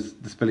 Och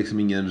det spelar liksom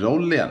ingen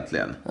roll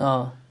egentligen.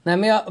 Ja. Nej,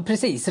 men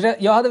precis.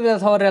 Jag hade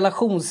velat ha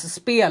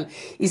relationsspel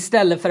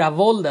istället för det här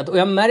våldet. Och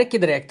jag märker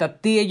direkt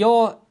att det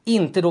jag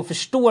inte då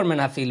förstår med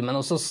den här filmen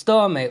och så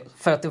stör mig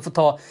för att det får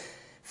ta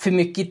för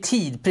mycket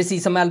tid,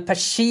 precis som Al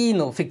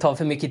Pacino fick ta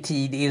för mycket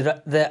tid i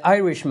The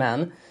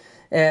Irishman,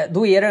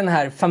 då är det den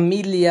här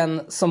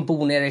familjen som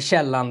bor nere i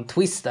källan,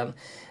 twisten.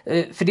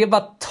 För det är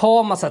bara att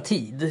ta massa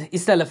tid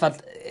istället för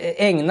att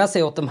ägna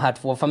sig åt de här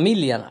två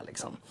familjerna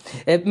liksom.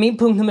 Min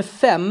punkt nummer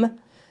 5,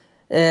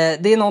 det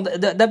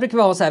är där brukar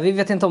vi ha så här, vi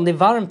vet inte om det är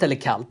varmt eller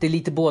kallt, det är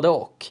lite både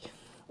och.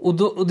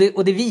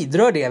 Och det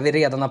vidrör det vi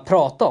redan har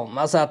pratat om.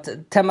 Alltså att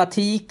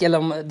tematik,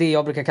 eller det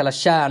jag brukar kalla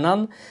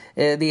kärnan,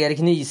 det Erik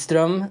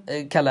Nyström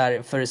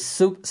kallar för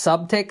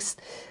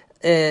subtext,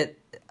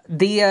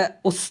 det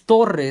och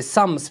story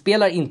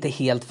samspelar inte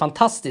helt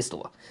fantastiskt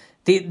då.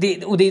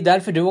 Och det är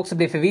därför du också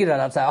blir förvirrad.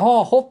 Att säga,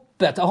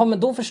 hoppet, men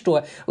då förstår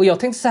jag. Och jag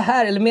tänkte så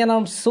här, eller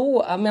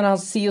menar han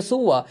si och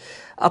så?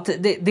 Att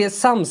det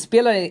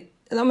samspelar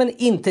men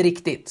inte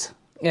riktigt.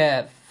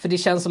 För det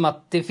känns som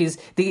att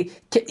det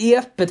är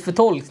öppet för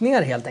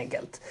tolkningar helt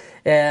enkelt.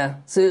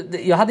 Så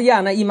jag hade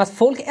gärna, i och med att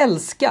folk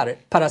älskar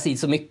Parasit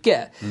så mycket,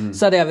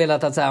 så hade jag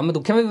velat att säga, men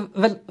då kan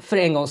vi väl för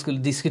en gång skulle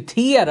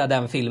diskutera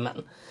den filmen.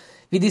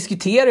 Vi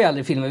diskuterar ju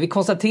aldrig filmen. Vi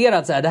konstaterar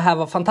att så här, det här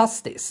var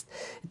fantastiskt.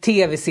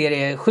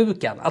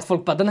 TV-seriesjukan. Att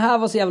folk bara, den här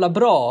var så jävla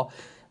bra.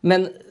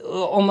 Men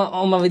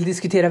om man vill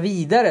diskutera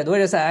vidare, då är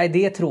det så här, nej,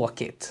 det är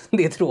tråkigt.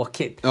 Det är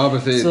tråkigt. Ja,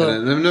 precis.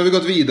 Nu har vi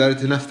gått vidare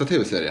till nästa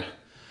tv-serie.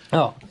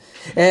 Ja.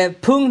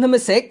 Punkt nummer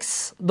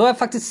 6. Då har jag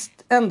faktiskt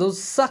ändå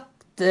sagt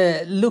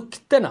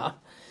lukterna.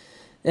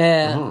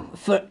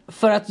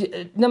 För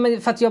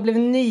att jag blev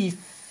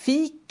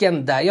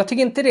nyfiken där. Jag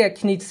tycker inte det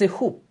knyts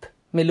ihop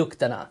med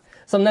lukterna.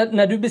 Som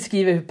när du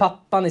beskriver hur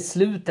pappan i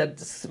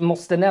slutet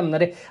måste nämna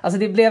det. Alltså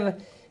det blev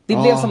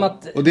som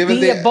att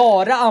det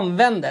bara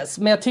användes.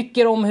 Men jag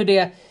tycker om hur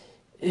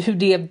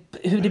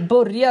det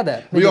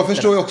började. Men jag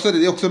förstår ju också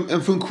det är också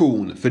en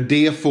funktion. För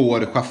det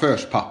får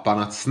chaufförspappan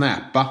att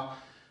snäppa.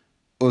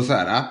 Och så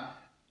här.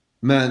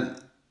 Men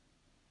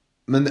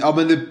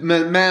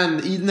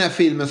i den här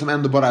filmen som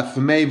ändå bara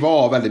för mig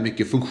var väldigt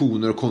mycket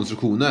funktioner och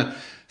konstruktioner,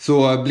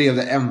 så blev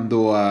det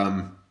ändå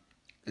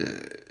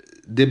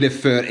det blev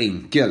för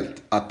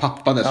enkelt att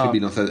pappan där skulle bli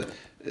någon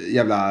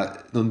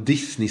någon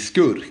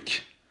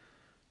Disney-skurk.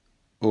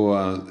 Och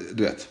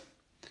du vet.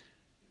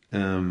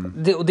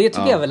 Och det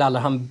tycker jag väl alla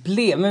han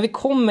blev. Men vi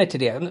kommer till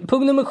det.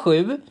 Punkt nummer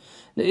 7.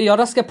 Jag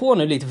raskar på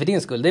nu lite för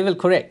din skull. Det är väl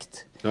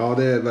korrekt? Ja,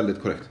 det är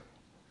väldigt korrekt.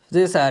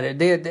 Det är så här,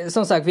 det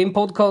som sagt, vi är en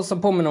podcast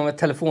som påminner om ett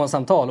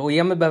telefonsamtal. Och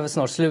Emil behöver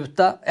snart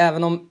sluta.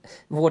 Även om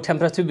vår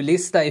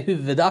temperaturlista är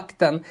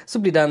huvudakten, så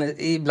blir den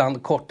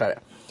ibland kortare.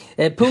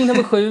 Punkt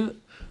nummer 7.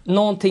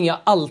 Någonting jag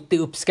alltid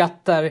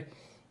uppskattar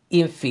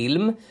i en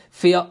film.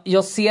 För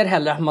jag ser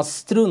hellre att man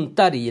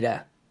struntar i det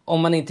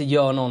om man inte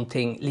gör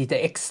någonting lite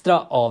extra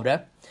av det.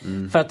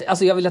 För att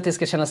alltså, jag vill att det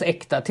ska kännas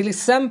äkta. Till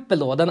exempel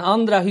då, den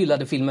andra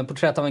hyllade filmen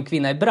Porträtt av en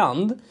kvinna i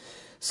brand.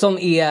 Som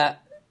är...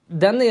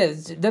 Den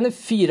är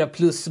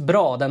 4+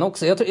 bra den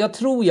också. Jag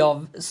tror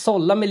jag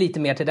sållar mig lite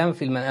mer till den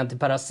filmen än till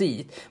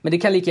Parasit. Men det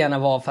kan lika gärna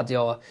vara för att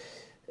jag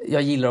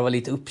gillar att vara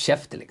lite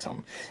uppkäftig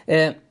liksom.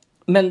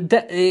 Men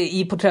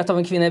i Porträtt av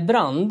en kvinna i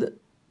brand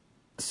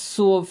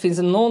så finns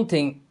det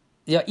någonting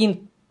jag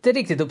inte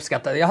riktigt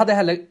uppskattar. Jag hade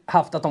hellre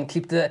haft att de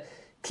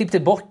klippte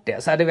bort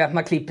det. Så hade vi att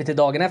man klipper till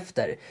dagen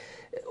efter.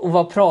 Och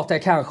vad pratar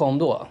jag kanske om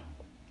då?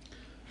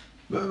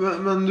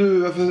 Men du,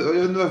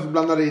 varför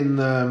blandar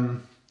in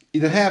i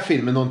den här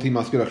filmen någonting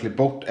man skulle ha klippt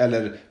bort?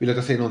 Eller vill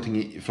jag säga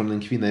någonting från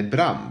en kvinna i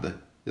brand?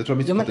 Jag tror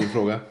jag missade din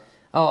fråga.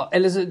 Ja,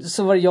 eller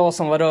så var det jag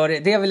som var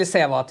rörig. Det jag ville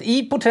säga var att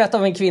i Porträtt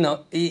av en kvinna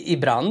i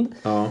brand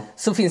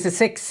så finns det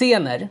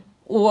sexscener.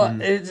 Och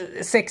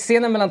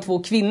sexscener mellan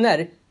 2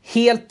 kvinnor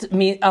helt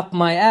up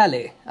my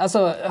alley.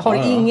 Alltså har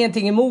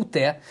ingenting emot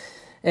det.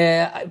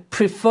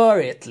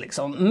 Prefer it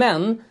liksom.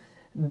 Men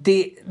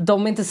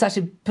de är inte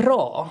särskilt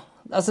bra.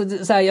 Alltså,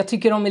 så här, jag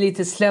tycker de är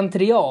lite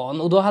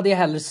slentrian och då hade jag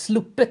hellre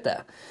sluppit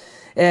det.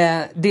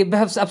 Det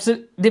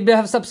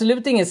behövs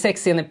absolut ingen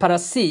sexscen i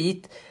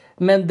Parasit,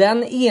 men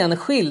den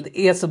enskild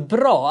är så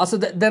bra. Alltså,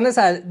 den är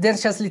så här, den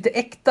känns lite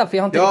äkta för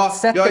jag har inte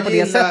sett det på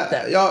det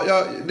sättet.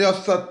 Jag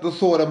satt och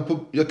såg den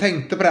jag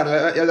tänkte på den.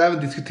 Jag hade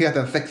även diskuterat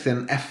den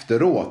sexscenen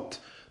efteråt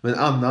med en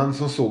annan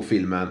som såg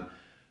filmen.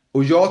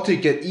 Och jag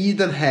tycker i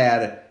den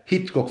här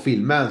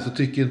Hitchcock-filmen så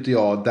tycker inte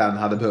jag den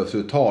hade behövts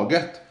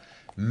överhuvudtaget.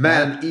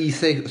 Men i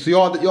sig, så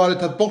jag hade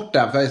tagit bort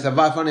den. För jag säger,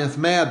 varför har ni ens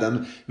med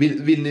den?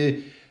 Vill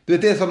ni, du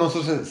vet, det är som någon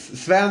sorts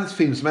svensk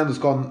film som ändå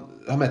ska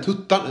ha med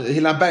tuttar,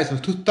 Helena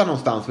Bergströms tuttar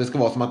någonstans. För det ska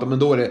vara som att men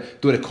då är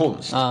det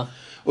konst.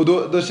 Och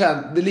då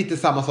känner det är lite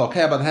samma sak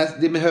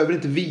här. Det behöver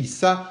inte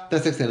visa den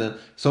sexscenen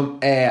som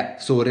är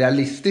så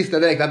realistisk. Det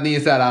är direkt att ni är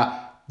så här,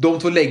 de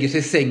 2 lägger sig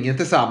i sängen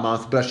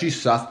tillsammans, börjar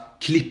kyssas,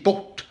 klipp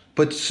bort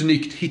på ett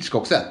snyggt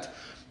Hitchcock-sätt.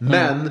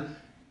 Men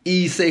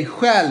i sig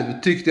själv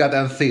tyckte jag att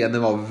den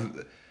scenen var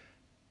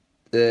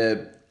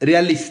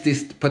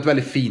realistiskt på ett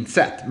väldigt fint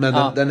sätt. Men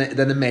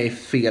den är med i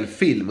fel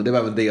film. Och det var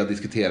även det jag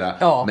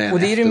diskuterade med. Och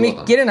det är ju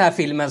mycket i den här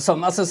filmen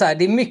som, alltså så här,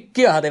 det är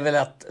mycket jag hade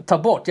velat ta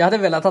bort. Jag hade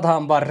velat att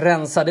han bara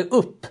rensade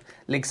upp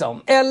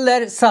liksom.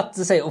 Eller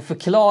satte sig och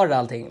förklarade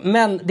allting.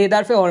 Men det är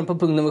därför jag har den på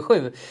punkt nummer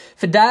 7.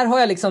 För där har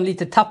jag liksom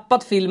lite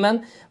tappat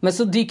filmen. Men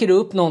så dyker det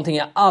upp någonting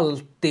jag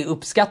alltid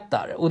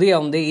uppskattar. Och det är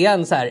om det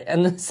är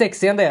en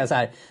sexscen där jag är så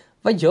här,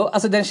 vad gör?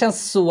 Alltså den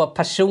känns så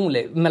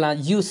personlig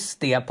mellan just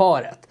det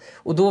paret.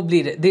 Och då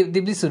blir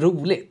det blir så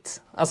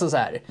roligt. Alltså så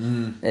här.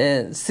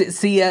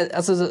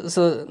 Alltså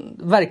så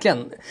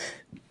verkligen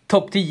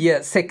topp 10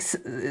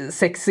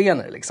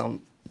 sexscener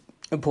liksom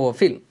på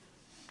film.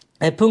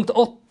 Punkt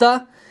 8.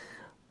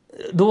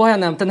 Då har jag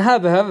nämnt, den här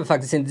behöver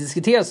faktiskt inte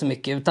diskutera så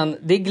mycket. Utan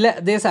det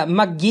är så här,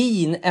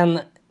 magin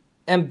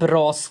en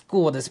bra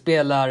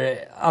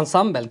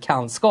skådespelarensemble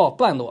kan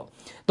skapa ändå.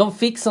 De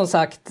fick som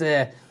sagt...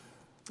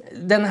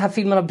 Den här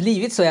filmen har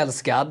blivit så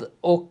älskad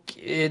och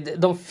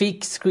de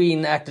fick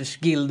Screen Actors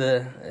Guild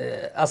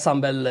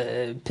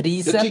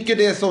Ensemble-priset. Jag tycker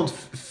det är sånt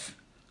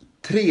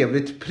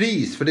trevligt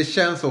pris, för det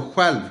känns så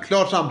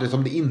självklart samtidigt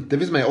som det inte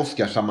finns med i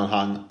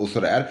Oscarssammanhang och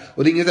sådär.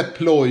 Och det är inget så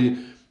ploj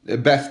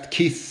Best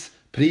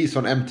Kiss-pris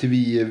från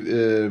MTV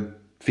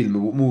Film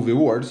Movie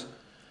Awards.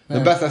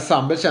 Den bästa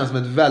ensemble känns som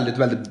ett väldigt,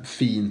 väldigt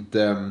fint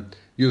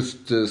just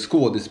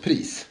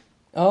skådespris.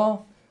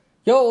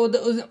 Ja,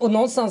 och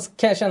någonstans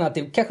kan jag känna att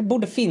det kanske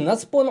borde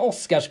finnas på en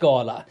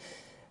Oscarsgala.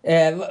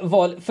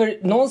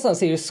 För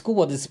någonstans är ju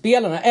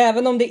skådespelarna,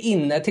 även om det är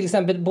inne, till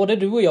exempel både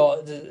du och jag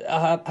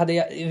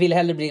vill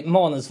hellre bli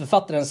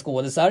manusförfattare än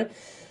skådisar.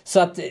 Så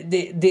att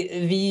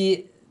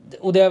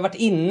och det har varit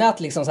inne att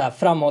liksom så här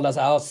framhålla så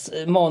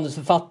här,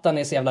 manusförfattaren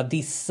är så jävla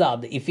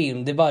dissad i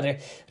film. Det är bara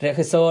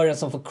regissören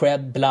som får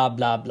cred, bla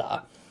bla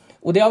bla.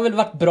 Och det har väl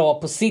varit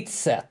bra på sitt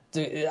sätt,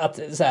 att,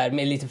 så här,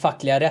 med lite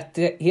fackliga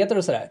rättigheter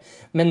och sådär.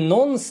 Men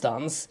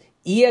någonstans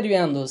är det ju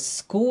ändå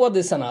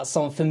skådisarna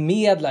som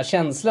förmedlar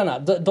känslorna.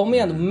 De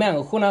är ändå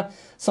människorna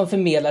som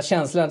förmedlar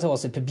känslorna till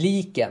oss i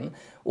publiken.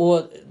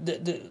 Och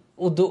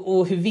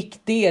hur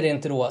viktigt är det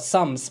inte då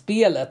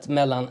samspelet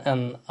mellan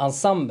en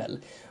ensemble?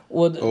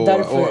 Och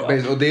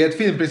det är ett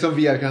filmpris som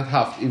vi har kunnat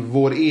haft i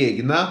vår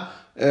egna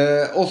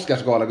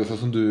Oscarsgala, Gustav,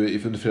 som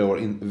du under flera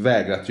år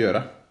vägrat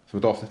göra som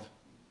ett avsnitt.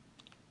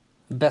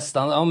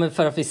 Bästa, men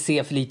för att vi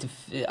ser för lite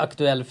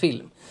aktuell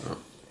film.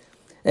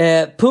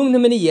 Punkt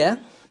nummer 9.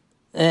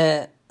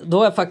 Då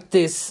har jag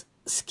faktiskt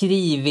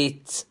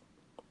skrivit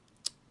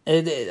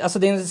alltså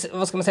det är en,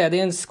 vad ska man säga, det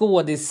är en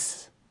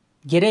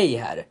skådisgrej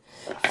här.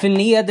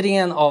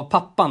 Förnedringen av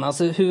pappan,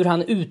 alltså hur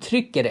han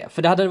uttrycker det.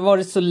 För det hade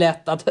varit så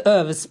lätt att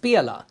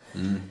överspela.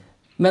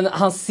 Men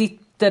han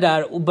sitter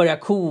där och börjar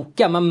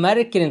koka. Man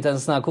märker inte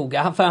ens när han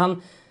kokar. För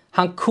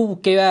han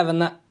kokar ju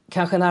även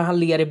kanske när han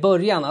ler i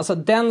början. Alltså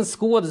den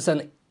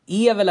skådisen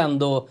är väl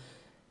ändå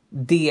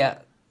det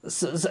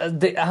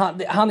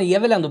han är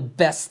väl ändå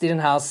bäst i den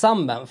här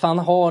ensemblen. För han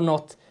har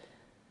något...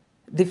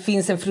 Det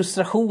finns en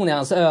frustration i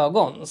hans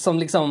ögon som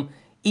liksom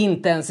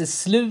inte ens i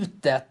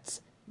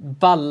slutet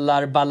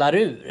ballar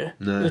ur.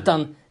 Nej.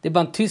 Utan det är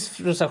bara en tyst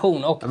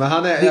frustration. Och men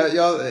han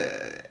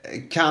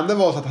är... kan det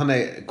vara så att han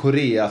är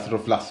Koreas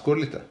Rolf Lassgård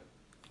lite?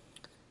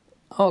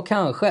 Ja,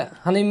 kanske.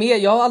 Han är med.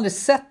 Jag har aldrig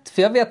sett,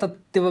 för jag vet att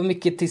det var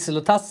mycket tissel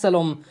och tassel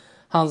om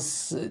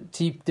hans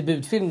typ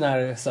debutfilm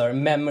där, så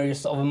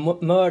Memories of a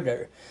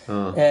Murder.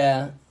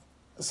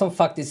 Som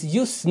faktiskt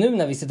just nu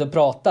när vi sitter och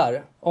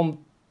pratar,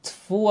 om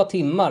 2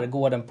 timmar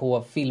går den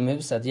på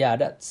Filmhuset,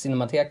 Gärdet,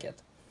 Cinemateket.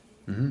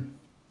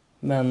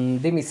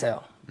 Men det missar jag.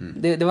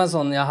 Det var en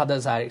sån jag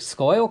hade så här,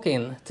 ska jag åka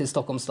in till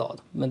Stockholms stad?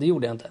 Men det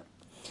gjorde jag inte.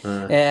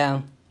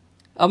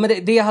 Ja, men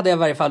det hade jag i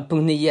varje fall,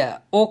 punkt 9.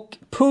 Och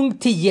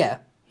punkt 10,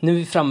 nu är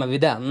vi framme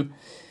vid den.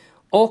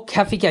 Och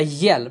här fick jag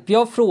hjälp.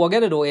 Jag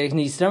frågade då Erik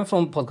Nyström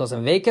från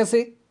podcasten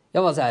Vacancy.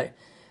 Jag var så här,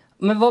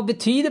 men vad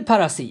betyder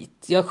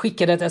parasit? Jag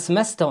skickade ett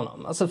sms till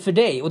honom, alltså för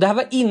dig. Och det här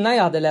var innan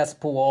jag hade läst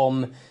på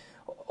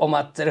om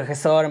att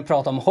regissören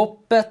pratade om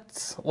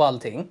hoppet och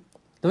allting.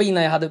 Det var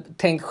innan jag hade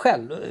tänkt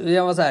själv.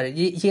 Jag var så här,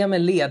 ge mig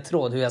en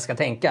ledtråd hur jag ska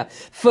tänka.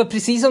 För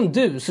precis som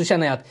du så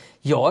känner jag att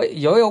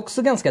jag är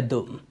också ganska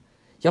dum.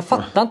 Jag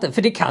fattar inte.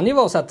 För det kan ju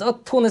vara så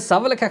att Tony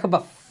Savola kanske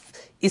bara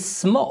är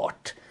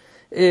smart.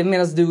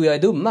 Medan du och jag är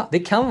dumma. Det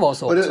kan vara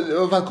så också.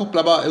 Och man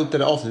kopplar bara upp det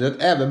där avsnittet.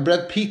 Även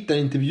Brad Pitt, den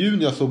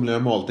intervjun jag såg med Lena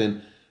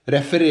Maltin,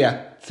 refererat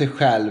sig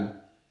själv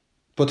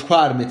på ett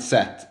charmigt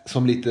sätt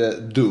som lite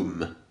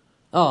dum.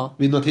 Ja.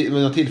 Vid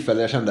något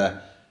tillfälle jag kände,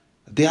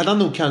 det hade han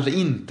nog kanske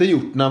inte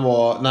gjort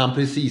när han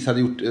precis hade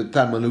gjort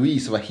Thelma och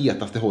Louise och var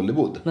hetast i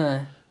Hollywood.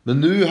 Nej. Men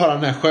nu har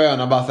han den här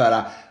sköna bara så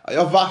här,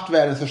 jag har varit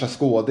världens största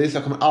skådis,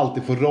 jag kommer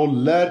alltid få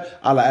roller,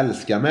 alla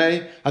älskar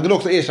mig. Han kunde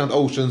också erkänna att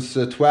Oceans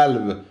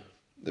 12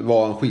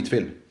 var en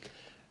skitfilm.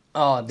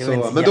 Ja, det var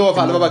inte men då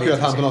det var bara kul att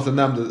han på något sätt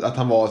nämnde att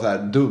han var så här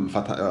dum för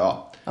att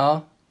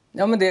han,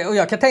 Ja, men det, och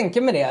jag kan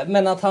tänka mig det,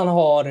 men att han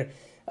har,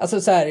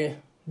 alltså så här,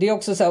 det är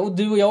också så här, och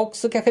du och jag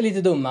också kanske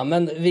lite dumma,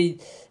 men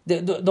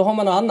då har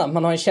man något annat,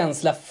 man har en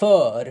känsla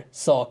för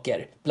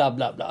saker, bla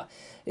bla bla.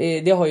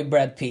 Det har ju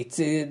Brad Pitt,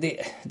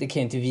 det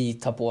kan inte vi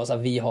ta på oss att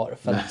vi har,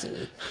 för att,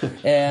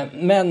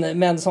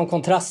 men som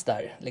kontrast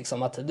där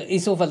liksom, att i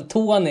så fall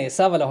Tony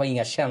Savola har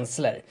inga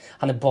känslor,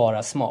 han är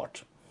bara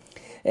smart.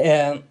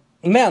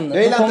 Men då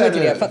kommer vi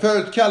till det.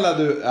 Förut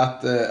kallade du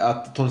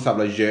att Tony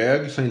Savola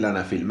ljög som gillar den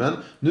här filmen.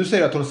 Nu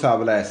säger du att Tony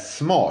Savola är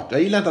smart.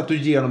 Jag gillar inte att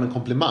du ger honom en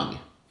komplimang.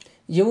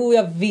 Jo,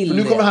 jag vill. För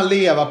nu kommer han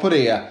leva på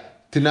det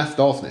till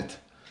nästa avsnitt.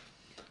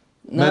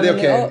 Men det är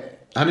okej.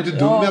 Han är inte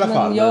dum i alla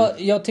fall.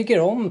 Jag tycker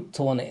om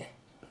Tony.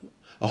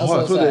 Jaha,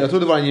 alltså, jag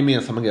trodde det var en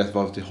gemensam grej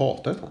att vi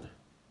hatar Tony.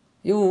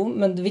 Jo,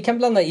 men vi kan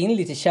blanda in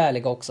lite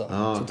kärlek också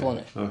till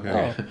Tony. Okay.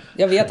 Ja.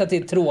 Jag vet att det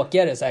är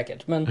tråkigare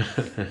säkert, men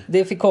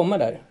det fick komma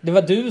där. Det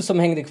var du som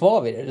hängde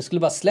kvar vid det. Du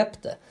skulle bara släppt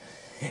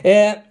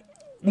det.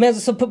 Men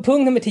så på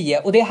punkt nummer 10.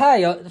 Och det är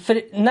här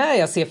för när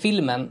jag ser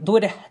filmen, då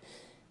är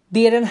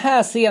det är den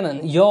här scenen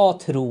jag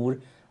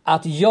tror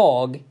att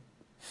jag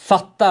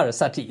fattar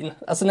Sartin.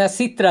 Alltså när jag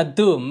sitter där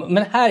dum.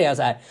 Men här är jag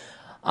så här,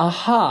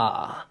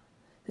 aha.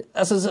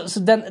 Alltså så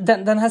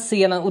den här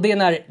scenen, och det är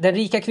när den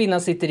rika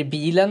kvinnan sitter i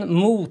bilen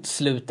mot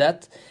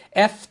slutet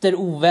efter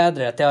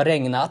ovädret, det har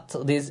regnat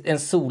och det är en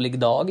solig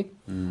dag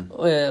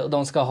och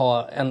de ska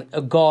ha en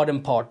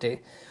garden party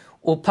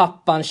och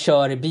pappan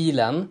kör i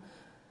bilen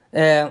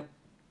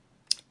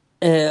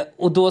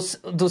och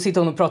då sitter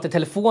hon och pratar i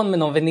telefon med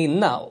någon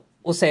väninna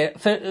och säger,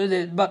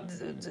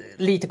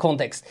 för lite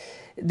kontext,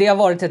 det har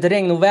varit ett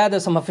regnoväder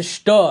som har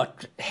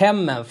förstört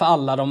hemmen för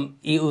alla de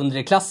i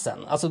undre klassen.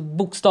 Alltså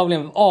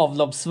bokstavligen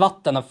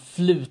avloppsvatten har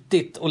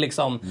flutit och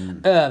liksom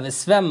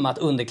översvämmat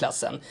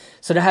underklassen.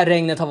 Så det här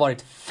regnet har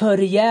varit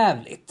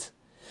förjävligt.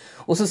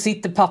 Och så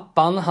sitter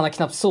pappan, han har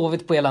knappt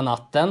sovit på hela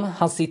natten.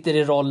 Han sitter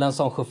i rollen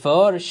som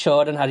chaufför,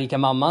 kör den här rika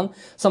mamman.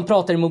 Som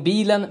pratar i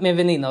mobilen med en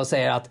väninna och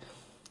säger att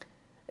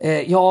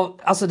ja,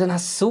 alltså den här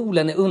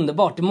solen är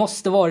underbart. Det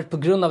måste varit på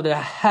grund av det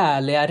här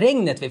härliga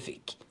regnet vi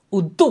fick.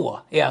 Och då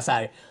är jag så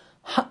här,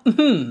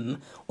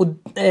 och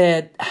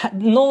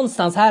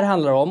någonstans här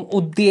handlar det om,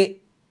 och det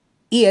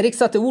Erik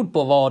satte ord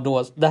på var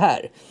då det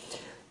här.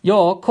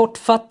 Ja,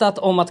 kortfattat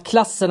om att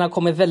klasserna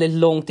kommer väldigt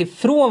långt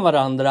ifrån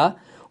varandra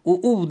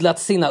och odlat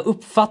sina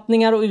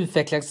uppfattningar och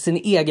utvecklat sin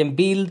egen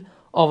bild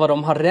av vad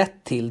de har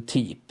rätt till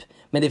typ.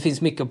 Men det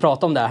finns mycket att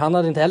prata om där. Han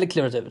hade inte heller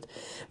klurat ut.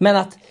 Men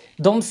att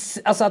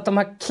att de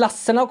här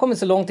klasserna har kommit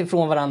så långt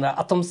ifrån varandra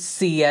att de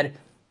ser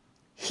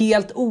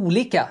helt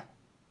olika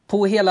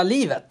på hela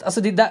livet.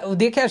 Alltså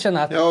det kan jag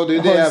känna att ja, det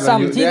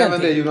är även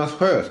det Jonas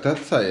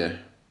Sjöstedt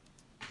säger.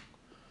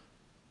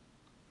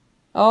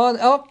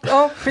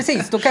 Ja,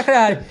 precis. Då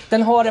kanske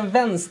den har en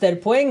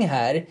vänsterpoäng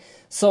här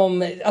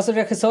som, alltså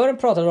regissören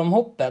pratade om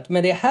hoppet,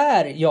 men det är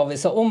här jag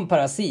vill säga om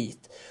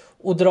Parasit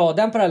och dra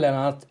den parallellen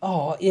att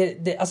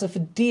alltså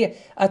för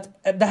att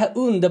det här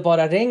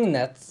underbara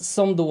regnet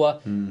som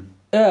då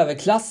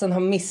överklassen har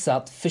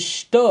missat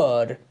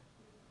förstör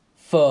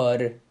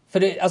för För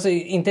det, alltså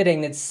inte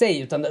regnet i sig,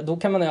 utan då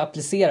kan man ju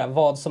applicera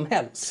vad som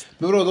helst.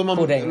 Men vadå, men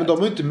de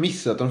har ju inte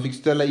missat. De fick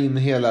ställa in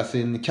hela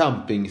sin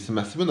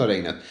campingsemester på grund av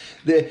regnet.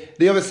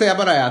 Det jag vill säga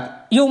bara är att...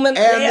 Jo, men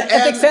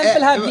ett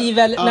exempel här blir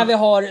väl när vi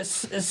har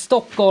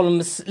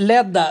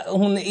Stockholmsledda,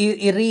 hon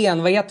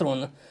Irene, vad heter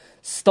hon?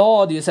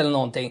 Stadius eller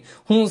någonting.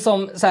 Hon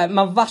som, så här,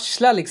 man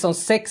varslar liksom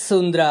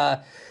 600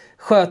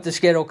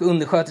 sköterskor och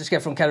undersköterskor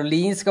från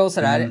Karolinska och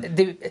sådär.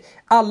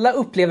 Alla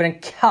upplever en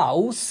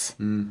kaos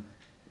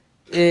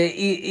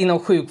inom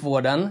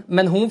sjukvården.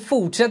 Men hon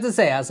fortsätter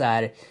säga så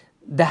här: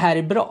 det här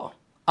är bra.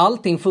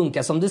 Allting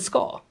funkar som det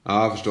ska.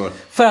 Ja, jag förstår.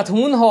 För att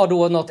hon har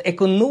då något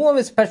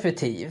ekonomiskt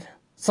perspektiv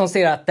som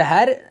säger att det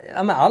här,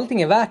 ja, men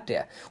allting är värt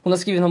det. Hon har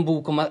skrivit en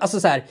bok om att, alltså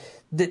så här,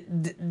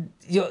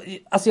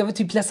 jag vill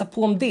typ läsa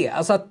på om det.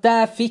 Alltså att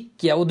där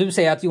fick jag, och du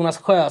säger att Jonas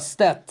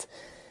Sjöstedt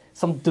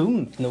som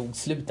dumt nog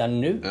slutar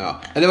nu.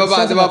 Ja. Det var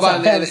bara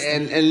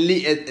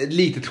ett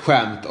litet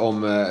skämt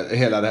om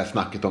hela det här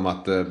snacket om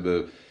att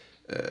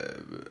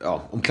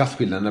om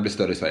klasskillnaderna blir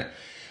större i Sverige.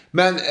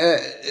 Men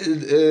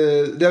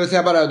det vill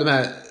säga bara de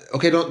här,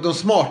 de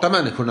smarta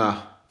människorna,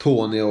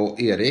 Tony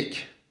och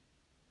Erik.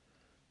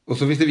 Och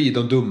så finns det vi,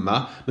 de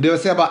dumma. Men det vill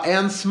säga bara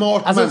en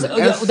smart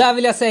människa. Och där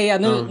vill jag säga,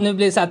 nu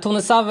blir det så här,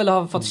 Tony Savell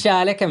har fått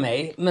kärlek av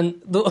mig.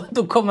 Men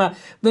då kommer,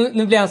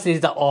 nu blir han så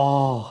lite,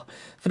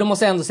 För då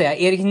måste jag ändå säga,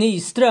 Erik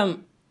Nyström,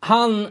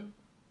 han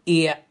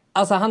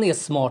är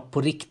smart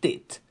på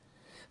riktigt.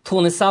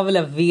 Tony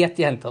Savell vet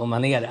jag inte om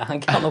han är det.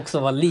 Han kan också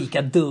vara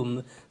lika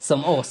dum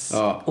som oss.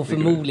 Ja, och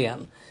förmodligen.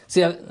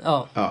 Så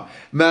ja.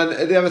 Men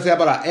det jag vill säga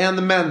bara,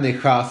 en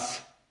människas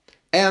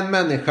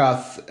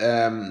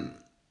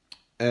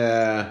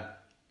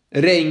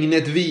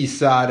regnet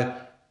visar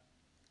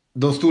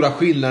de stora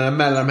skillnaderna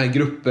mellan de här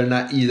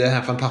grupperna i den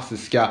här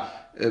fantastiska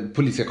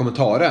politiska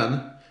kommentaren.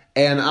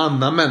 En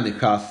annan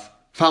människas,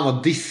 fan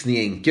vad Disney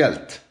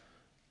enkelt,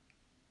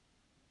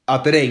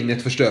 att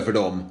regnet förstör för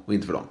dem och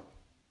inte för dem.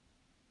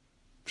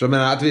 Så jag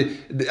menar att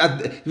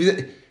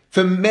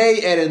för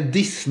mig är det en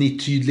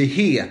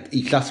Disney-tydlighet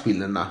i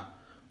klasskillnaderna.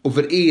 Och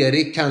för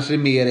Erik kanske det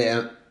mer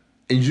är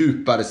en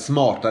djupare,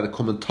 smartare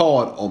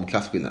kommentar om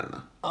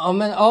klasskillnaderna.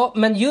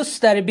 Men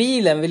just där i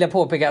bilen vill jag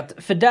påpeka att,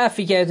 för där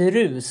fick jag ett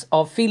rus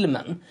av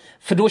filmen.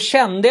 För då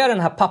kände jag den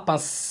här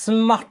pappans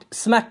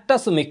smärta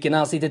så mycket när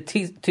han sitter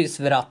tyst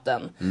vid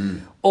ratten.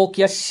 Och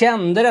jag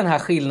kände den här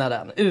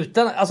skillnaden.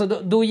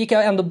 Då gick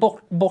jag ändå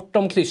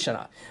bortom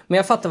klyschorna. Men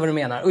jag fattar vad du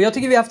menar. Och jag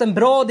tycker vi har haft en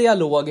bra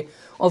dialog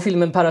om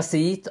filmen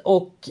Parasit.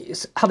 Och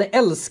hade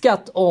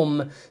älskat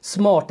om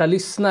smarta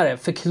lyssnare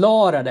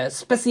förklarade,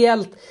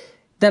 speciellt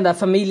den där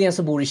familjen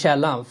som bor i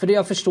källan. För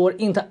jag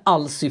förstår inte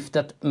alls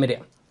syftet med det.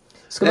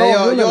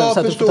 Jag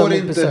förstår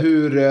inte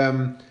hur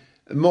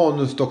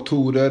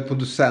manusdoktorer,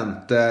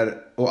 producenter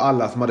och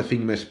alla som hade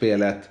finger med i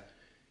spelet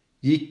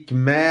gick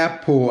med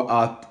på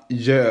att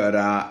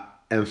göra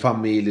en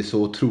familj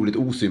så otroligt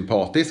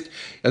osympatisk.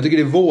 Jag tycker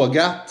det är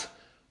vågat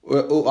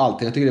och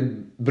allting. Jag tycker det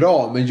är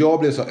bra, men jag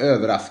blev så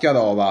överraskad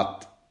av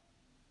att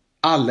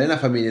alla i den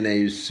här familjen är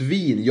ju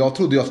svin. Jag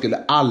trodde jag skulle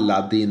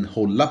Aladdin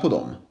hålla på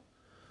dem.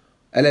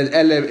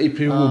 Eller i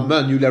Pretty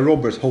Woman, Julia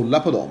Roberts hålla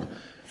på dem.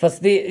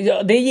 Fast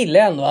det gillar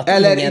jag ändå att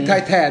eller i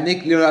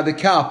Titanic, Leonardo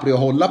DiCaprio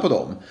hålla på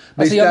dem.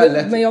 Men,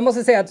 men jag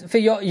måste säga att, för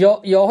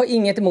jag har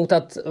inget emot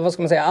att, vad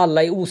ska man säga,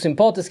 alla är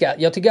osympatiska.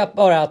 Jag tycker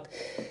bara att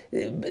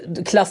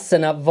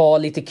klasserna var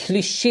lite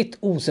klyschigt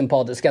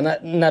osympatiska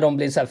när de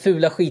blir så här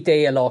fula, skitiga,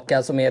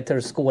 elaka, som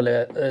heter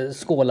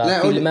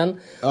Skåla-filmen.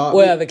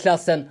 Och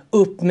överklassen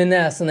upp med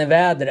näsan i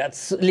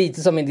vädret,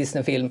 lite som en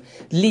Disney-film.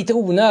 Lite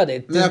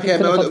onödigt. Jag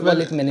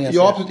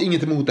har absolut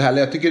inget emot det här.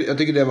 Jag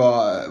tycker det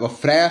var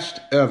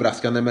fräscht,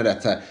 överraskande, men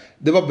rätt så här.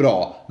 Det var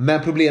bra,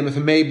 men problemet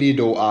för mig blir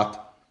då att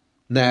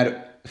när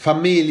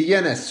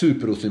familjen är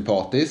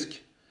superosympatisk,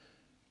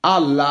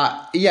 alla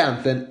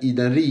egentligen i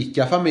den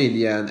rika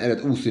familjen är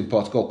rätt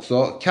osympatiska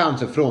också,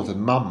 kanske frånsett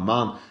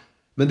mamman.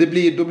 Men då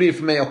blir det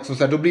för mig också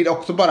så här, då blir det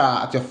också bara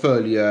att jag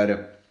följer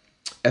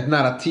ett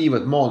narrativ och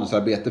ett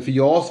manusarbete, för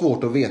jag har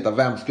svårt att veta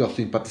vem ska jag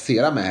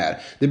sympatisera med här.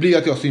 Det blir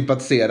att jag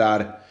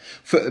sympatiserar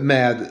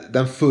med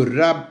den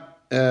förra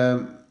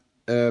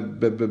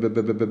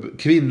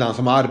kvinnan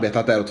som har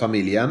arbetat där åt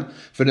familjen,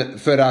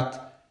 för att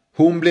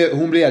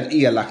hon blev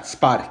elakt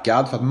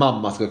sparkad för att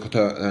mamma ska ta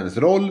hennes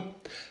roll.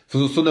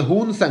 Så när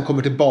hon sen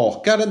kommer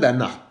tillbaka den där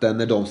natten,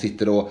 när de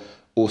sitter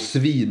och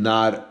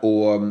svinar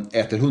och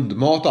äter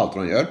hundmat och allt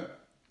vad de gör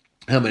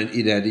hemma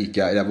i det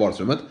här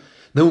vardagsrummet,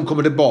 när hon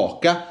kommer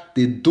tillbaka,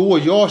 det är då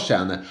jag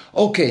känner,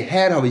 okej,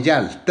 här har vi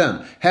hjälten,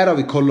 här har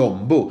vi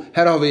Colombo,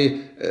 här har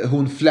vi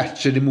hon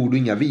Fletcher, det mord och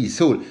inga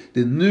visor. Det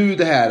är nu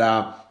det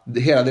här,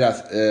 hela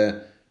deras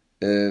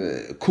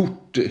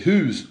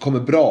korthus kommer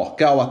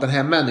braka, och att den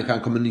här människan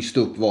kommer nysta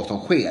upp vad som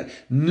sker.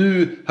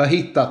 Nu har jag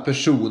hittat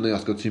personen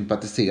jag ska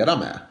sympatisera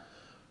med.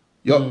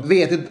 Jag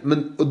vet inte,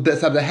 men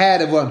det här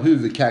är vår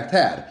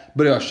huvudkaraktär,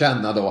 börjar jag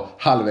känna då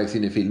halvvägs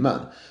in i filmen.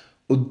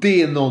 Och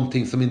det är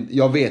någonting som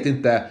jag vet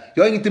inte.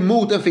 Jag är inte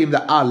emot en film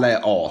där alla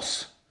är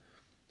as,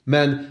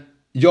 men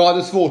jag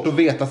hade svårt att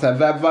veta så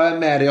här,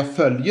 vad är det jag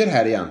följer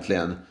här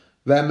egentligen.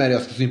 Vem är det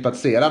jag ska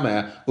sympatisera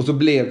med? Och så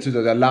blev det så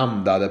att jag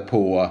landade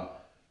på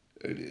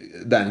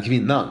den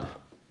kvinnan.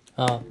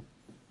 Ja.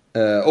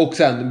 Och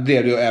sen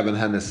blev det ju även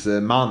hennes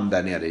man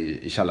där nere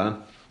i källaren.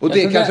 Och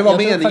det kanske var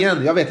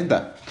meningen, jag vet inte.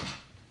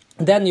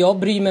 Den jag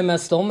bryr mig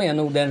mest om är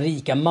nog den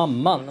rika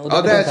mamman. Och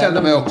ja, det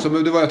kände mig också.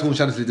 Men det var att hon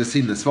kändes lite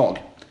sinnessvag.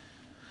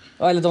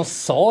 Ja, eller de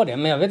sa det,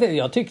 men jag vet inte,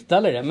 jag tyckte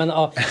aldrig det. Men,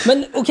 ja.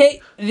 Men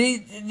okej,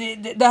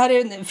 det här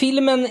är,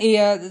 filmen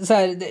är så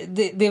här,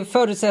 det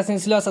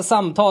förutsättningslösa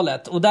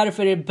samtalet. Och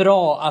därför är det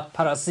bra att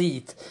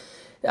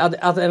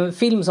att en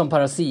film som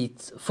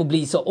Parasit får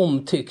bli så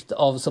omtyckt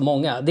av så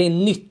många. Det är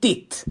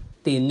nyttigt.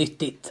 Det är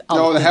nyttigt.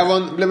 Alltid. Ja, det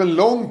här blev en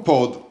lång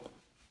podd.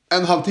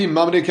 1,5 timme,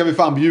 men det kan vi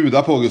fan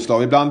bjuda på,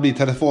 Gustav. Ibland blir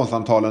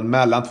telefonsamtalen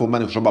mellan två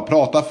människor som bara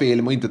pratar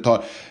film och inte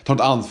tar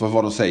ett ansvar för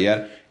vad de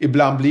säger.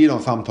 Ibland blir de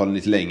samtalen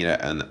lite längre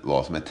än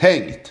vad som är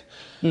tänkt.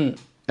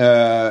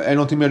 Är det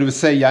någonting mer du vill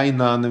säga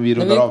innan vi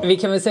rundar av? Vi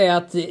kan väl säga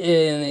att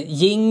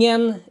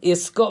jingeln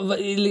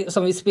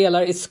som vi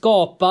spelar är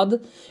skapad.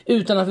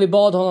 Utan att vi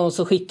bad honom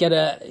så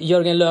skickade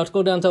Jörgen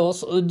Lötgård den till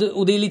oss.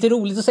 Och det är lite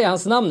roligt att säga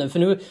hans namn nu.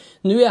 För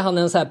nu är han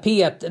en så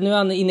här nu är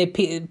han inne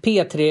i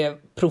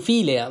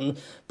P3-profil igen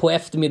på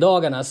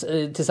eftermiddagarna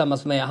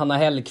tillsammans med Hanna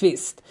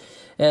Hellqvist.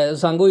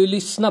 Så han går ju att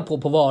lyssna på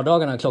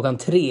vardagarna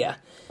 3:00.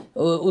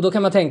 Och då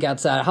kan man tänka att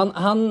så här,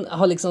 han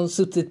har liksom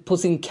suttit på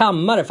sin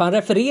kammare, för han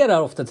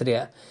refererar ofta till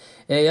det.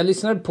 Jag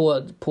lyssnade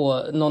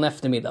på någon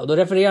eftermiddag och då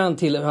refererar han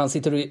till hur han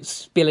sitter och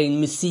spelar in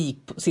musik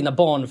på sina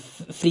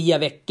barnfria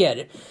veckor.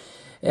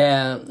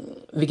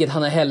 Vilket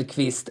Hanna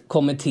Hellqvist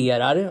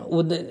kommenterar.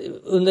 Och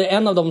under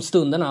en av de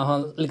stunderna har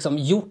han liksom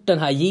gjort den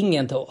här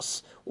jingeln till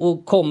oss.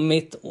 Och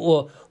kommit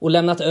och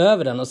lämnat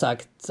över den och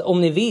sagt,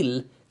 om ni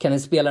vill kan ni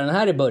spela den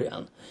här i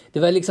början. Det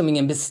var liksom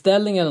ingen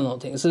beställning eller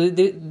någonting. Så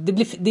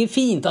det är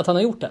fint att han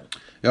har gjort den.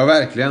 Ja,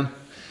 verkligen.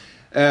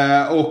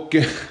 Och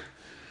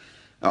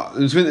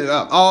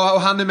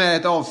han är med i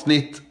ett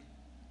avsnitt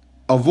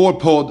av vår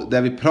podd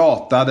där vi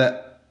pratade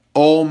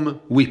om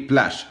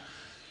Whiplash.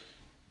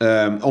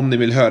 Om ni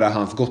vill höra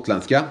hans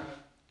gotländska.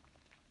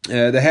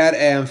 Det här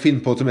är en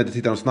filmpodd som heter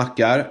Tittar och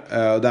snackar.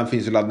 Den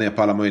finns ju laddad ner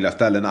på alla möjliga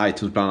ställen,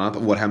 iTunes bland annat,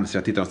 och vår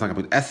hemsida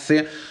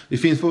tittarochsnackar.se. Vi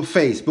finns på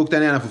Facebook där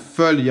ni gärna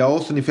får följa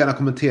oss, och ni får gärna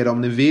kommentera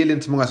om ni vill. Det är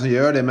inte så många som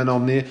gör det, men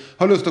om ni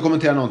har lust att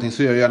kommentera någonting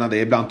så gör gärna det.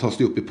 Ibland tas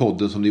det upp i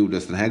podden som det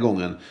gjordes den här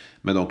gången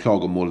med de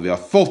klagomål vi har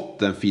fått,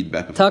 den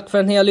feedback. Tack för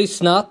att ni har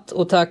lyssnat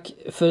och tack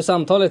för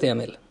samtalet,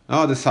 Emil.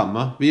 Ja,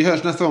 detsamma. Vi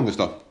hörs nästa gång,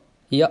 Gustav.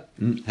 Ja.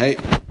 Hej.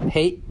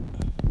 Hej.